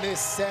 7 in this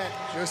set.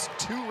 Just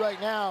 2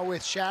 right now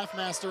with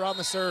Schaffmaster on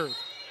the serve.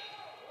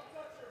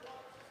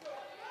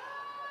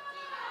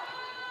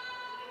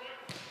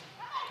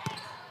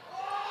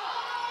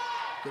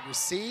 Good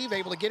receive,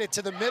 able to get it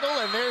to the middle,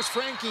 and there's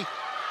Frankie.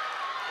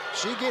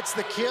 She gets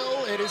the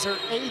kill. It is her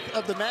 8th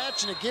of the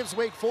match, and it gives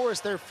Wake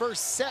Forest their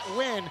first set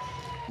win.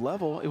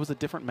 Level, it was a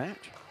different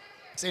match.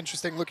 It's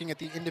interesting looking at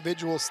the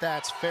individual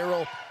stats.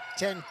 Farrell,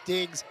 10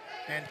 digs,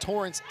 and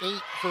Torrance 8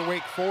 for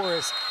Wake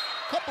Forest.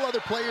 A couple other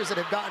players that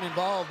have gotten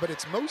involved, but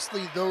it's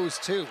mostly those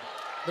 2.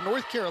 The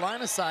North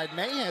Carolina side,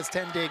 May has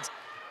 10 digs,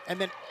 and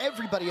then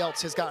everybody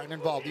else has gotten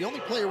involved. The only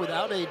player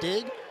without a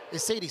dig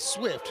is Sadie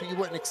Swift, who you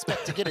wouldn't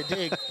expect to get a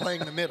dig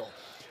playing the middle.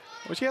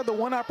 Well, she had the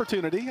one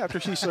opportunity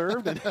after she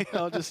served and, you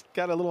know, just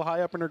got a little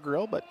high up in her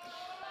grill, but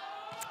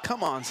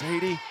come on,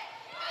 Sadie.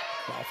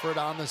 Crawford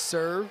on the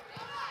serve.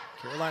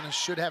 Carolina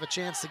should have a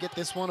chance to get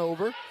this one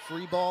over.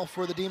 Free ball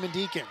for the Demon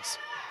Deacons.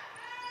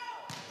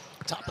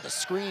 Top of the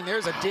screen,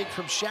 there's a dig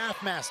from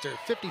Schaffmaster.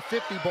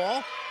 50-50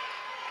 ball.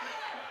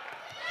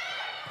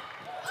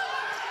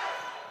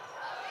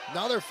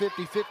 Another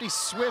 50-50.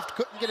 Swift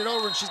couldn't get it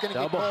over, and she's going to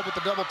get called with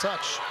the double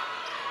touch.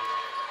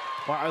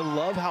 Well, I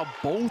love how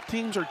both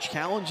teams are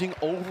challenging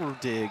over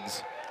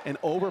digs and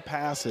over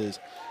passes.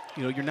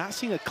 You know, you're not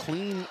seeing a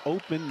clean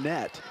open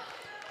net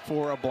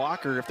for a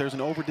blocker if there's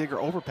an over dig or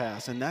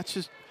overpass, and that's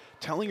just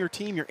telling your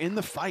team you're in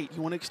the fight.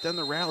 You want to extend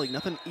the rally.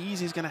 Nothing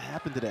easy is going to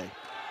happen today.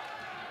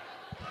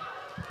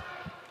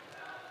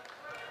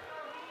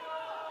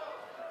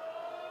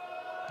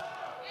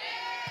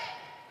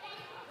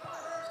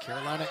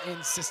 Carolina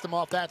in system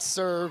off that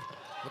serve.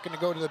 Looking to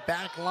go to the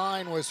back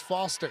line was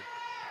Foster.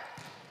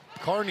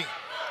 Carney.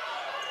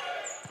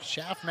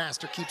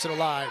 Schaffmaster keeps it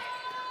alive.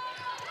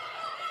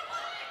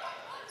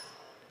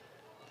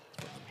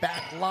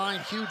 Back line,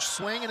 huge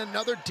swing, and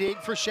another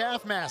dig for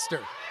Schaffmaster.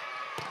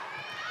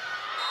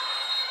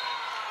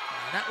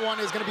 And that one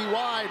is going to be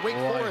wide. Wake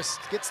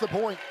Forest gets the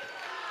point.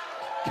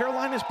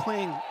 Carolina's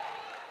playing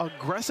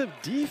aggressive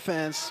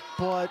defense,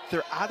 but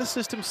their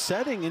out-of-system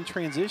setting in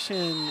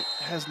transition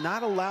has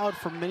not allowed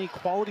for many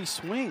quality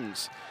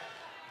swings.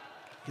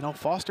 You know,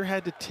 Foster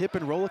had to tip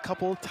and roll a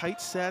couple of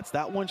tight sets.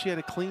 That one, she had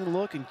a clean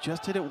look and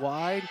just hit it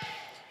wide.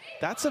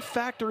 That's a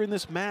factor in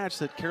this match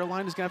that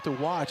Carolina's gonna have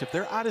to watch. If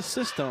they're out of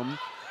system,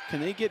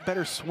 can they get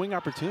better swing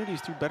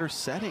opportunities through better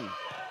setting?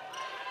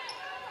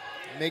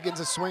 Megan's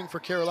a swing for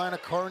Carolina.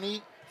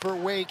 Carney for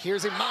Wake.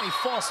 Here's Imani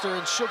Foster,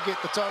 and she'll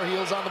get the Tar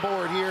Heels on the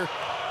board here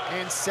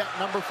in set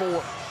number 4.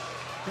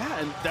 Yeah,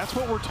 and that's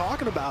what we're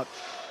talking about.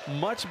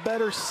 Much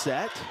better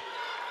set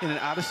in an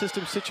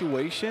out-of-system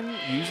situation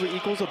usually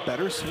equals a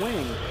better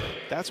swing.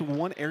 That's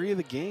one area of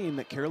the game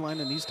that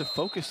Carolina needs to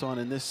focus on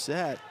in this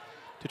set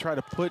to try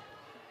to put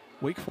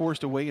Wake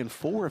Forest away in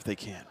 4 if they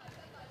can.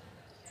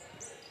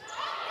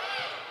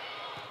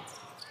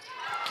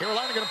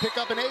 Carolina gonna pick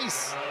up an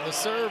ace. The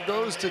serve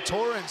goes to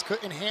Torrance,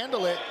 couldn't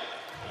handle it.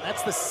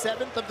 That's the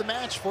 7th of the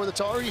match for the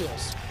Tar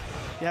Heels.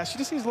 Yeah, she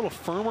just needs a little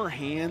firmer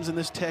hands in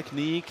this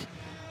technique.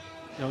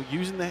 You know,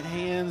 using the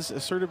hands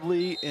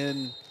assertively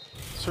in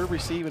serve,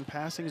 receive, and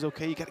passing is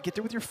okay. You got to get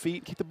there with your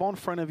feet, keep the ball in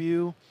front of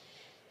you.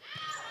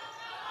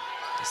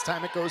 This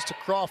time it goes to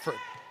Crawford.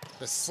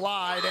 The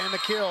slide and the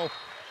kill.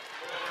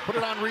 Put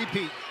it on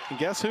repeat. And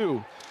guess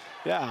who?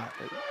 Yeah.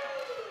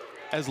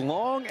 As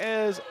long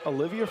as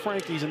Olivia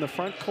Frankie's in the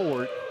front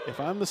court, if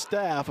I'm the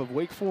staff of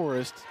Wake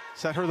Forest,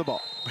 set her the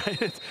ball.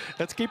 Right?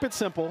 Let's keep it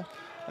simple,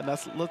 and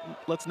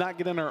let's not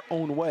get in our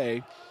own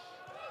way.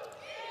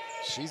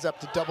 She's up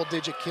to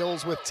double-digit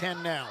kills with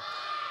 10 now.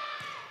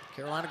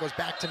 Carolina goes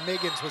back to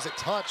Miggins. Was it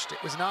touched?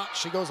 It was not.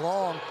 She goes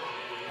long.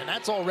 And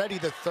that's already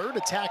the 3rd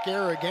attack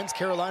error against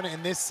Carolina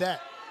in this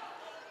set.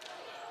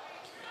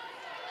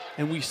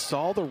 And we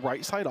saw the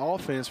right side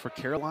offense for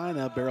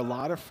Carolina bear a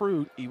lot of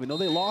fruit. Even though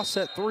they lost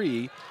set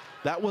 3,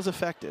 that was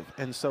effective.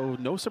 And so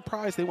no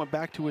surprise they went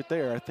back to it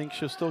there. I think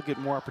she'll still get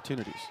more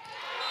opportunities.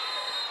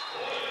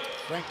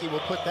 Frankie will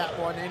put that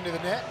one into the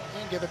net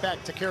and give it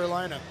back to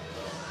Carolina.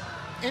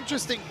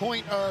 Interesting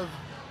point of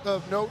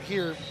note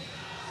here.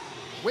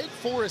 Wake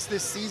Forest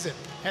this season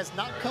has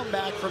not come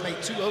back from a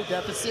 2-0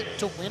 deficit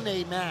to win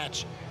a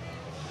match.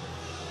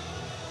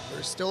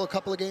 There's still a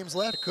couple of games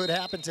left. It could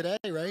happen today,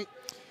 right?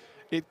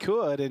 It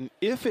could, and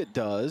if it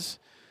does,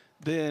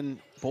 then,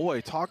 boy,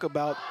 talk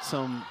about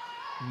some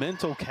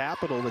mental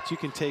capital that you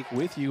can take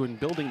with you in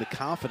building the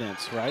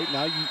confidence, right?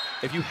 Now,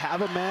 if you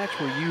have a match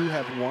where you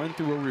have won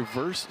through a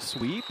reverse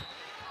sweep,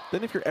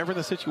 then if you're ever in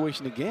the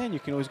situation again, you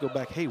can always go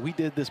back, hey, we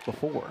did this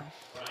before.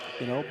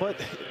 You know, but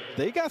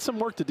they got some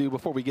work to do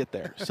before we get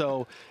there.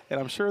 So, and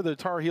I'm sure the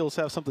Tar Heels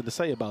have something to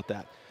say about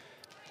that.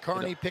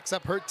 Carney picks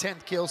up her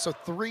 10th kill, so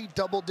 3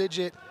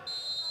 double-digit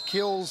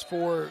kills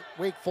for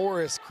Wake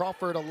Forest.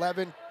 Crawford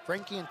 11,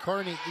 Frankie and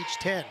Carney each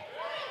 10.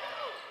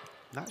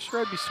 Not sure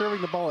I'd be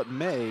serving the ball at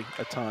May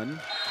a ton,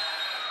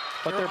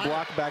 but their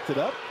block backed it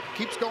up.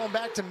 Keeps going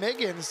back to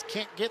Miggins,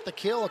 can't get the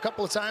kill a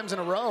couple of times in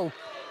a row.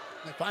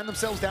 They find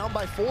themselves down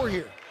by 4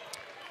 here.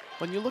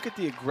 When you look at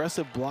the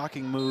aggressive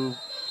blocking move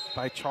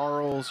by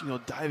Charles,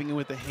 diving in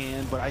with the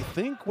hand, but I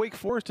think Wake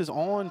Forest is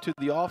on to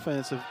the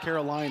offense of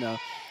Carolina.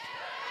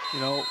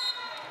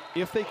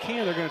 If they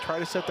can, they're going to try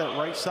to set that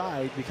right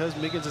side because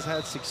Miggins has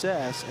had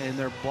success, and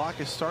their block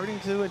is starting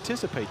to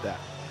anticipate that.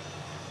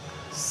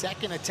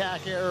 Second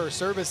attack error,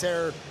 service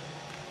error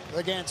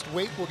against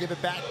Wake. Will give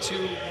it back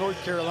to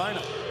North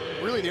Carolina.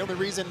 Really the only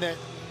reason that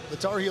the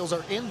Tar Heels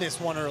are in this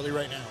one early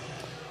right now.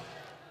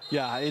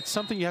 Yeah, it's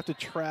something you have to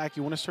track.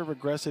 You want to serve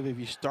aggressive. If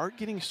you start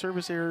getting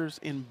service errors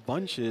in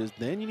bunches,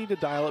 then you need to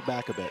dial it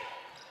back a bit.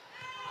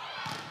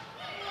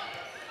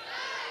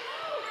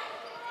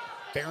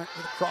 Barrett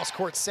with a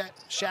cross-court set.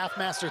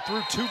 Schaffmaster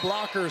through 2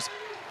 blockers.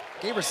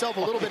 Gave herself a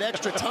little bit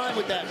extra time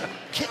with that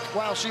kick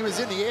while she was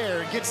in the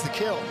air and gets the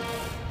kill.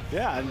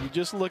 Yeah, and you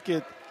just look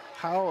at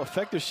how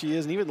effective she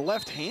is, and even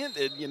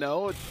left-handed,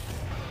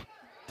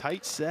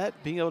 tight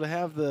set, being able to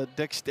have the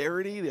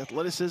dexterity, the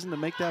athleticism to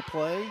make that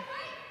play.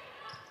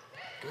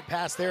 Good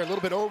pass there, a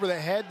little bit over the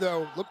head,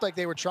 though. Looked like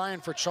they were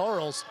trying for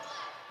Charles.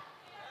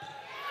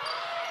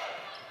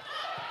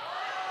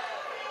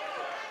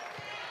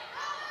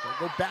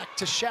 They'll go back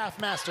to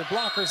Schaffmaster.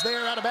 Blockers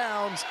there, out of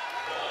bounds.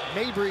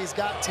 Mabry's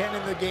got 10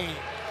 in the game.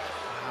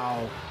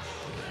 Wow.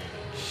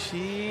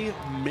 She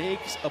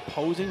makes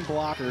opposing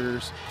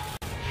blockers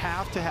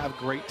have to have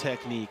great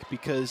technique,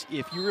 because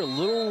if you're a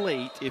little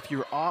late, if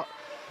you're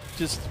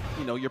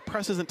your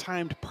press isn't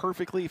timed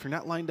perfectly, if you're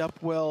not lined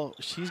up well,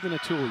 she's going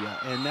to tool you.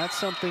 And that's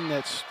something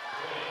that's,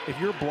 if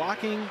you're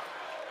blocking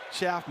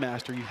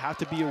Schaffmaster, you have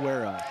to be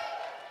aware of.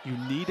 You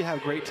need to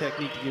have great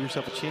technique to give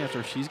yourself a chance,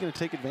 or she's going to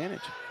take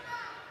advantage.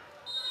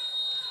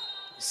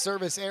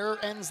 Service error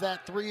ends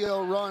that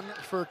 3-0 run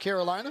for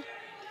Carolina.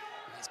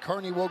 As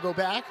Carney will go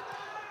back.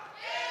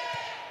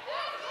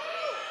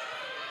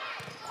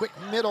 Quick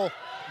middle.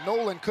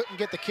 Nolan couldn't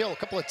get the kill. A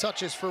couple of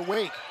touches for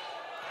Wake.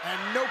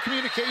 And no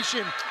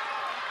communication.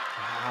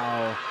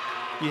 Wow.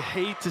 You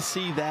hate to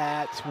see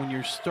that when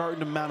you're starting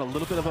to mount a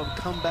little bit of a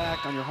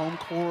comeback on your home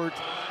court.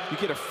 You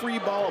get a free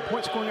ball, a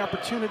point scoring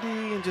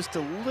opportunity, and just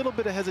a little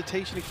bit of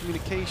hesitation and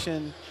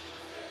communication.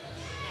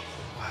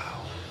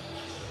 Wow.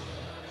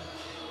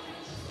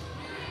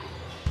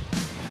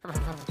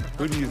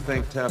 Who do you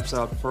think taps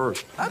out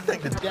first? I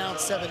think it's down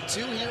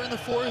 7-2 here in the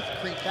 4th.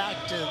 Creep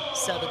back to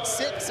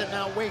 7-6, and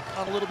now Wake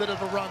on a little bit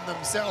of a run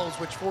themselves,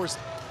 which forced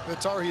the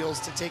Tar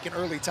Heels to take an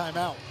early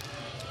timeout.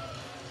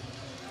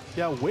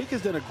 Yeah, Wake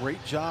has done a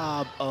great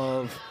job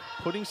of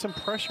putting some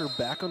pressure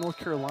back on North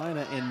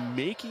Carolina and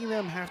making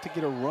them have to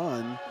get a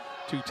run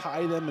to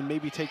tie them and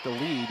maybe take the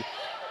lead.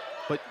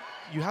 But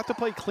you have to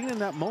play clean in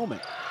that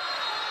moment.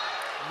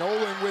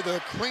 Nolan with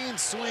a clean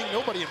swing,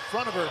 nobody in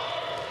front of her.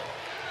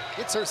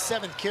 It's her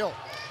 7th kill.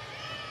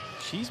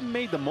 She's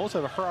made the most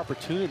out of her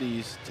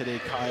opportunities today,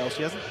 Kyle.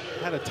 She hasn't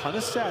had a ton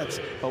of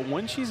sets, but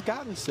when she's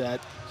gotten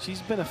set,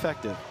 she's been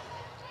effective.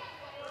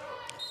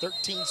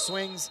 13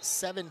 swings,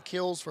 7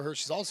 kills for her.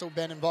 She's also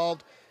been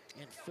involved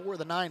in 4 of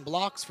the 9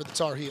 blocks for the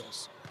Tar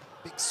Heels.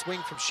 Big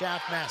swing from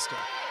Schaffmaster.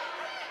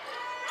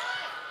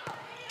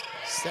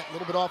 Set a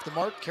little bit off the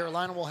mark.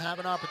 Carolina will have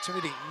an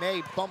opportunity.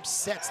 May bump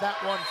sets that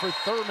one for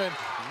Thurman.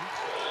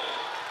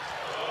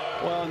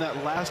 Well, and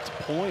that last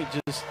point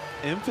just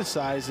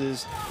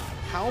emphasizes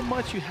how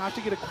much you have to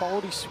get a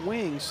quality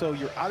swing. So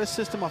you're out of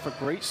system off a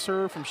great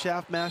serve from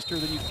Schaffmaster,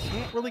 then you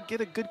can't really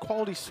get a good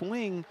quality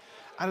swing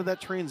out of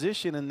that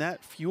transition, and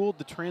that fueled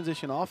the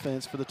transition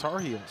offense for the Tar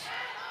Heels.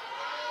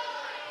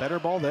 Better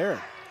ball there.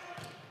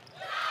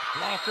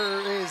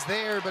 Blocker is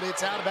there, but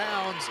it's out of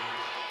bounds.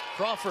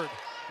 Crawford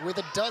with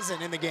a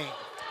dozen in the game.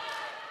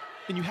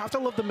 And you have to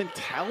love the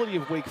mentality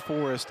of Wake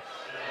Forest.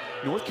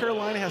 North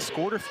Carolina has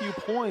scored a few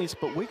points,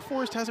 but Wake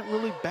Forest hasn't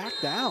really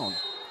backed down.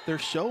 They're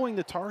showing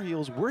the Tar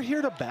Heels, we're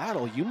here to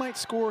battle. You might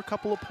score a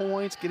couple of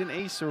points, get an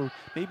ace, or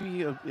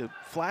maybe a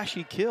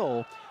flashy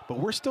kill, but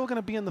we're still going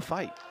to be in the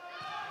fight.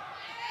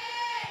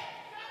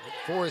 Wake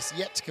Forest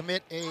yet to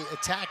commit an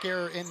attack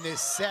error in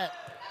this set,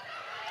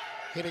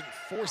 hitting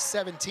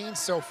 417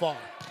 so far.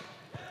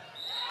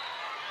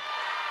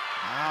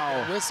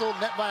 Wow. Whistle,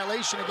 net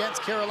violation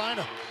against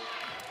Carolina.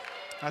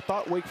 I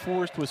thought Wake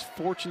Forest was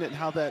fortunate in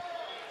how that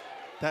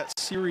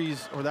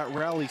series or that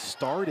rally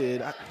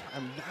started.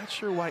 I'm not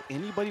sure why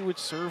anybody would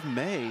serve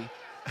May.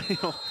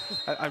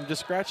 I'm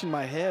just scratching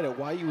my head at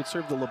why you would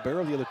serve the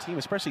libero of the other team,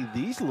 especially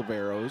these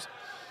liberos.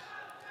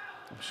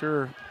 I'm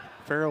sure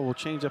Farrell will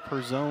change up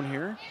her zone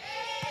here.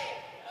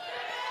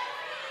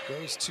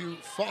 Goes to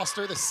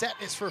Foster. The set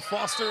is for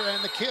Foster,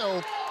 and the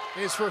kill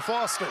is for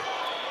Foster.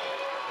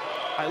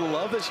 I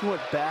love that she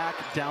went back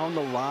down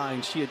the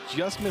line. She had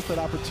just missed that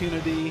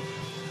opportunity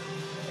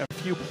a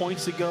few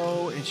points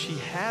ago, and she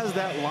has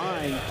that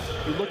line.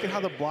 You look at how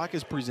the block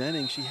is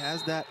presenting. She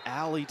has that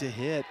alley to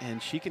hit,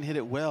 and she can hit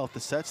it well if the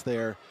set's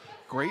there.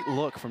 Great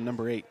look from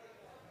number 8.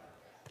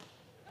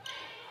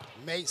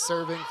 May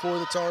serving for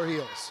the Tar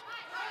Heels.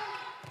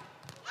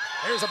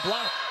 There's a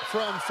block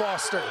from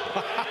Foster.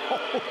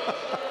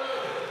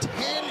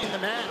 10 in the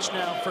match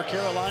now for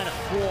Carolina.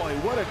 Boy,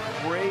 what a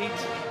great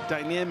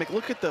dynamic.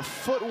 Look at the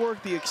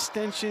footwork, the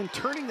extension,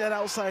 turning that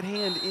outside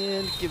hand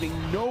in, giving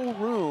no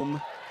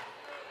room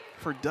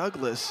for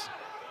Douglas.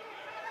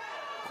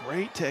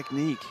 Great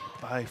technique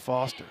by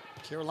Foster.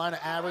 Carolina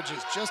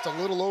averages just a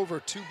little over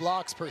 2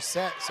 blocks per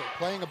set, so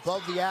playing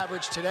above the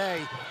average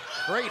today.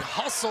 Great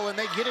hustle, and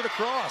they get it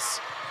across.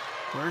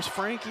 Where's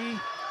Frankie?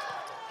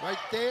 Right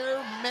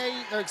there,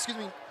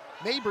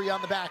 Mabry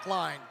on the back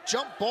line.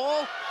 Jump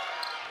ball.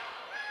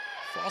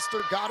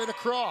 Foster got it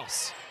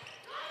across.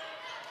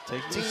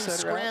 Team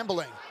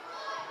scrambling.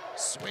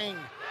 Swing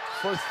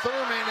for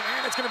Thurman,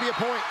 and it's going to be a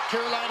point.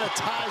 Carolina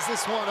ties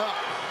this one up.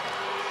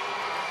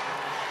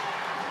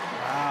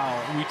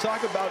 Wow, we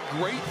talk about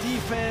great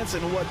defense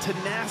and what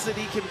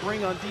tenacity can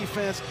bring on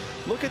defense.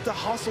 Look at the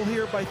hustle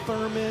here by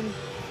Thurman,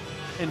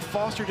 and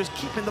Foster just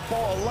keeping the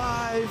ball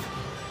alive.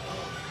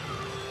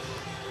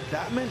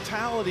 That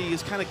mentality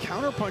is kind of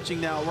counterpunching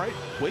now, right?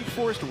 Wake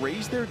Forest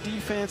raised their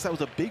defense. That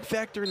was a big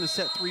factor in the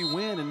set 3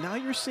 win, and now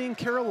you're seeing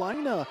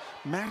Carolina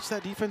match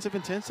that defensive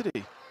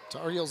intensity.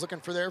 Tar Heels looking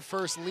for their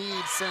first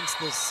lead since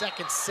the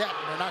second set,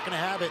 and they're not going to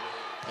have it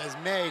as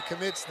May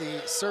commits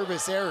the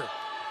service error.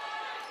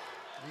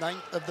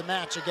 9th of the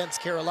match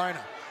against Carolina.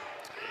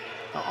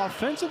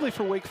 Offensively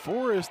for Wake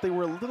Forest, they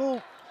were a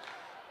little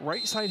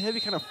right side heavy,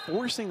 kind of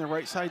forcing the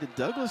right side to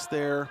Douglas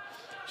there.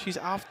 She's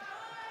off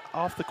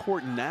the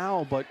court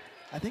now, but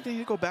I think they need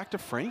to go back to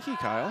Frankie,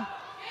 Kyle.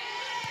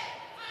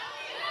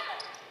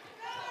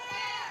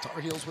 Tar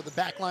Heels with the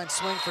backline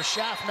swing for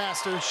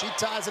Schaffmaster. She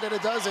ties it at a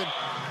dozen.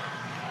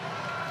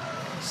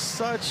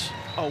 Such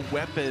a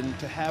weapon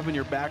to have in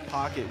your back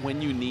pocket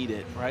when you need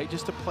it, right?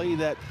 Just to play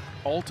that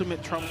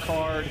ultimate trump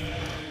card.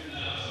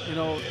 You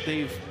know,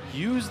 they've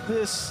used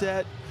this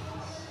set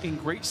in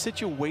great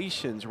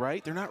situations,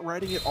 right? They're not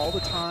riding it all the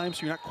time,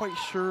 so you're not quite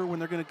sure when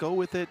they're going to go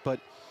with it, but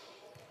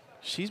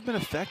she's been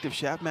effective,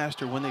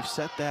 Schaffmaster, when they've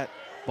set that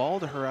ball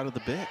to her out of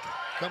the bic.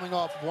 Coming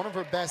off one of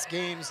her best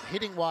games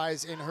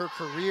hitting-wise in her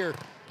career.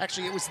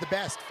 Actually, it was the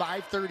best,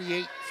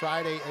 538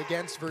 Friday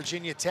against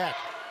Virginia Tech.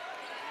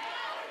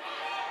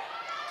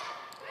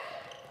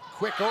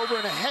 Quick over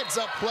and a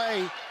heads-up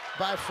play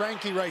by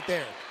Frankie right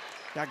there.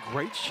 Got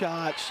great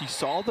shot. She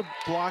saw the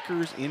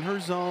blockers in her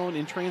zone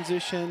in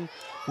transition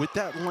with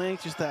that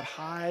length, just that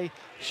high,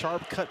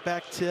 sharp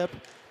cutback tip.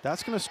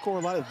 That's going to score a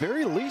lot. At the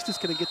very least, it's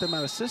going to get them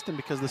out of system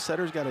because the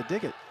setter's got to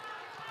dig it.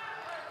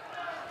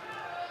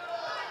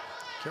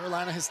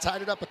 Carolina has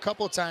tied it up a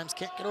couple of times.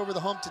 Can't get over the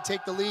hump to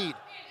take the lead.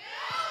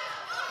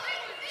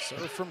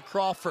 Serve from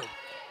Crawford.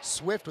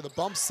 Swift with a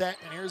bump set,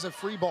 and here's a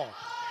free ball.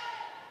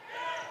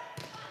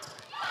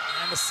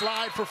 And the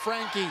slide for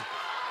Frankie.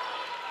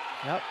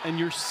 Yep, and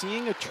you're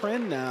seeing a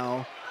trend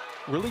now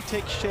really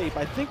take shape.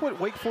 I think what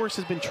Wake Forest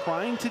has been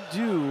trying to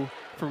do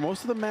for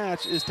most of the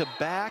match is to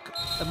back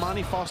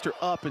Imani Foster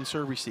up in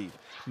serve receive.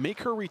 Make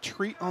her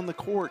retreat on the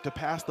court to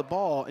pass the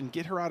ball and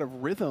get her out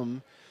of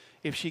rhythm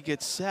if she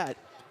gets set.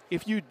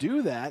 If you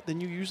do that, then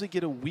you usually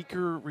get a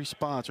weaker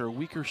response or a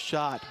weaker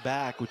shot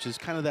back, which is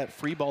kind of that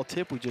free ball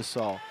tip we just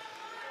saw.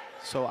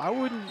 So I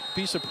wouldn't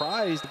be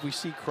surprised if we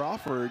see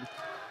Crawford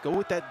go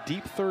with that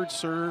deep third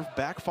serve,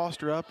 back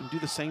Foster up, and do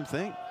the same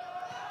thing.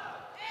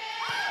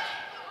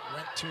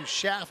 Went to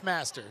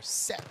Schaffmaster.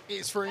 Set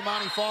is for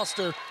Imani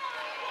Foster.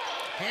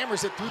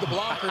 Hammers it through the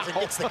blockers and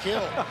gets the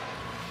kill.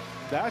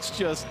 That's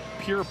just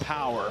pure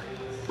power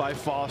by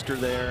Foster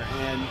there.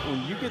 And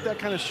when you get that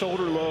kind of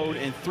shoulder load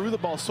and through the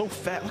ball so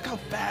fast, look how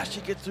fast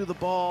she gets through the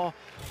ball,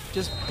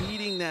 just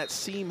beating that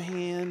seam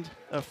hand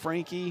of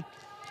Frankie.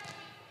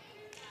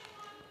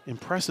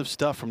 Impressive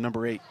stuff from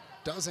number 8.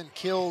 Dozen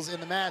kills in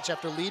the match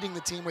after leading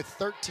the team with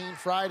 13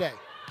 Friday.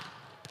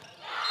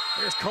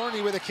 There's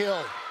Carney with a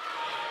kill.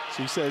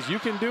 She says, you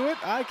can do it,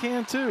 I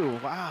can too.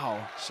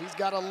 Wow. She's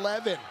got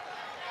 11.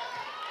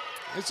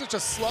 It's just a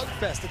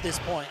slugfest at this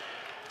point.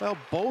 Well,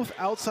 both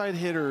outside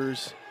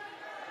hitters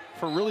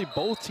for really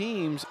both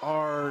teams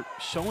are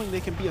showing they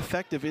can be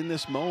effective in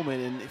this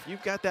moment. And if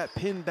you've got that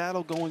pin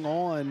battle going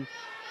on,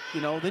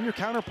 you know, then you're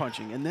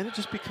counterpunching. And then it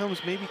just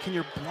becomes, maybe can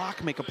your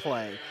block make a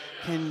play?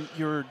 Can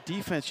your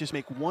defense just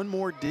make one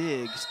more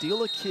dig,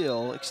 steal a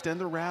kill,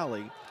 extend the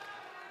rally?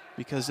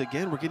 Because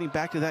again, we're getting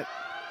back to that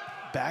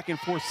back and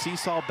forth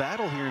seesaw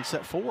battle here in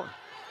set 4.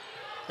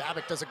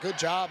 Babbitt does a good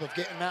job of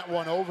getting that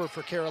one over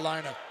for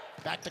Carolina.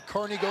 Back to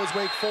Carney goes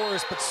Wake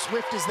Forest, but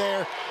Swift is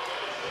there.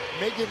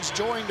 Miggins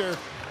joined her.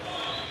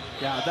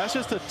 Yeah, that's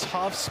just a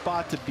tough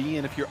spot to be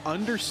in. If you're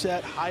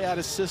underset, high out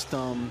of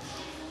system,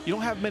 you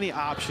don't have many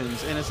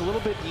options, and it's a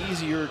little bit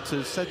easier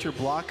to set your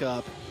block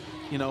up,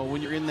 you know,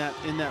 when you're in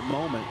that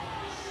moment.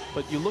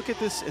 But you look at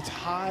this, it's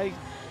high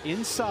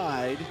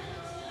inside.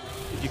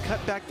 if you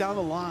cut back down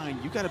the line,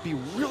 you got to be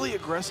really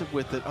aggressive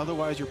with it.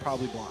 Otherwise, you're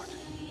probably blocked.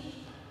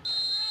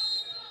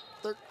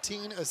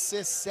 13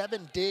 assists,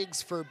 7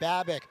 digs for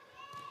Babic.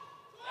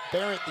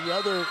 Barrett, the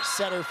other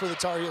setter for the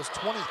Tar Heels,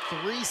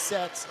 23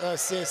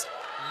 assists,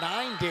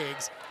 9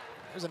 digs.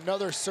 There's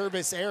another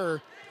service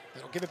error.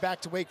 That'll give it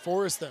back to Wake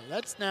Forest, though.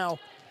 That's now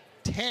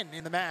 10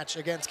 in the match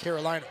against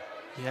Carolina.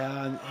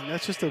 Yeah, and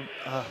that's just a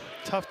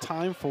tough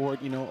time for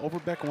it. You know,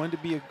 Overbeck wanted to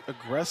be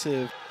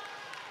aggressive,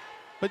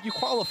 but you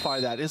qualify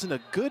that. Isn't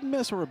a good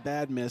miss or a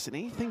bad miss? And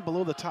anything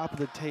below the top of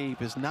the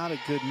tape is not a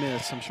good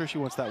miss. I'm sure she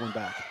wants that one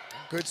back.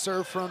 Good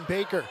serve from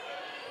Baker.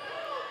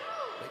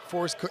 Wake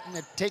Forest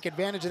couldn't take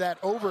advantage of that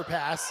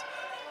overpass.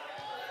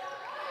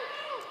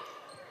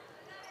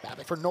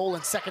 Babic for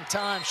Nolan, second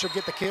time, she'll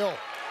get the kill.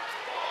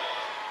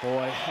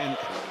 Boy, and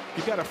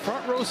you've got a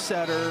front row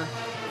setter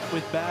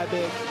with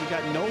Babic. You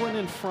got Nolan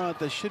in front.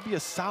 There should be a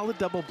solid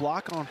double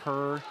block on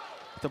her.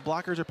 The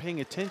blockers are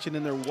paying attention,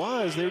 and they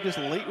were just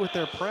late with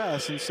their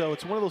press. And so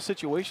it's one of those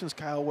situations,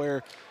 Kyle,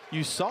 where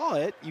you saw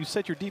it, you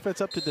set your defense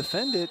up to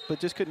defend it, but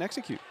just couldn't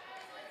execute.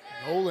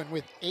 Nolan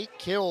with 8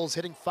 kills,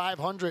 hitting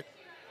 .500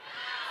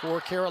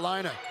 for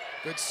Carolina.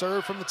 Good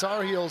serve from the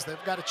Tar Heels.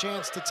 They've got a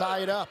chance to tie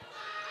it up.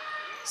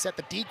 Set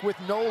the deke with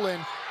Nolan.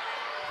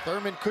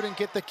 Thurman couldn't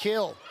get the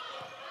kill.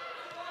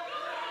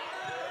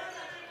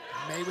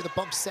 May with a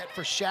bump set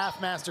for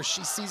Schaffmaster.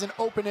 She sees an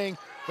opening.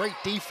 Great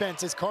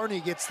defense as Carney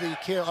gets the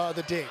kill,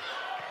 the dig.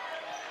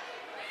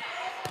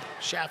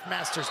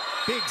 Schaffmaster's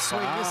big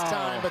swing this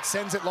time, but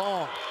sends it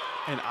long.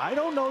 And I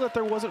don't know that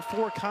there wasn't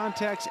 4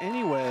 contacts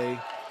anyway.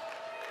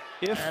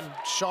 And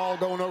Shaw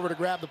going over to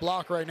grab the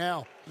block right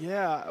now.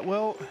 Yeah,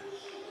 well,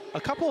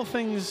 a couple of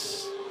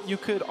things you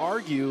could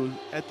argue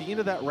at the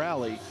end of that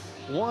rally.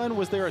 One,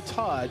 was there a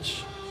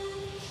touch?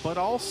 But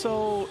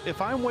also,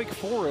 if I'm Wake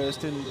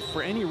Forest and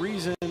for any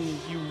reason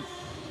you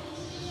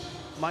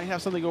might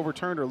have something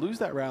overturned or lose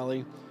that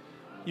rally,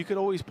 you could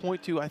always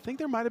point to, I think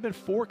there might have been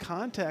 4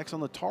 contacts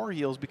on the Tar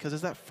Heels, because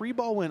as that free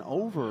ball went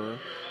over,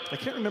 I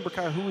can't remember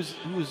kind of who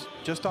was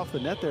just off the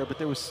net there, but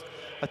there was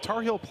a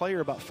Tar Heel player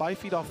about 5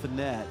 feet off the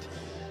net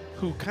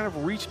who kind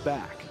of reached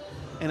back.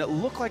 And it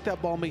looked like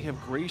that ball may have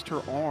grazed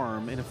her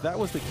arm. And if that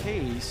was the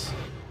case,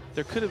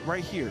 there could have,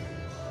 right here.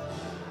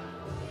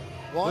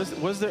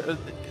 Was there, it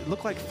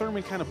looked like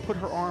Thurman kind of put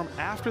her arm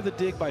after the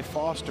dig by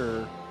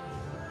Foster.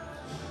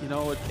 You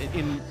know,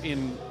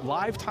 in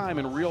live time,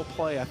 in real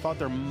play, I thought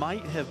there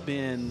might have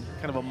been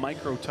kind of a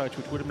micro touch,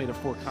 which would have made it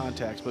 4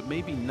 contacts, but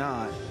maybe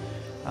not.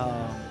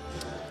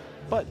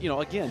 But, you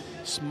know, again,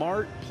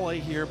 smart play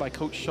here by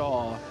Coach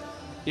Shaw.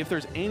 If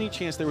there's any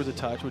chance there was a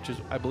touch, which is,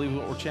 I believe,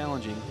 what we're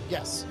challenging.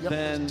 Yes, yep,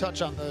 then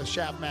touch on the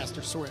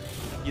Schaffmaster swing.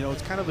 You know,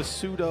 it's kind of a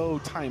pseudo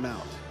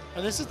timeout.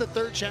 And this is the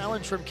 3rd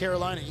challenge from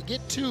Carolina. You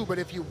get 2, but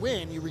if you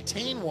win, you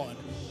retain 1,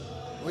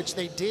 which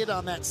they did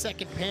on that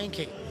second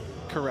pancake.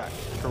 Correct.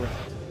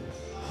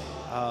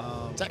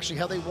 It's actually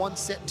how they won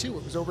set 2.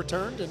 It was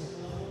overturned, and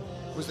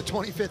it was the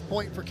 25th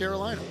point for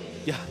Carolina.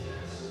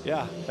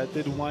 Yeah, that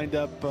did wind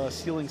up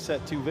sealing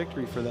set 2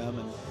 victory for them.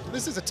 And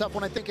this is a tough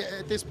one. I think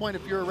at this point,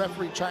 if you're a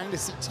referee trying to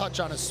see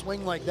touch on a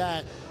swing like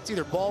that, it's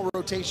either ball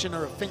rotation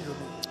or a finger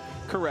move.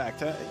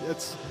 Correct.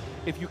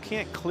 If you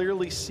can't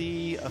clearly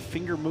see a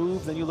finger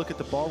move, then you look at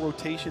the ball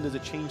rotation. Does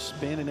it change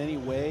spin in any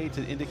way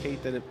to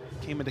indicate that it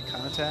came into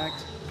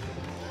contact?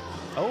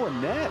 Oh, a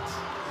net.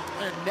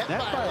 A net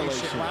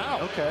violation. Wow.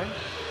 Okay.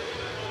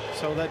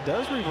 So that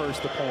does reverse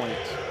the point.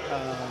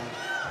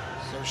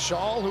 So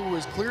Shaw, who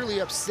was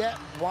clearly upset,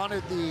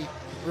 wanted the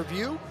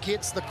review,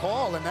 gets the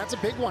call, and that's a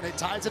big one. It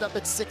ties it up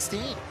at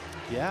 16.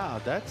 Yeah,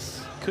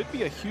 that's could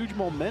be a huge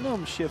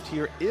momentum shift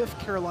here if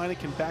Carolina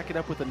can back it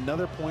up with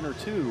another point or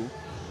 2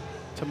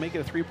 to make it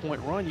a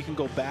 3-point run. You can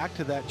go back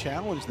to that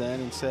challenge then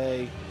and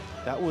say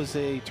that was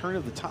a turn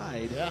of the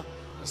tide. Yeah,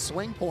 a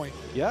swing point.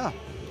 Yeah.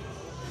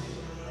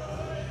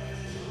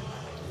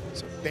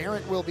 So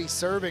Barrett will be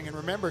serving, and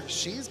remember,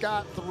 she's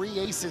got 3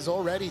 aces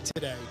already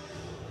today.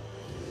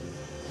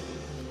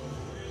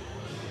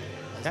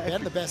 Has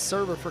been the best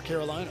server for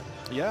Carolina.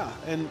 Yeah,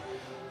 and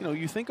you know,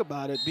 you think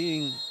about it,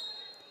 being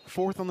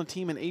 4th on the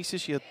team in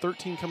aces, she had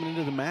 13 coming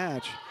into the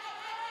match.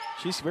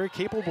 She's very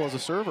capable as a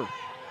server.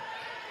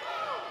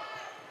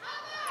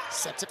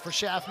 Sets it for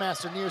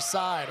Schaffmaster near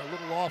side, a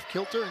little off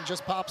kilter, and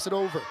just pops it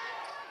over.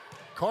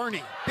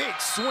 Carney, big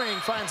swing,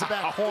 finds the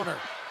back corner.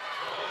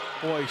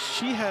 Boy,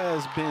 she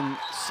has been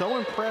so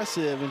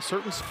impressive in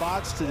certain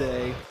spots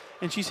today,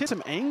 and she's hit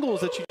some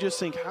angles that you just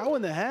think, how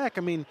in the heck?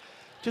 I mean,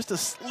 just a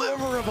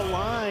sliver of a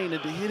line,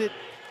 and to hit it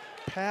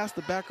past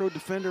the back row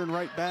defender and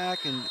right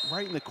back and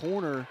right in the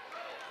corner.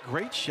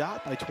 Great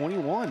shot by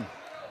 21.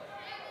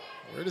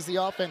 Where does the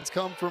offense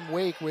come from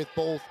Wake with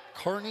both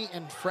Carney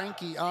and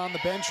Frankie on the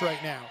bench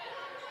right now?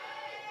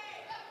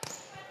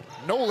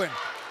 Nolan,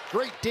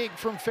 great dig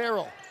from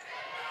Farrell.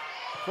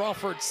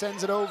 Crawford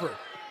sends it over.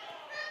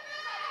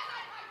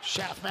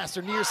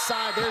 Schaffmaster near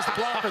side, there's the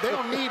blocker. They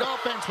don't need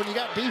offense when you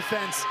got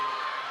defense.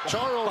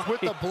 Charles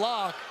with the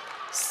block.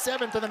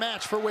 7th of the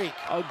match for Wake.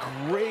 A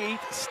great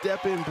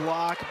step-in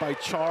block by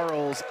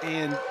Charles,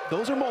 and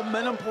those are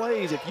momentum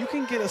plays. If you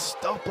can get a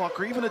stuff block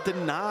or even a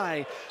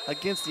deny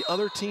against the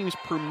other team's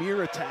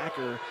premier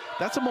attacker,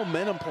 that's a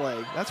momentum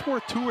play. That's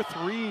worth 2 or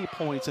 3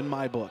 points in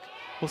my book.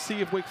 We'll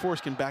see if Wake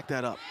Forest can back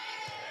that up.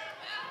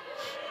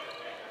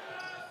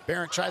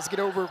 Barron tries to get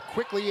over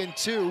quickly in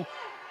 2.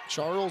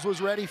 Charles was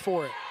ready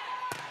for it.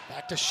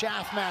 Back to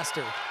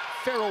Schaffmaster.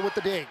 Farrell with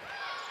the dig.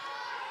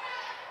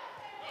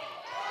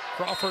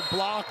 Crawford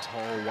blocked.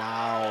 Oh,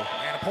 wow.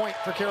 And a point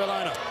for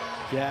Carolina.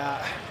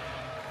 Yeah,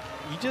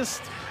 you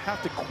just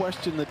have to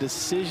question the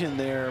decision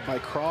there by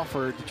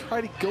Crawford to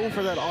try to go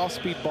for that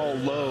off-speed ball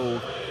low.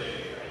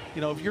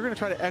 You know, if you're going to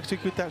try to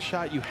execute that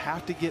shot, you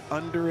have to get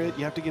under it.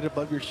 You have to get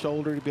above your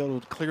shoulder to be able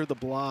to clear the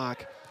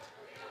block.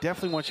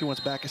 Definitely want you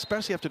once back,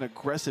 especially after an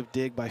aggressive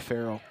dig by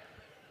Farrell.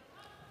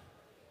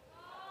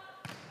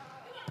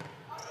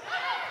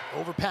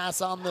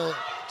 Overpass on the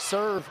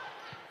serve.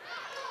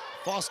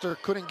 Foster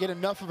couldn't get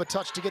enough of a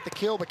touch to get the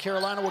kill, but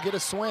Carolina will get a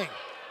swing.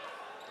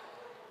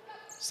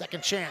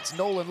 Second chance,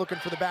 Nolan looking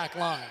for the back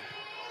line.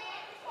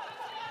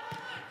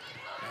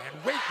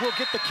 And Wake will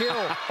get the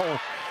kill.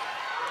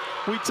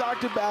 We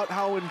talked about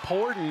how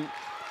important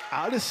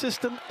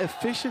out-of-system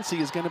efficiency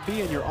is going to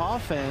be in your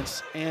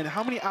offense, and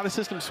how many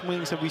out-of-system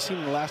swings have we seen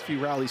in the last few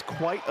rallies?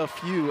 Quite a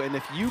few, and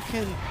if you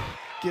can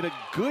get a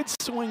good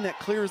swing that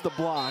clears the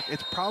block,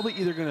 it's probably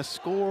either going to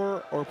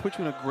score or put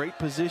you in a great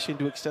position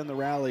to extend the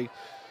rally.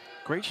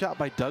 Great shot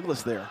by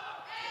Douglas there.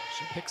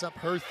 She picks up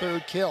her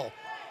 3rd kill.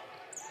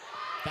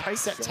 Back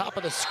set top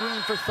of the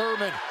screen for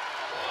Thurman.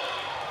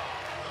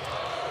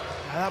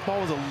 That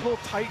ball was a little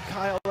tight,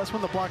 Kyle. That's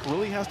when the block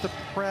really has to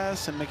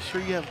press and make sure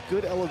you have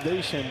good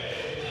elevation.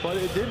 But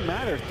it didn't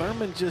matter.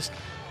 Thurman just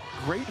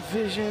great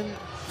vision,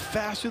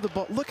 fast through the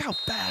ball. Look how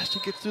fast she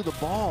gets through the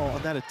ball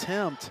on that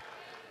attempt.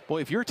 Boy,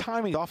 if your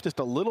timing off just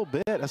a little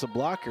bit as a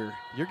blocker,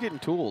 you're getting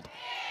tooled.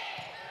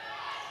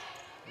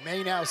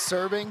 May now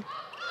serving.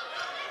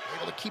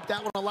 Able to keep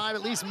that one alive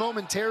at least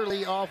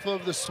momentarily off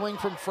of the swing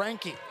from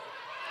Frankie.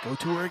 Go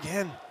to her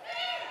again.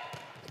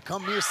 They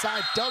come near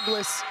side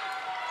Douglas,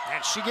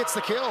 and she gets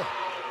the kill.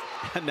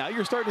 And now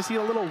you're starting to see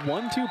a little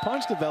 1-2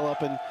 punch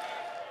develop, and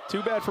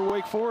too bad for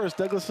Wake Forest.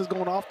 Douglas is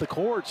going off the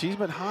court. She's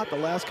been hot the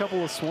last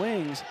couple of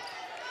swings.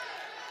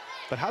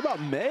 But how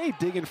about May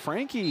digging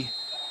Frankie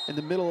in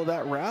the middle of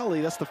that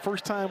rally? That's the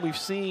first time we've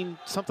seen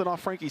something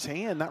off Frankie's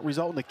hand not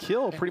result in a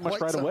kill pretty much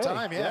right away.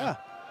 Time, yeah.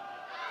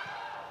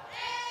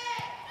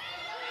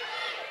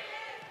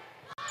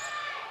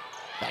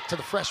 Back to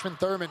the freshman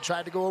Thurman,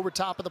 tried to go over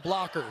top of the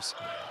blockers.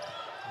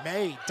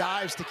 May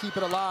dives to keep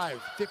it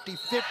alive.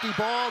 50-50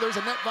 ball, there's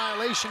a net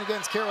violation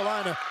against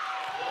Carolina.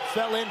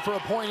 Fell in for a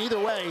point either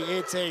way.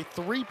 It's a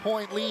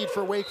 3-point lead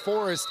for Wake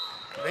Forest.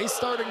 They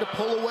starting to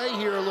pull away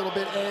here a little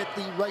bit at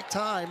the right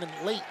time and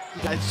late.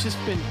 It's just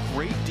been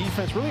great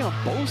defense really on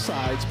both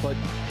sides, but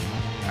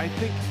I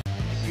think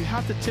you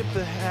have to tip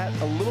the hat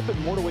a little bit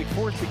more to Wake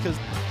Forest because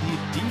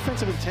the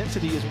defensive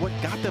intensity is what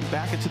got them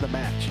back into the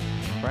match,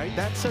 right?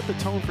 That set the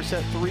tone for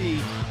set 3.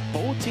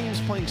 Both teams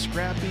playing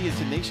scrappy and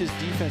tenacious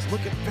defense.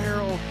 Look at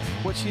Farrell,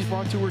 what she's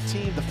brought to her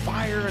team, the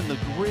fire and the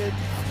grit.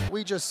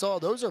 We just saw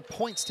those are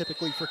points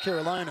typically for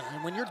Carolina,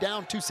 and when you're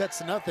down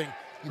 2-0,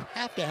 you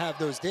have to have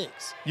those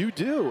digs. You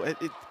do.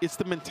 It's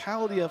the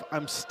mentality of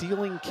I'm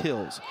stealing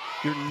kills.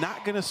 You're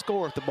not going to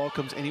score if the ball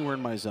comes anywhere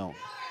in my zone.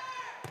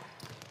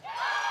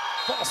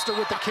 Foster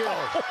with the kill.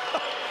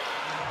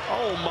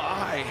 Oh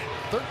my.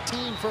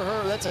 13 for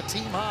her, that's a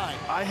team high.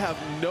 I have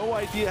no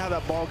idea how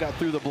that ball got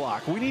through the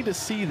block. We need to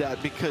see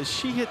that because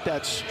she hit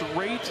that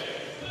straight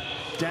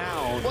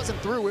down. It wasn't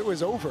through, it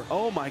was over.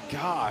 Oh my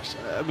gosh.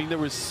 I mean, there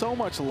was so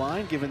much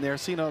line given there,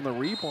 seen on the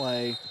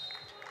replay.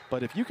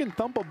 But if you can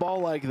thump a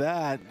ball like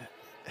that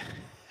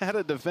at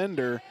a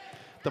defender,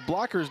 the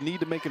blockers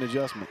need to make an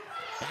adjustment.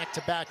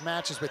 Back-to-back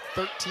matches with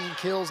 13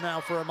 kills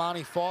now for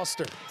Amani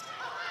Foster.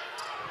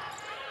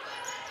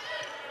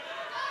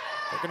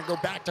 They're going to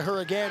go back to her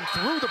again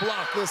through the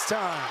block this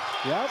time.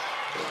 Yep.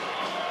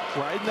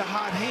 Right in the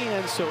hot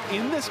hand. So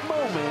in this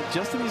moment,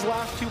 just in these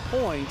last 2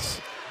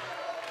 points,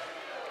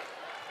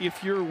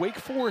 if you're Wake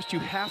Forest, you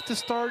have to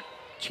start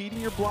cheating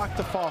your block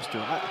to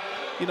Foster.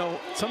 You know,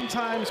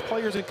 sometimes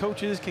players and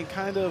coaches can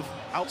kind of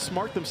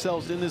outsmart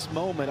themselves in this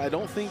moment. I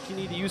don't think you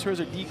need to use her as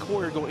a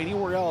decoy or go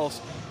anywhere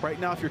else. Right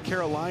now, if you're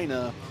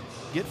Carolina,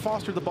 get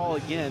Foster the ball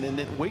again, and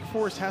then Wake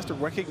Forest has to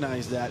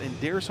recognize that and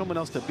dare someone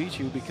else to beat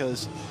you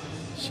because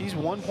she's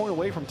 1 point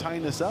away from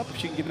tying this up if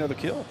she can get another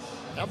kill.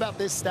 How about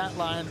this stat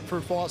line for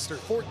Foster?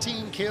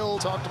 14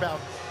 kills. Talked about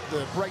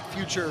the bright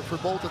future for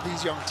both of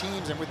these young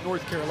teams, and with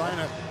North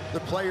Carolina, the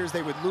players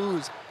they would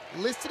lose.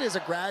 Listed as a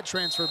grad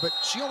transfer, but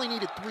she only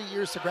needed 3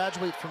 years to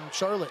graduate from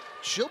Charlotte.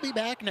 She'll be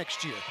back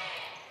next year.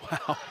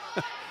 Wow.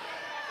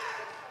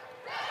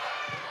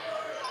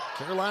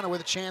 Carolina with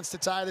a chance to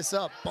tie this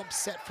up. Bump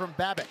set from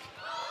Babbitt.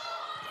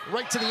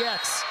 Right to the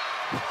X.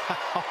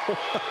 Wow.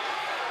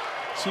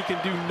 She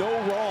can do no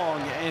wrong,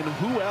 and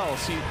who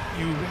else?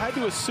 You had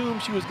to assume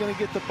she was going to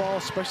get the ball,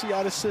 especially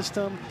out of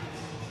system.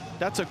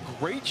 That's a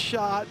great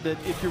shot that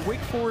if you're Wake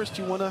Forest,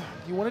 you want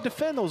to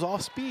defend those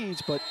off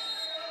speeds, but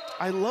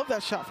I love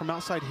that shot from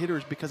outside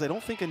hitters because I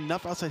don't think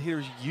enough outside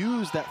hitters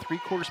use that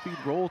 3/4 speed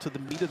roll to the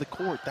meat of the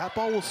court. That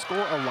ball will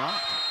score a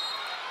lot.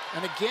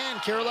 And again,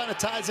 Carolina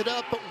ties it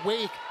up, but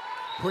Wake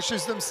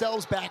pushes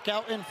themselves back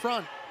out in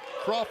front.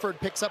 Crawford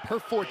picks up her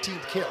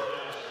 14th kill.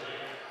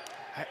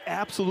 I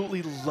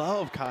absolutely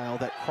love, Kyle,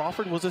 that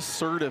Crawford was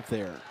assertive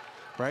there,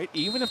 right?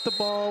 Even if the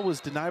ball was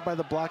denied by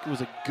the block, it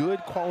was a good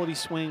quality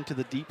swing to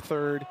the deep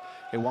third.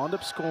 It wound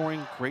up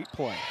scoring. Great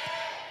play.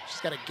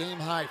 She's got a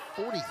game-high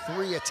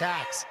 43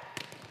 attacks.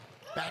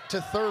 Back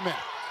to Thurman,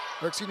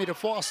 or excuse me, to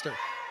Foster.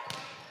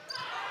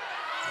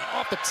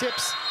 Off the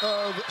tips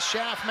of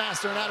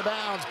Schaffmaster and out of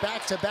bounds.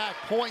 Back-to-back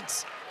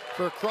points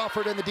for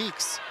Crawford and the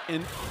Deeks.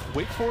 And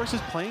Wake Forest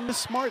is playing this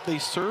smart. They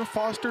serve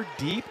Foster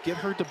deep, get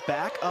her to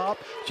back up.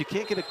 She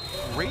can't get a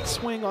great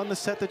swing on the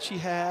set that she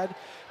had.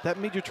 That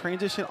made your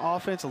transition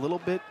offense a little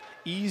bit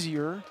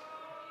easier.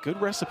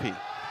 Good recipe.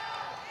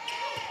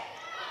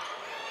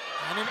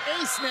 And an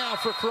ace now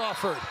for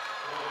Crawford.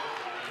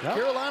 Yep.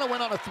 Carolina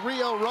went on a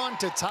 3-0 run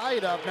to tie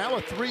it up. Now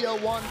a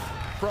 3-0-1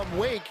 from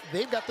Wake.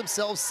 They've got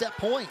themselves set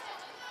point.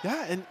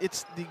 Yeah, and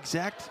it's the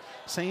exact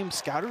same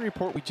scouting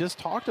report we just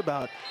talked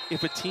about.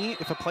 If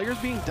a player's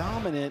being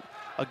dominant,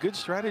 a good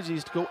strategy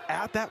is to go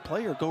at that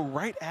player, go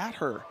right at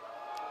her.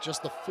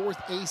 Just the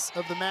 4th ace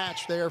of the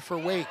match there for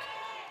Wake.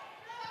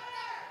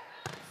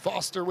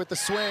 Foster with the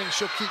swing.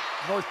 She'll keep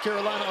North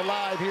Carolina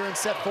alive here in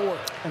set 4.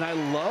 And I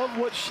love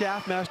what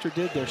Schaffmaster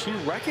did there. She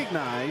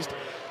recognized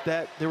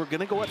that they were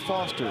going to go at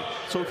Foster.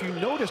 So if you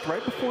noticed,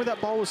 right before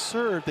that ball was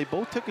served, they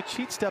both took a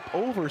cheat step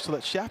over so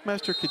that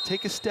Schaffmaster could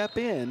take a step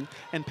in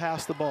and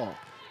pass the ball.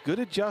 Good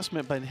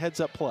adjustment, but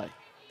heads-up play.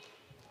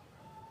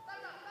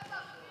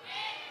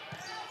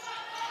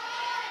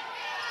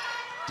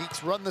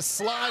 Deeks run the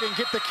slide and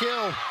get the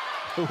kill.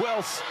 Who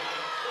else?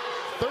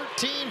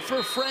 13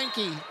 for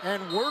Frankie,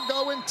 and we're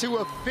going to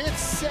a 5th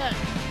set.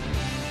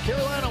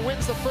 Carolina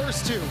wins the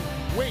first 2.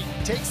 Wake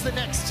takes the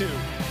next 2.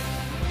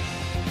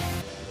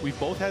 We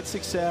both had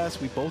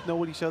success. We both know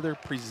what each other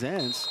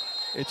presents.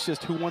 It's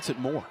just who wants it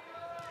more.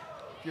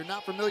 If you're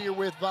not familiar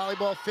with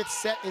volleyball, 5th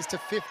set is to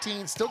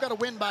 15. Still got to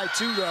win by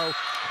 2, though.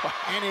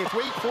 And if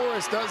Wake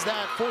Forest does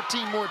that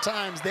 14 more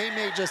times, they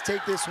may just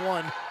take this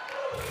one.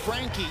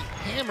 Frankie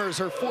hammers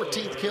her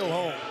 14th kill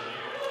home.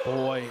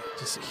 Boy,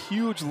 just a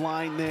huge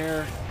line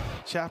there.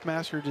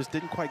 Schaffmaster just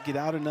didn't quite get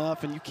out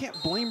enough, and you can't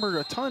blame her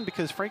a ton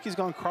because Frankie's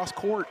gone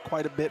cross-court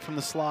quite a bit from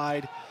the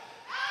slide.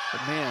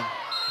 But man,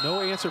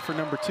 no answer for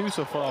number 2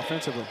 so far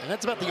offensively. And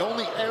that's about the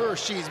only error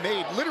she's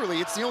made.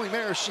 Literally, it's the only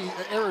error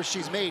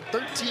she's made.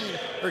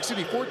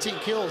 14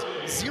 kills,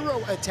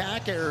 0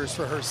 attack errors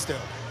for her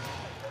still.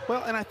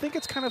 Well, and I think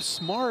it's kind of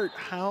smart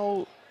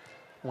how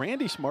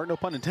Randy Smart, no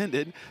pun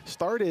intended,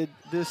 started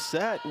this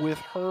set with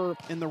her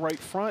in the right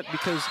front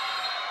because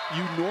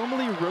you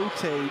normally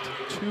rotate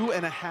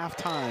 2.5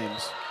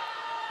 times,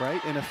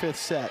 right, in a 5th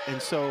set.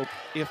 And so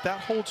if that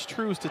holds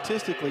true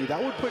statistically,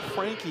 that would put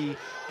Frankie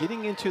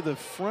getting into the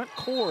front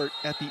court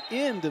at the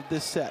end of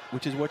this set,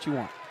 which is what you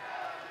want.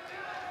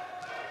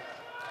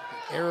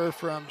 Error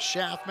from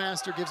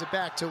Schaffmaster gives it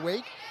back to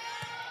Wake.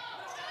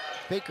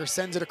 Baker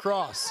sends it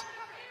across.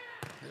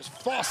 There's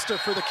Foster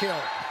for the kill.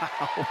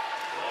 Wow.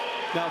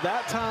 Now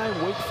that time,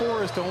 Wake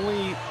Forest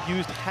only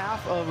used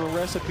half of a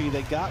recipe.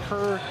 They got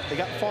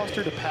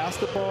Foster to pass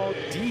the ball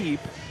deep,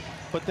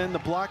 but then the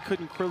block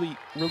couldn't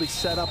really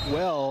set up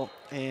well,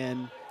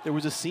 and there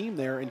was a seam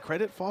there, and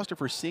credit Foster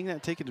for seeing that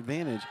and taking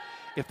advantage.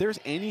 If there's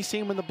any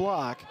seam in the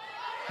block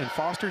and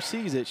Foster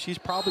sees it, she's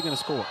probably going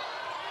to score.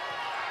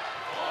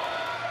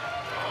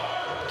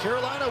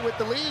 Carolina with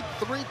the lead,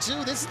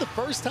 3-2. This is the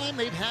first time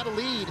they've had a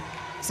lead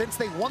since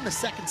they won the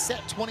 2nd set,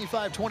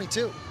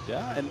 25-22.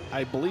 Yeah, and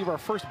I believe our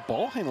first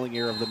ball handling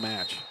error of the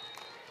match.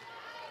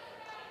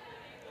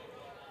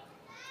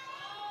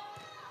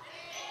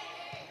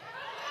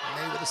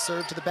 May with a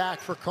serve to the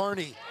back for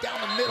Carney. Down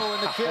the middle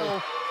in the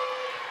kill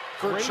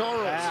for Great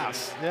Charles.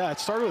 Pass. Yeah, it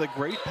started with a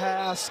great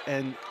pass,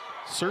 and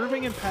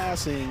serving and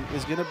passing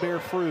is going to bear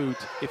fruit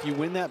if you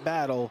win that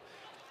battle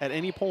at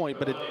any point,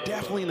 but it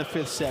definitely in the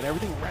 5th set.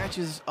 Everything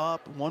ratchets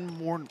up one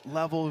more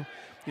level.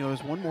 You know,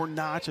 there's one more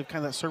notch of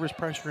kind of that service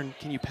pressure, and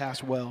can you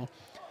pass well?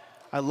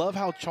 I love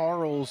how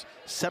Charles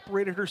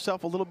separated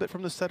herself a little bit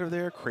from the setter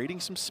there,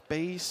 creating some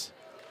space.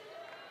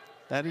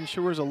 That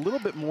ensures a little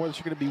bit more that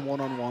you're going to be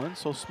one-on-one,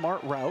 so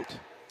smart route.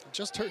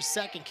 Just her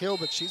 2nd kill,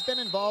 but she's been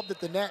involved at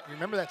the net.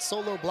 Remember that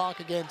solo block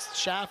against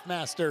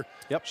Schaffmaster?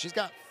 Yep. She's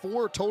got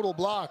 4 total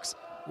blocks,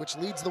 which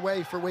leads the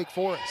way for Wake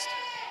Forest.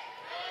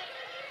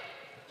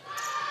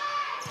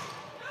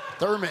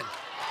 Thurman.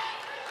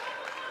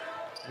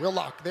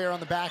 Willock there on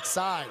the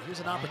backside. Here's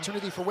an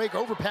opportunity for Wake.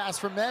 Overpass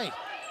from May.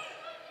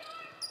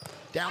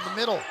 Down the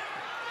middle.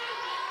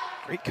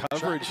 Great Trying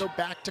coverage. to go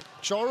back to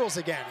Charles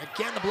again.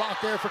 Again, the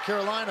block there for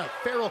Carolina.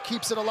 Farrell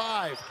keeps it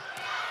alive.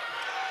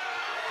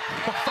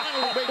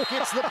 Finally, Wake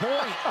gets the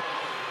point.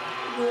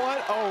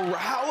 What a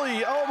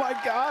rally. Oh my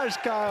gosh,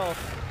 Kyle.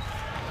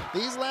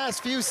 These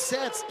last few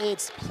sets,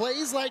 it's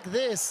plays like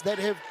this that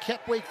have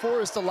kept Wake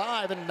Forest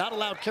alive and not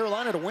allowed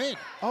Carolina to win.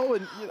 Oh,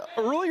 and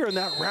earlier in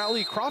that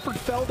rally, Crawford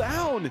fell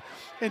down,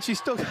 and she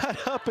still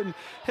got up and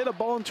hit a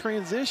ball in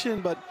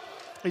transition, but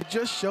it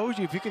just shows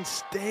you if you can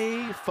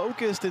stay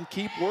focused and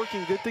keep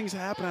working, good things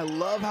happen. I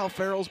love how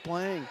Farrell's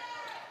playing.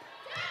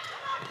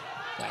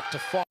 Back to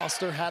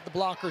Foster, had the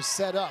blockers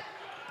set up.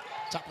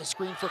 Top of the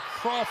screen for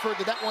Crawford.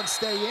 Did that one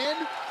stay in?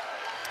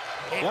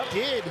 It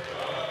did.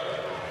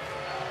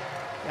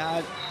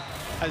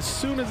 As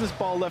soon as this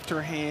ball left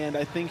her hand,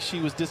 I think she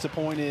was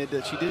disappointed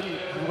that she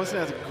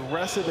wasn't as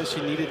aggressive as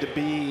she needed to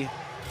be.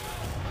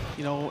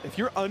 You know, if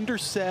you're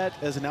underset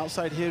as an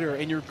outside hitter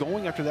and you're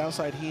going after the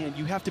outside hand,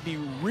 you have to be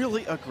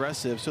really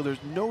aggressive, so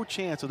there's no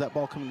chance of that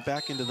ball coming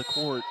back into the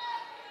court.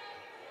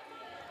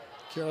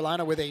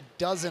 Carolina with a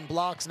dozen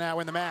blocks now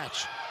in the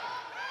match.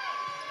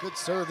 Good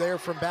serve there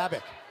from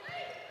Babic.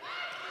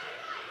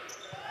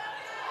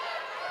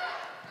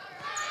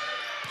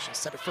 She'll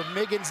set it for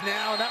Miggins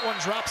now, and that one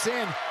drops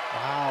in.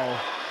 Wow.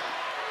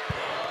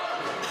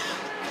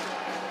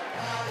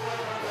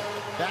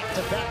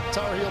 Back-to-back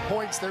Tar Heel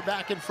points, they're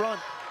back in front.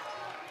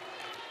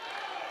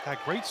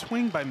 That great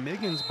swing by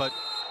Miggins, but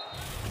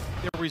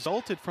it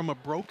resulted from a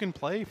broken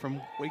play from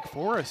Wake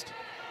Forest.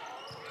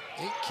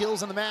 8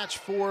 kills in the match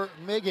for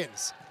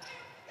Miggins.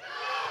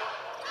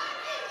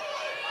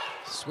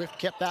 Swift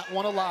kept that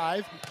one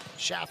alive.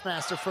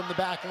 Schaffmaster from the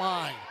back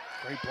line.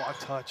 Great block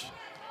touch.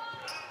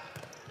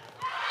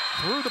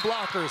 Through the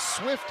blockers,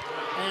 Swift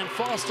and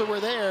Foster were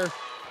there.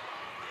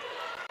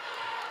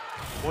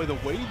 Boy, the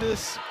way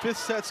this 5th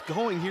set's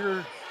going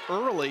here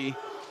early,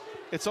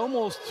 it's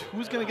almost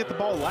who's going to get the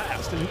ball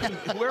last, and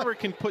whoever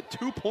can put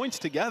 2 points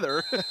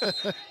together,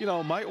 you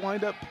know, might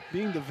wind up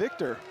being the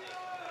victor.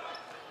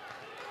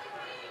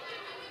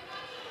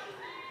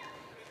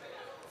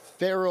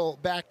 Farrell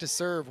back to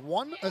serve.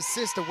 1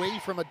 assist away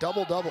from a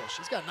double-double.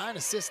 She's got 9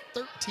 assists,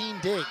 13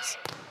 digs.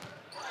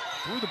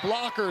 Through the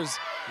blockers,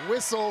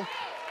 whistle,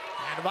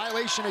 and a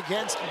violation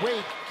against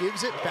Wake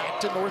gives it back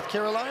to North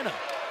Carolina.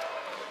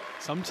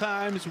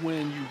 Sometimes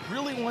when you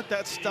really want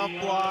that stop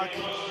block,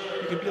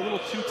 you can be a little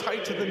too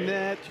tight to the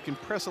net. You can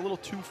press a little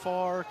too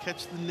far,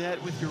 catch the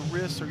net with your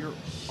wrist or your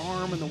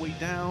arm on the way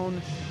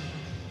down.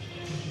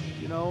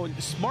 You know,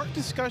 smart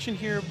discussion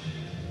here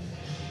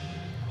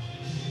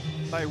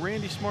by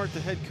Randy Smart, the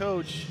head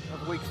coach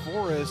of Wake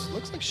Forest.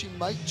 Looks like she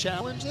might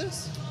challenge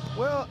this.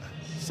 Well,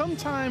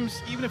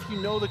 sometimes, even if you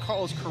know the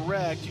call is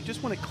correct, you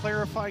just want to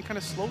clarify and kind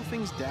of slow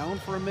things down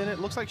for a minute. It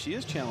looks like she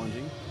is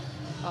challenging.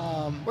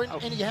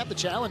 And you have the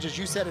challenge, as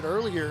you said it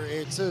earlier,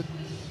 it's a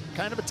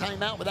kind of a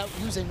timeout without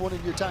using one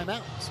of your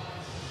timeouts.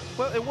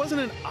 Well, it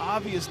wasn't an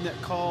obvious net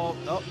call.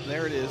 Oh,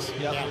 there it is.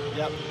 Yep,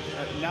 yep.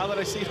 Now that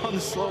I see it on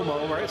the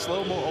slow-mo, right?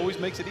 Slow-mo always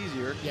makes it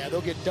easier. Yeah,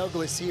 they'll get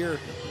Douglas here,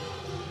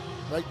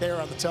 right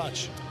there on the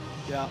touch.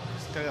 Yeah,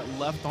 he's got that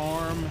left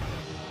arm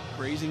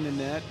grazing the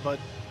net, but,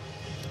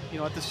 you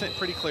know, at the center,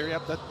 pretty clear.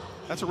 Yep,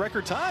 that's a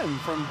record time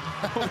from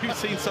what we've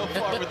seen so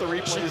far with the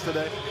replays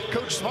today.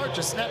 Coach Smart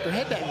just snapped her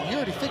head back. You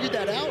already figured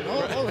that out?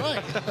 Oh, all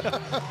right.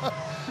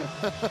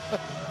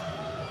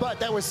 But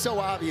that was so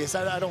obvious.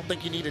 I don't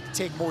think you needed to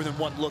take more than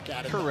one look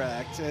at it.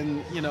 Correct.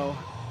 And, you know,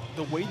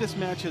 the way this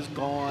match has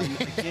gone,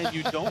 again,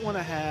 you don't want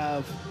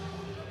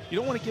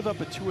to give up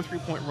a 2 or 3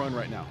 point run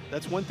right now.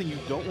 That's one thing you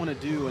don't want to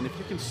do. And if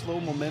you can slow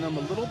momentum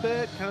a little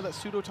bit, kind of that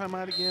pseudo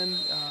timeout again,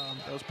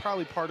 that was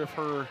probably part of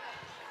her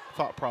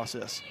thought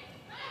process.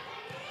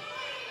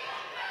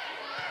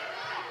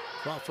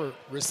 Crawford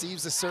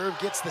receives the serve,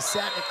 gets the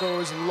set. It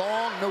goes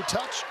long, no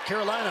touch.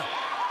 Carolina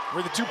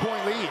with a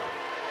 2-point lead.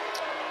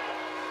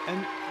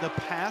 And the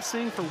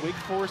passing for Wake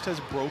Forest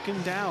has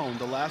broken down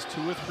the last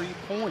 2 or 3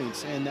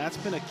 points, and that's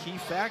been a key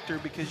factor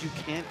because you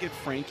can't get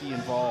Frankie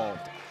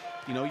involved.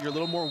 You know, you're a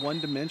little more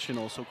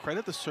one-dimensional, so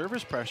credit the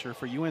service pressure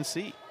for UNC.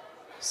 See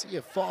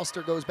if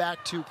Foster goes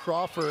back to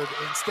Crawford,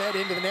 instead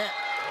into the net.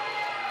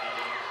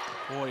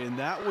 Boy, and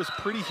that was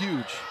pretty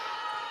huge.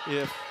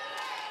 If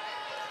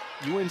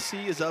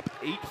UNC is up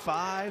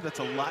 8-5, that's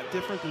a lot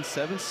different than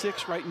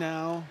 7-6 right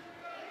now.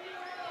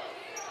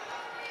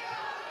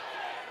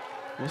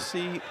 We'll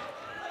see.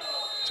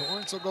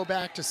 Torrance will go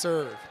back to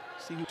serve.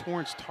 See who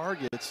Torrance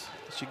targets.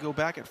 Does she go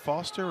back at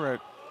Foster or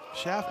at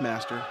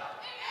Schaffmaster?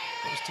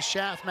 Goes to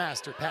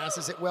Schaffmaster,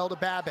 passes it well to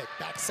Babic.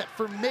 Back set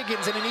for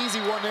Miggins, and an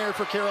easy one there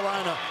for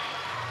Carolina.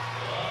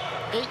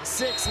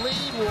 8-6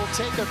 lead. We'll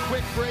take a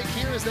quick break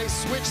here as they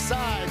switch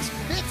sides.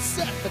 5th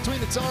set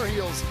between the Tar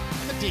Heels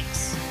and the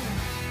Deacs.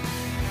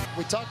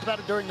 We talked about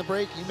it during the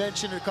break. You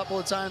mentioned it a couple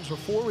of times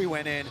before we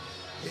went in.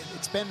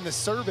 It's been the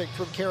serving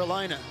from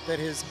Carolina that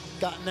has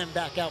gotten them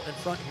back out in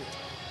front here.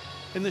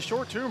 In the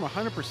short term,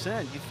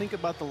 100%. You think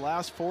about the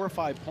last 4 or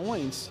 5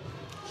 points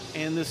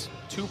and this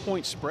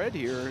 2-point spread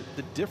here,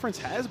 the difference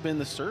has been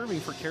the serving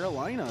for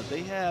Carolina.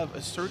 They have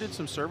asserted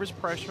some service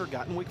pressure,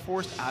 gotten Wake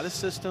Forest out of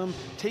system,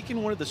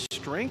 taken one of the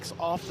strengths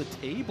off the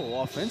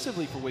table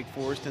offensively for Wake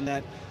Forest, in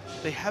that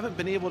they haven't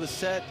been able to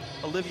set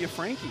Olivia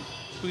Frankie,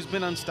 who's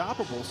been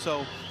unstoppable.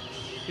 So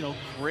you know,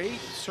 great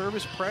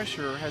service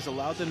pressure has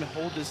allowed them to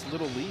hold this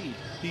little lead.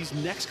 These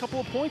next couple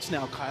of points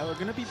now, Kyle, are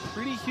going to be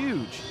pretty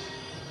huge.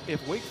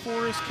 If Wake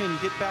Forest can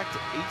get back to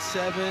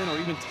 8-7 or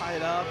even tie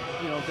it up,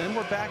 you know, then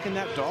we're back in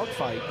that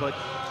dogfight. But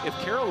if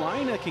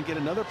Carolina can get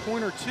another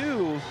point or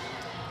two,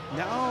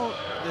 now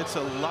it's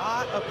a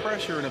lot of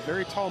pressure and a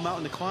very tall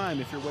mountain to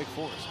climb if you're Wake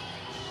Forest.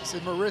 So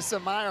Marissa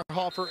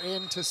Meyerhofer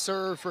in to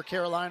serve for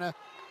Carolina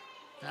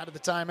out of the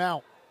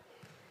timeout.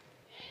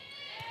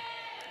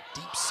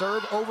 Deep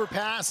serve,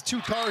 overpass,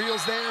 2 Tar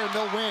Heels there, and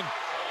they'll win.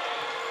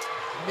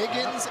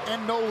 Miggins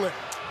and Nolan.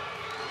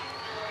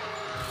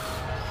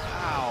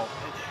 Wow,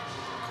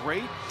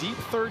 great deep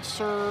third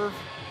serve,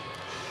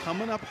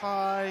 coming up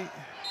high.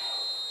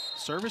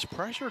 Service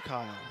pressure,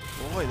 Kyle.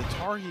 Boy, the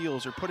Tar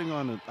Heels are putting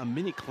on a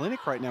mini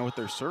clinic right now with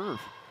their serve.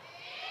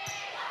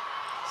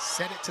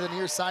 Set it to the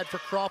near side for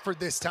Crawford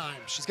this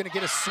time. She's gonna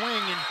get a swing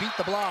and beat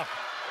the block.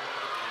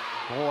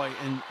 Boy,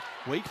 and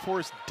Wake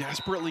Forest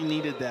desperately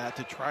needed that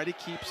to try to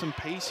keep some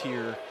pace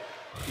here.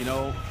 You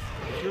know,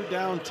 if you're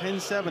down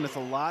 10-7, it's a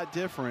lot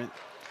different.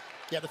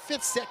 Yeah, the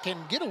 5th set can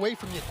get away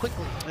from you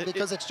quickly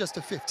because it's just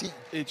a 15.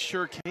 It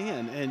sure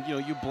can, and you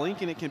know, you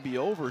blink and it can be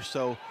over.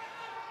 So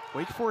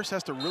Wake Forest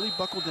has to really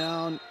buckle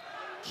down,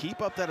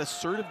 keep up that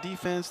assertive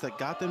defense that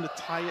got them to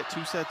tie it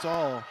 2 sets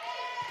all.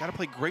 Got to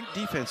play great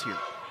defense here.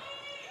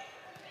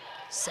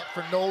 Set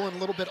for Nolan, a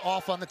little bit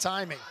off on the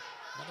timing.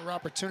 Another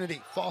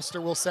opportunity.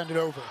 Foster will send it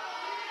over.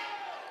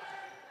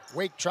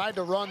 Wake tried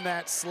to run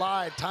that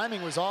slide.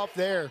 Timing was off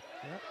there.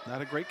 Yep,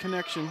 not a great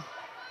connection.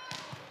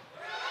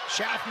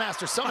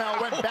 Schaffmaster somehow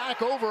went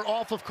back over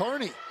off of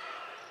Carney.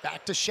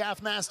 Back to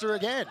Schaffmaster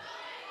again.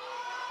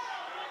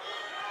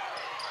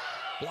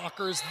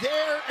 Blockers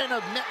there, and a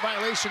net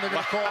violation they're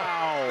going to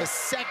call. The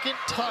second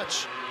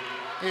touch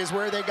is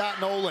where they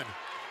got Nolan.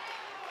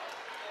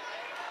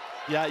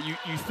 Yeah,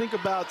 you think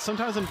about,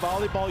 sometimes in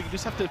volleyball, you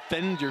just have to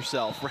defend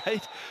yourself,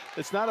 right?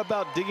 It's not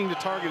about digging to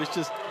target, it's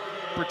just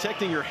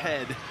protecting your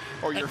head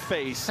or your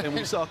face. And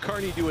we saw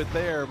Carney do it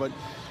there, but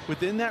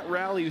within that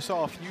rally, you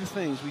saw a few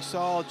things. We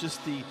saw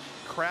just the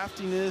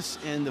craftiness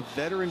and the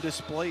veteran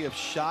display of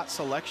shot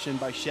selection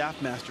by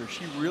Schaffmaster.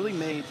 She really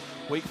made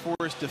Wake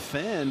Forest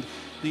defend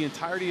the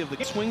entirety of the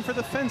game. Swing for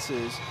the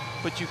fences,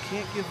 but you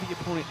can't give the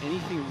opponent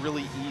anything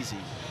really easy.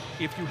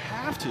 If you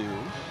have to,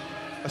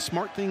 a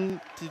smart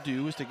thing to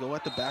do is to go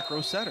at the back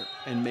row setter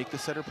and make the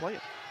setter play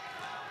it.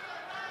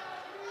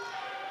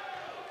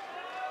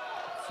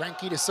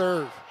 Frankie to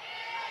serve.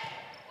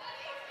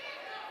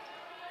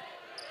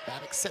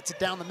 Babbitt sets it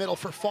down the middle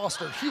for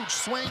Foster. Huge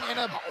swing and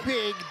a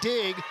big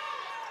dig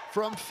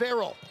from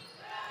Farrell.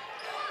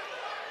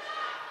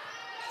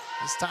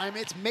 This time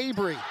it's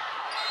Mabry.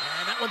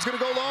 And that one's gonna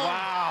go long.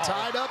 Wow.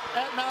 Tied up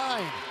at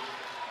 9.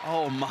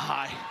 Oh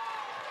my.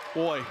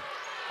 Boy,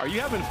 are you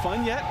having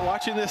fun yet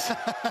watching this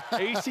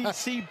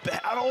ACC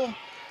battle?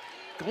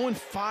 Going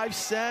 5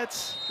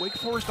 sets. Wake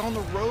Forest on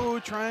the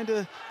road trying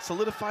to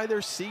solidify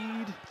their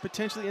seed,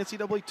 potentially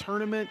NCAA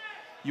tournament.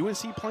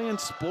 UNC playing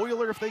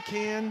spoiler if they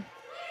can.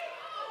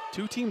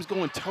 2 teams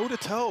going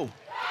toe-to-toe.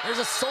 There's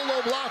a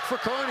solo block for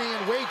Carney,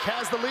 and Wake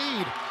has the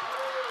lead.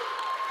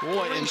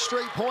 Boy, 3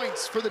 straight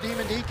points for the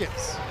Demon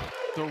Deacons.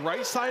 The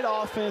right side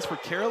offense for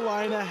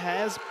Carolina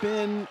has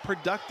been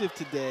productive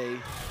today.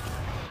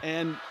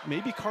 And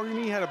maybe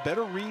Carney had a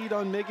better read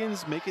on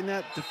Miggins, making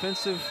that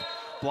defensive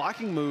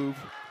blocking move.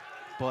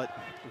 But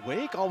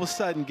Wake, all of a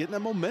sudden, getting that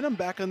momentum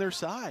back on their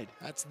side.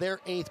 That's their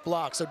 8th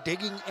block. So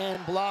digging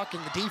and blocking,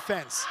 the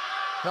defense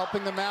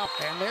helping them out.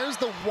 And there's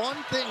the one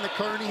thing that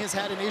Carney has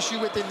had an issue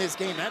with in this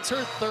game. That's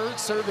her 3rd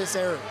service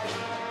error.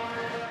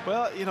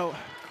 Well, you know,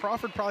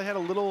 Crawford probably had a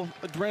little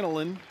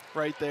adrenaline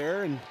right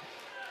there. And,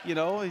 you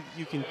know,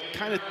 you can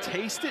kind of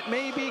taste it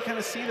maybe, kind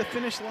of see the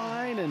finish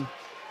line. And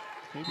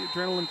maybe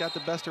adrenaline got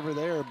the best of her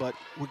there. But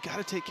we got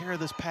to take care of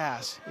this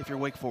pass if you're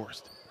Wake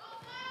Forest.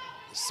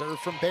 Serve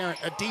from Barrett,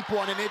 a deep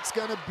one, and it's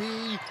gonna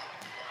be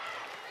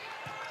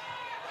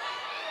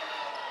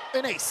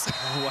an ace.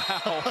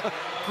 Wow.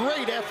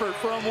 Great effort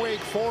from Wake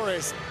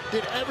Forest.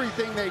 Did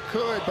everything they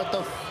could, but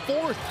the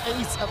 4th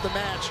ace of the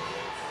match.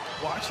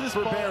 Watch this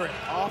for ball Barrett.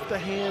 Off the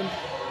hand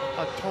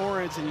of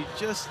Torrance, and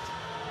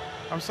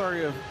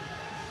of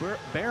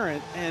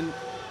Barrett, and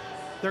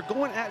they're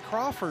going at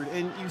Crawford,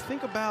 and you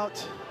think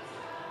about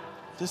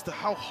just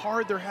how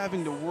hard they're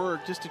having to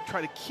work just to try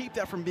to keep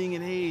that from being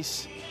an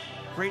ace.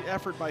 Great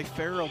effort by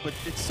Farrell, but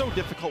it's so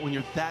difficult when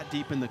you're that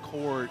deep in the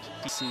court.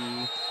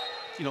 See,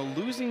 you know,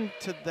 losing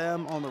to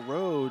them on the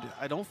road,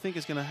 I don't think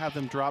is going to have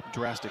them drop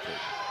drastically.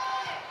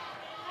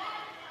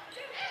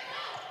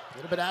 A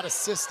little bit out of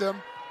system,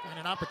 and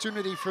an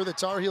opportunity for the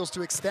Tar Heels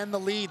to extend the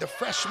lead. The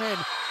freshman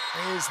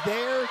is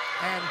there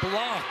and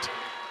blocked.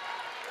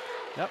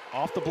 Yep,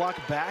 off the block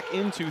back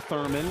into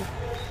Thurman.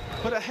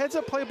 But a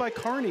heads-up play by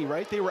Carney,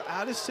 right? They were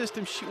out of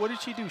system. What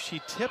did she do?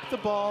 She tipped the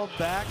ball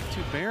back to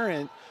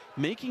Barrett,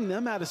 making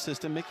them out of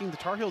system, making the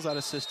Tar Heels out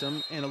of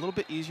system, and a little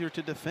bit easier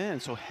to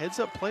defend. So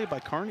heads-up play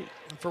by Carney.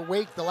 And for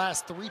Wake, the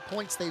last 3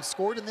 points they've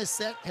scored in this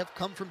set have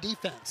come from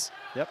defense.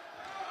 Yep.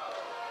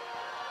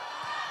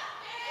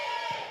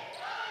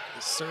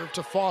 Serve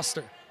to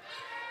Foster.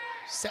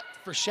 Set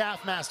for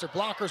Schaffmaster.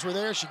 Blockers were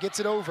there. She gets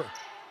it over.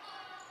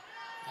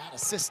 Out of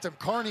system.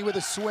 Carney with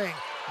a swing.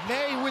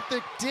 May with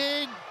the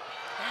dig.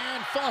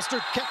 And Foster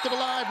kept it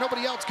alive.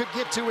 Nobody else could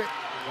get to it.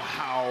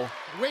 Wow.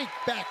 Wake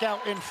back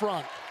out in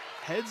front.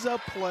 Heads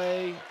up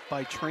play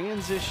by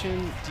transition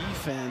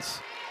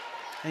defense.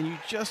 And you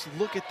just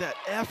look at that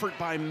effort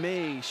by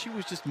May. She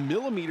was just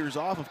millimeters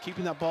off of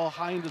keeping that ball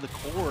high into the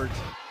court.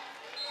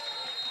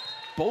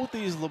 Both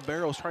these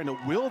liberos trying to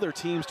will their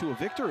teams to a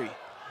victory.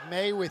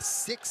 May with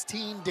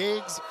 16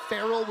 digs,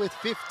 Farrell with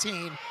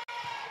 15.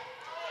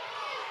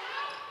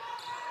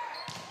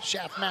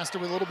 Schaffmaster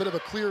with a little bit of a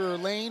clearer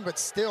lane, but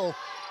still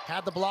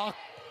had the block.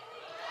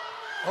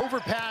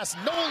 Overpass,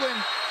 Nolan.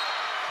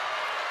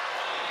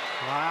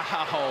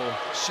 Wow.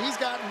 She's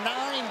got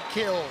 9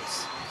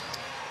 kills.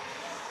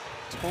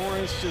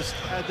 Torrance just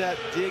had that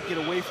dig get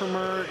away from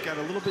her, got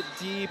a little bit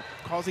deep,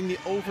 causing the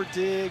over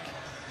dig.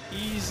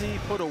 Easy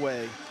put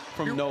away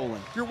from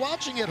Nolan. You're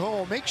watching at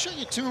home. Make sure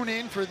you tune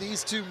in for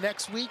these two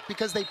next week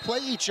because they play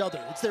each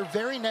other. It's their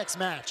very next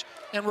match.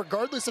 And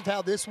regardless of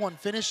how this one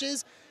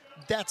finishes,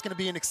 that's going to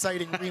be an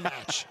exciting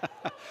rematch.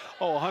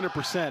 Oh,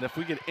 100%. If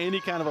we get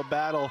any kind of a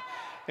battle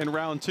in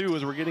round 2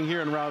 as we're getting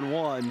here in round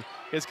 1,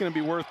 it's going to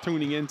be worth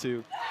tuning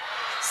into.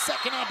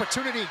 Second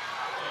opportunity.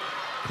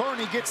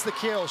 Carney gets the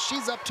kill.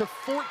 She's up to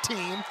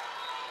 14.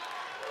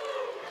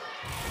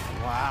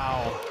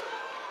 Wow.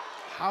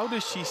 How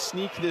does she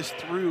sneak this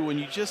through when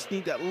you just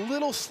need that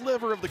little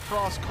sliver of the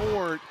cross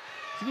court?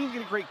 She didn't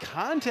even get a great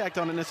contact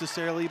on it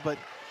necessarily, but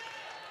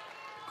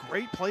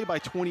great play by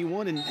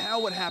 21. And now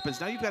what happens?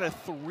 Now you've got a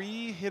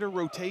 3-hitter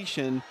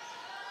rotation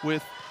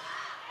with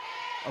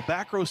a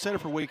back row setter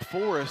for Wake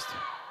Forest.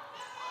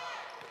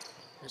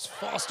 Here's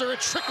Foster. It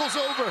trickles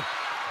over.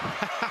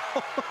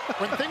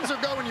 When things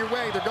are going your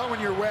way, they're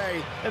going your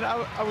way. And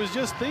I was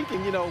just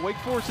thinking, you know, Wake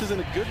Forest is in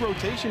a good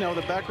rotation now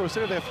with the back row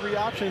center. They have 3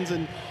 options,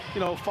 and,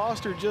 you know,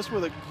 Foster just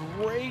with a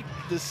great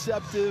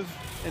deceptive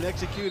and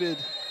executed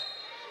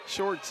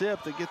short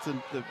tip that gets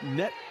the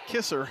net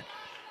kisser.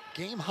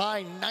 Game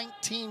high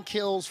 19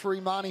 kills for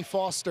Imani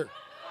Foster.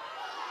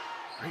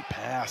 Great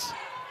pass.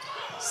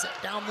 Set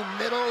down the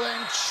middle,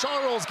 and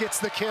Charles gets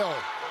the kill.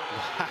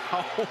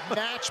 Wow.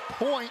 Match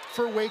point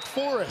for Wake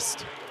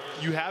Forest.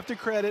 You have to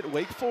credit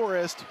Wake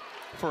Forest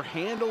for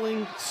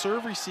handling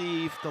serve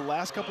receive the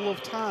last couple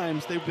of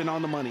times they've been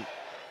on the money.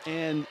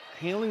 And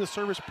handling the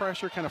service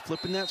pressure, kind of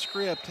flipping that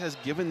script, has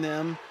given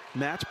them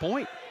match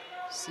point.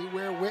 See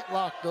where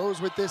Whitlock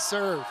goes with this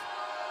serve.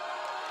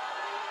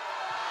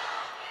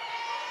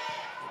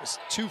 It was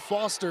to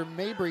Foster.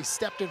 Mabry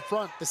stepped in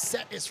front. The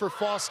set is for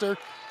Foster.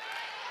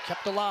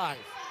 Kept alive.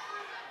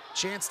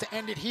 Chance to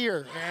end it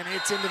here, and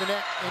it's into the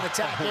net in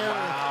attack area.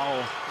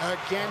 Wow.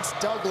 Against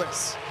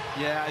Douglas.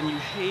 Yeah, and you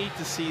hate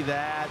to see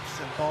that.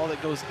 A ball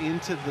that goes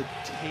into the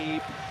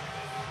tape.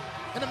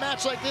 In a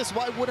match like this,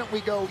 why wouldn't we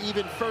go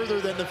even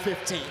further than the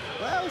 15?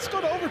 Well, let's go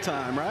to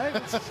overtime, right?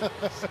 Let's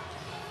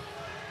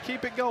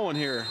keep it going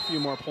here. A few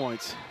more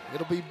points.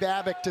 It'll be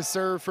Babbitt to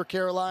serve for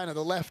Carolina,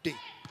 the lefty.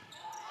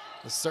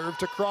 The serve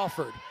to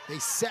Crawford. They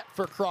set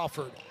for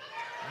Crawford.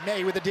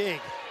 May with a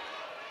dig.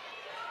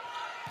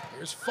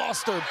 Here's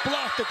Foster,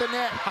 blocked at the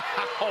net.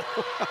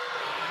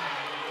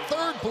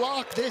 Third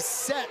block this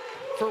set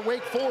for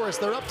Wake Forest.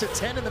 They're up to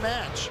 10 in the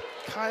match.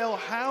 Kyle,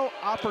 how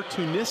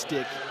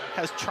opportunistic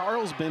has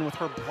Charles been with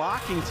her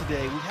blocking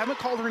today? We haven't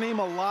called her name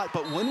a lot,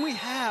 but when we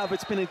have,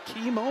 it's been in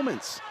key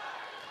moments.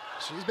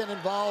 She's been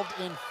involved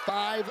in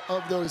 5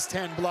 of those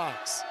 10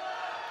 blocks.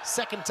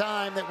 Second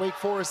time that Wake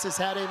Forest has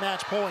had a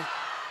match point.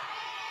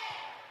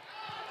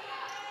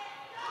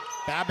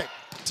 Babbitt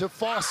to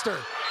Foster.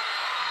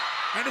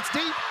 And it's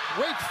deep.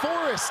 Wake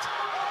Forest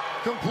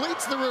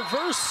completes the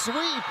reverse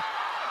sweep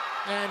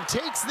and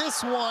takes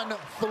this one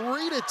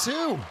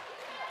 3-2.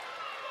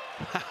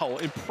 Wow,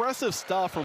 impressive stuff from